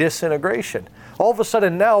brokenness and disintegration. All of a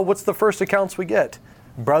sudden now, what's the first accounts we get?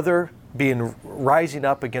 Brother rising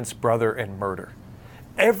up against brother in murder.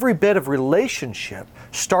 Every bit of relationship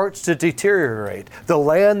starts to deteriorate. The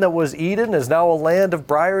land that was Eden is now a land of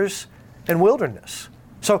briars and wilderness.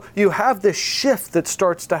 So you have this shift that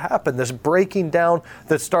starts to happen, this breaking down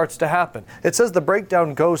that starts to happen. It says the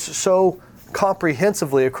breakdown goes so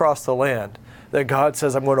comprehensively across the land that God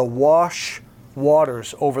says, I'm going to wash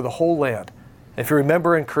waters over the whole land. If you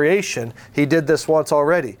remember in creation, he did this once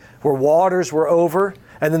already, where waters were over,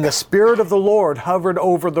 and then the Spirit of the Lord hovered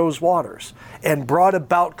over those waters and brought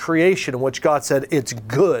about creation in which God said, it's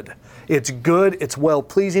good. It's good, it's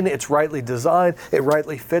well-pleasing, it's rightly designed, it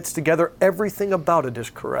rightly fits together. Everything about it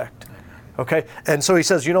is correct. Okay? And so he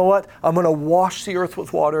says, you know what? I'm going to wash the earth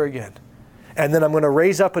with water again. And then I'm going to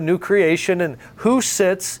raise up a new creation. And who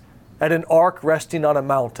sits at an ark resting on a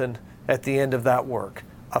mountain at the end of that work?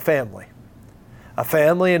 A family. A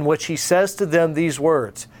family in which he says to them these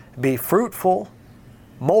words, be fruitful,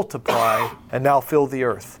 multiply, and now fill the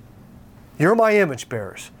earth. You're my image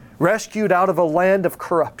bearers. rescued out of a land of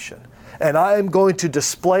corruption. And I am going to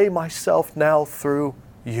display myself now through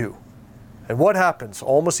you. And what happens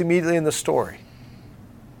almost immediately in the story?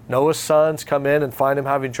 Noah's sons come in and find him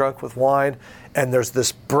having drunk with wine, and there's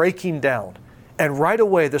this breaking down. And right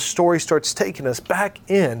away, the story starts taking us back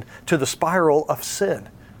in to the spiral of sin,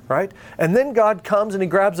 right? And then God comes and he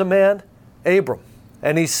grabs a man, Abram,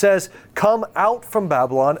 and he says, come out from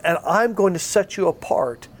Babylon, and I'm going to set you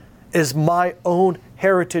apart as my own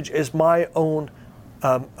heritage, as my own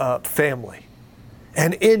family.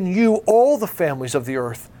 And in you, all the families of the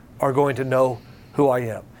earth are going to know who I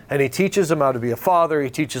am. And he teaches them how to be a father, he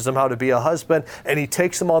teaches them how to be a husband, and he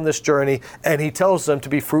takes them on this journey, and he tells them to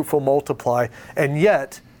be fruitful, multiply, and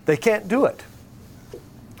yet they can't do it.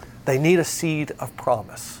 They need a seed of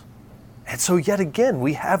promise. And so yet again,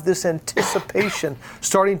 we have this anticipation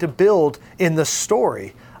starting to build in the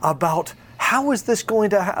story about how is this going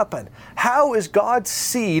to happen? How is God's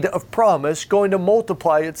seed of promise going to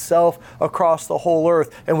multiply itself across the whole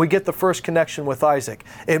earth? And we get the first connection with Isaac.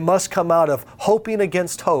 It must come out of hoping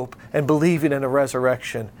against hope and believing in a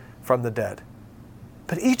resurrection from the dead.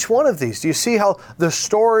 But each one of these, do you see how the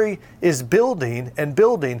story is building, and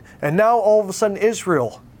now all of a sudden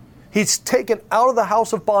Israel, he's taken out of the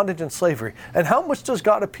house of bondage and slavery. And how much does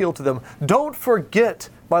God appeal to them? Don't forget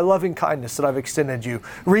my loving kindness that I've extended you.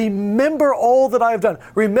 Remember all that I have done.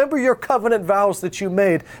 Remember your covenant vows that you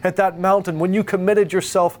made at that mountain when you committed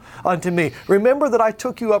yourself unto me. Remember that I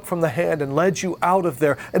took you up from the hand and led you out of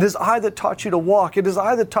there. It is I that taught you to walk. It is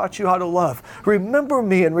I that taught you how to love. Remember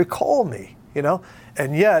me and recall me,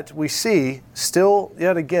 And yet we see still,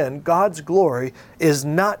 yet again, God's glory is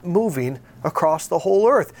not moving across the whole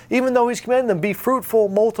earth. Even though he's commanding them, be fruitful,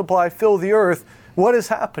 multiply, fill the earth, what is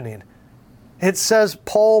happening? It says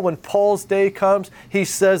when Paul's day comes, he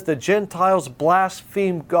says the Gentiles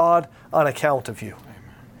blaspheme God on account of you. Amen.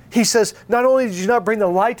 He says, not only did you not bring the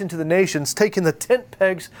light into the nations, taking the tent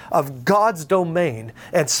pegs of God's domain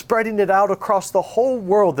and spreading it out across the whole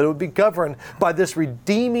world that it would be governed by this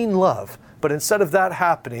redeeming love, but instead of that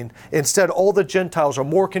happening, instead all the Gentiles are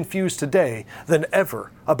more confused today than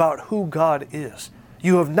ever about who God is.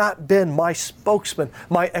 You have not been my spokesman,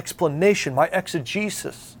 my explanation, my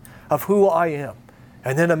exegesis of who I am.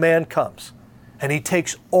 And then a man comes and he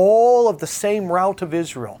takes all of the same route of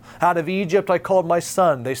Israel. Out of Egypt I called my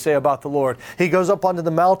son, they say about the Lord. He goes up onto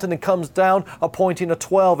the mountain and comes down appointing a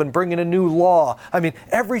 12 and bringing a new law.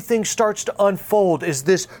 Everything starts to unfold. Is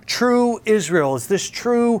this true Israel? Is this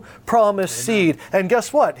true promised seed? And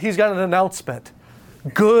guess what? He's got an announcement.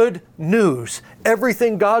 Good news.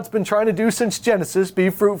 Everything God's been trying to do since Genesis, be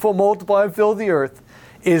fruitful, multiply, and fill the earth,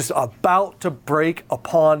 is about to break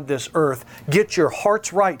upon this earth. Get your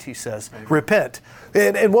hearts right, he says. Amen. Repent.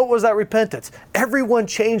 And what was that repentance? Everyone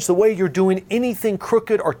changed the way you're doing anything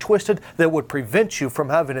crooked or twisted that would prevent you from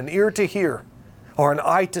having an ear to hear or an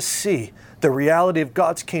eye to see the reality of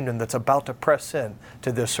God's kingdom that's about to press in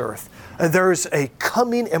to this earth. And there's a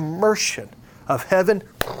coming immersion of heaven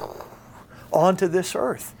onto this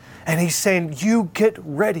earth. And he's saying, you get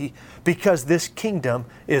ready because this kingdom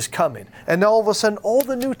is coming. And all of a sudden, all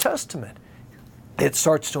the New Testament, it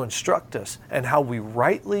starts to instruct us in how we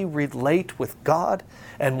rightly relate with God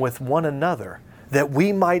and with one another, that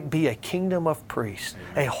we might be a kingdom of priests,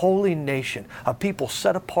 a holy nation, a people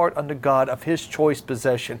set apart unto God of his choice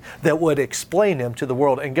possession that would explain him to the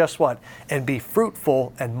world. And guess what? And be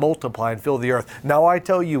fruitful and multiply and fill the earth. Now I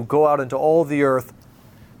tell you, go out into all the earth,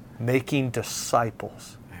 making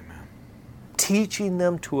disciples. Teaching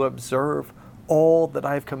them to observe all that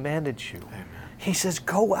I've commanded you. Amen. He says,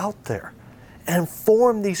 go out there and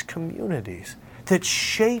form these communities that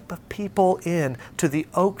shape people in to the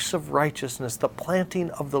oaks of righteousness, the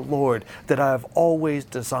planting of the Lord that I have always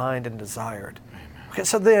designed and desired. Amen. Okay,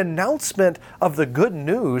 so the announcement of the good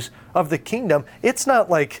news of the kingdom, it's not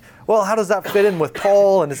like, well, how does that fit in with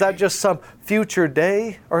Paul? And is that just some future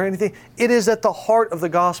day or anything? It is at the heart of the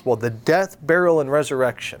gospel, the death, burial, and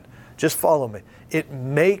resurrection. Just follow me. It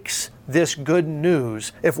makes this good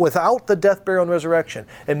news, if without the death, burial, and resurrection,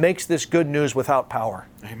 it makes this good news without power.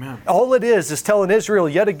 Amen. All it is telling Israel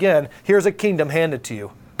yet again, here's a kingdom handed to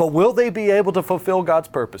you. But will they be able to fulfill God's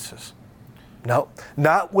purposes? No,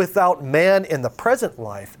 not without man in the present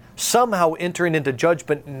life somehow entering into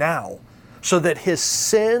judgment now, so that his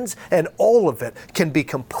sins and all of it can be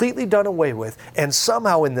completely done away with, and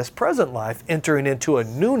somehow in this present life entering into a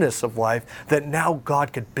newness of life that now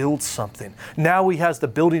God could build something. Now he has the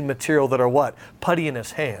building material that are what? Putty in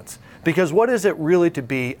his hands. Because what is it really to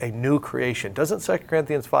be a new creation? Doesn't 2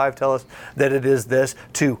 Corinthians 5 tell us that it is this,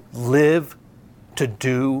 to live, to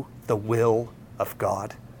do the will of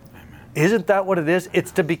God? Amen. Isn't that what it is?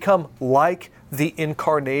 It's to become like the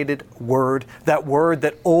incarnated Word, that Word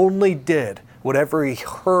that only did whatever He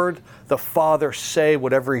heard the Father say,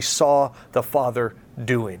 whatever He saw the Father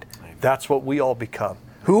doing. That's what we all become.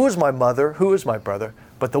 Who is my mother? Who is my brother?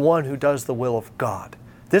 But the one who does the will of God.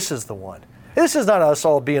 This is the one. This is not us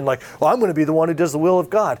all being like, well, I'm going to be the one who does the will of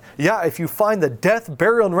God. Yeah, if you find the death,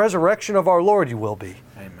 burial, and resurrection of our Lord, you will be.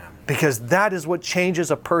 Amen. Because that is what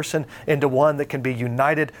changes a person into one that can be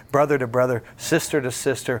united, brother to brother, sister to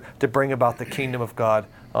sister, to bring about the kingdom of God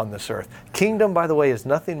on this earth. Kingdom, by the way, is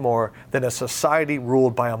nothing more than a society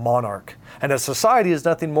ruled by a monarch. And a society is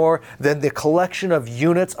nothing more than the collection of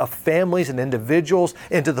units of families and individuals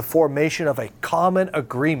into the formation of a common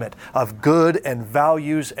agreement of good and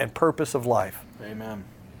values and purpose of life. Amen.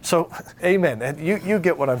 So, amen. And you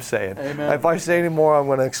get what I'm saying. Amen. If I say any more, I'm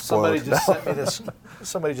going to explode.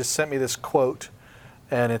 Somebody just sent me this quote,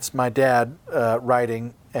 and it's my dad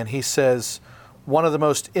writing, and he says, one of the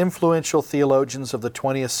most influential theologians of the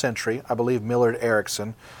 20th century, I believe Millard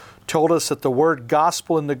Erickson, told us that the word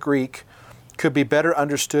gospel in the Greek could be better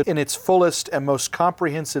understood in its fullest and most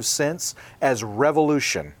comprehensive sense as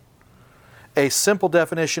revolution. A simple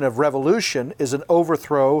definition of revolution is an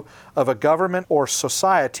overthrow of a government or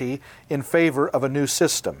society in favor of a new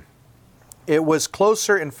system. It was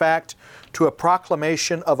closer, in fact, to a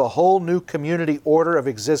proclamation of a whole new community order of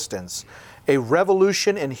existence, a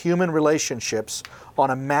revolution in human relationships on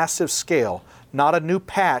a massive scale, not a new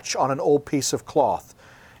patch on an old piece of cloth.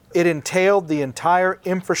 It entailed the entire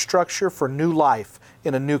infrastructure for new life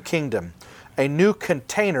in a new kingdom, a new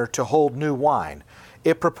container to hold new wine.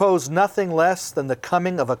 It proposed nothing less than the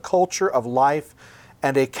coming of a culture of life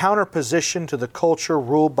and a counterposition to the culture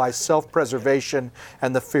ruled by self-preservation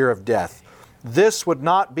and the fear of death. This would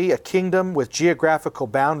not be a kingdom with geographical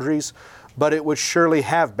boundaries, but it would surely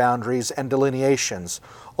have boundaries and delineations,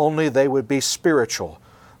 only they would be spiritual.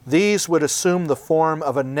 These would assume the form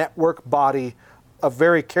of a network body of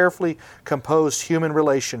very carefully composed human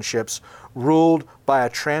relationships ruled by a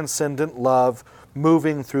transcendent love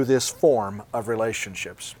moving through this form of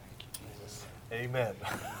relationships. Amen.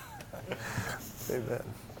 Amen.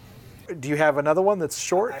 Do you have another one that's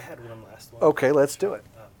short? I had one last one. Okay, let's do it.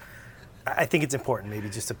 I think it's important maybe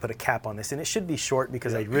just to put a cap on this, and it should be short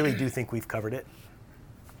because I really do think we've covered it.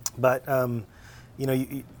 But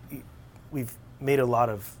we've made a lot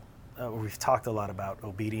of, we've talked a lot about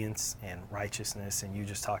obedience and righteousness, and you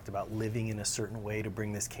just talked about living in a certain way to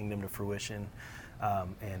bring this kingdom to fruition,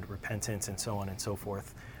 and repentance and so on and so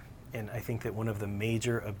forth. And I think that one of the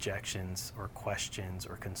major objections or questions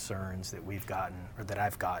or concerns that we've gotten, or that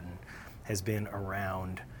I've gotten, has been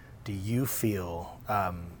around, do you feel,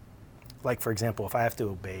 like for example, if I have to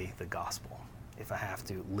obey the gospel, if I have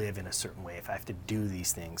to live in a certain way, if I have to do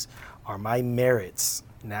these things, are my merits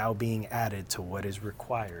now being added to what is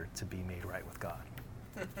required to be made right with God?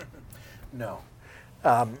 No.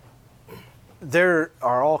 There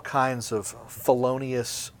are all kinds of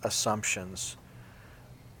felonious assumptions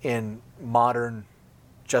in modern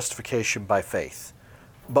justification by faith.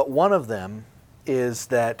 But one of them is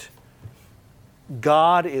that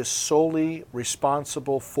God is solely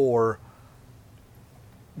responsible for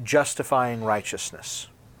justifying righteousness,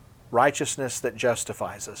 righteousness that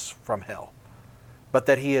justifies us from hell, but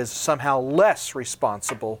that He is somehow less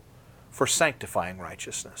responsible for sanctifying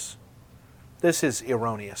righteousness. This is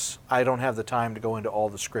erroneous. I don't have the time to go into all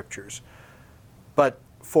the scriptures. But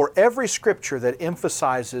for every scripture that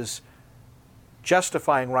emphasizes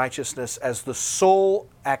justifying righteousness as the sole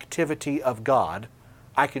activity of God,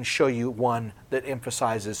 I can show you one that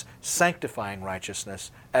emphasizes sanctifying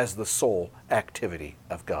righteousness as the sole activity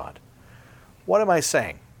of God. What am I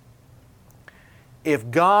saying?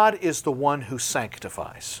 If God is the one who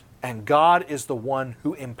sanctifies, and God is the one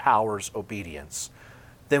who empowers obedience,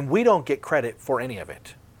 then we don't get credit for any of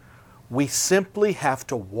it. We simply have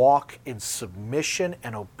to walk in submission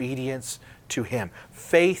and obedience to Him,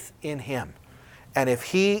 faith in Him. And if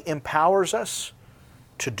He empowers us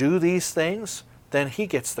to do these things, then He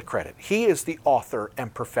gets the credit. He is the author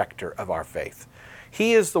and perfecter of our faith.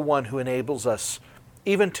 He is the one who enables us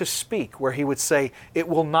even to speak, where He would say, it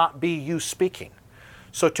will not be you speaking.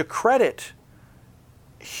 So to credit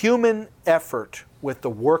human effort with the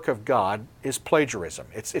work of God is plagiarism.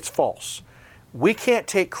 It's false. We can't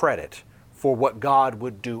take credit for what God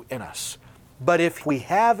would do in us. But if we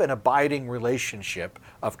have an abiding relationship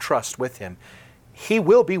of trust with Him, He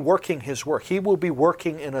will be working His work. He will be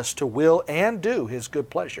working in us to will and do His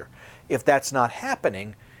good pleasure. If that's not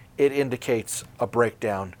happening, it indicates a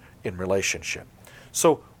breakdown in relationship.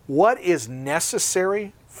 So what is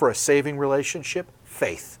necessary for a saving relationship?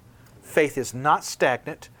 Faith. Faith is not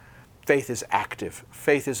stagnant. faith is active.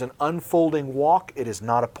 Faith is an unfolding walk. It is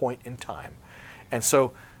not a point in time. And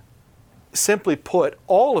so, simply put,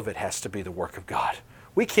 all of it has to be the work of God.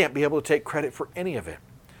 We can't be able to take credit for any of it.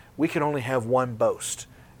 We can only have one boast,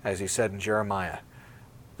 as he said in Jeremiah,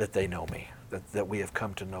 that they know me, that we have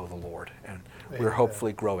come to know the Lord. And we're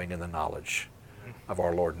hopefully growing in the knowledge of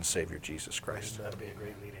our Lord and Savior Jesus Christ. That'd be a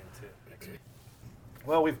great lead into next week.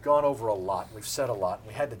 Well, we've gone over a lot. We've said a lot.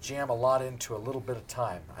 We had to jam a lot into a little bit of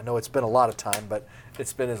time. I know it's been a lot of time, but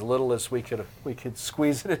it's been as little as we could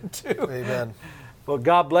squeeze it into. Amen. Well,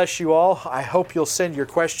 God bless you all. I hope you'll send your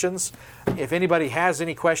questions. If anybody has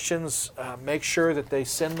any questions, make sure that they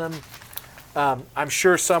send them. I'm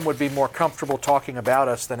sure some would be more comfortable talking about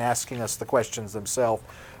us than asking us the questions themselves,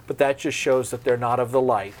 but that just shows that they're not of the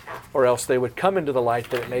light, or else they would come into the light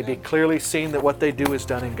that it may be clearly seen that what they do is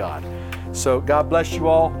done in God. So God bless you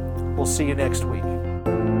all. We'll see you next week.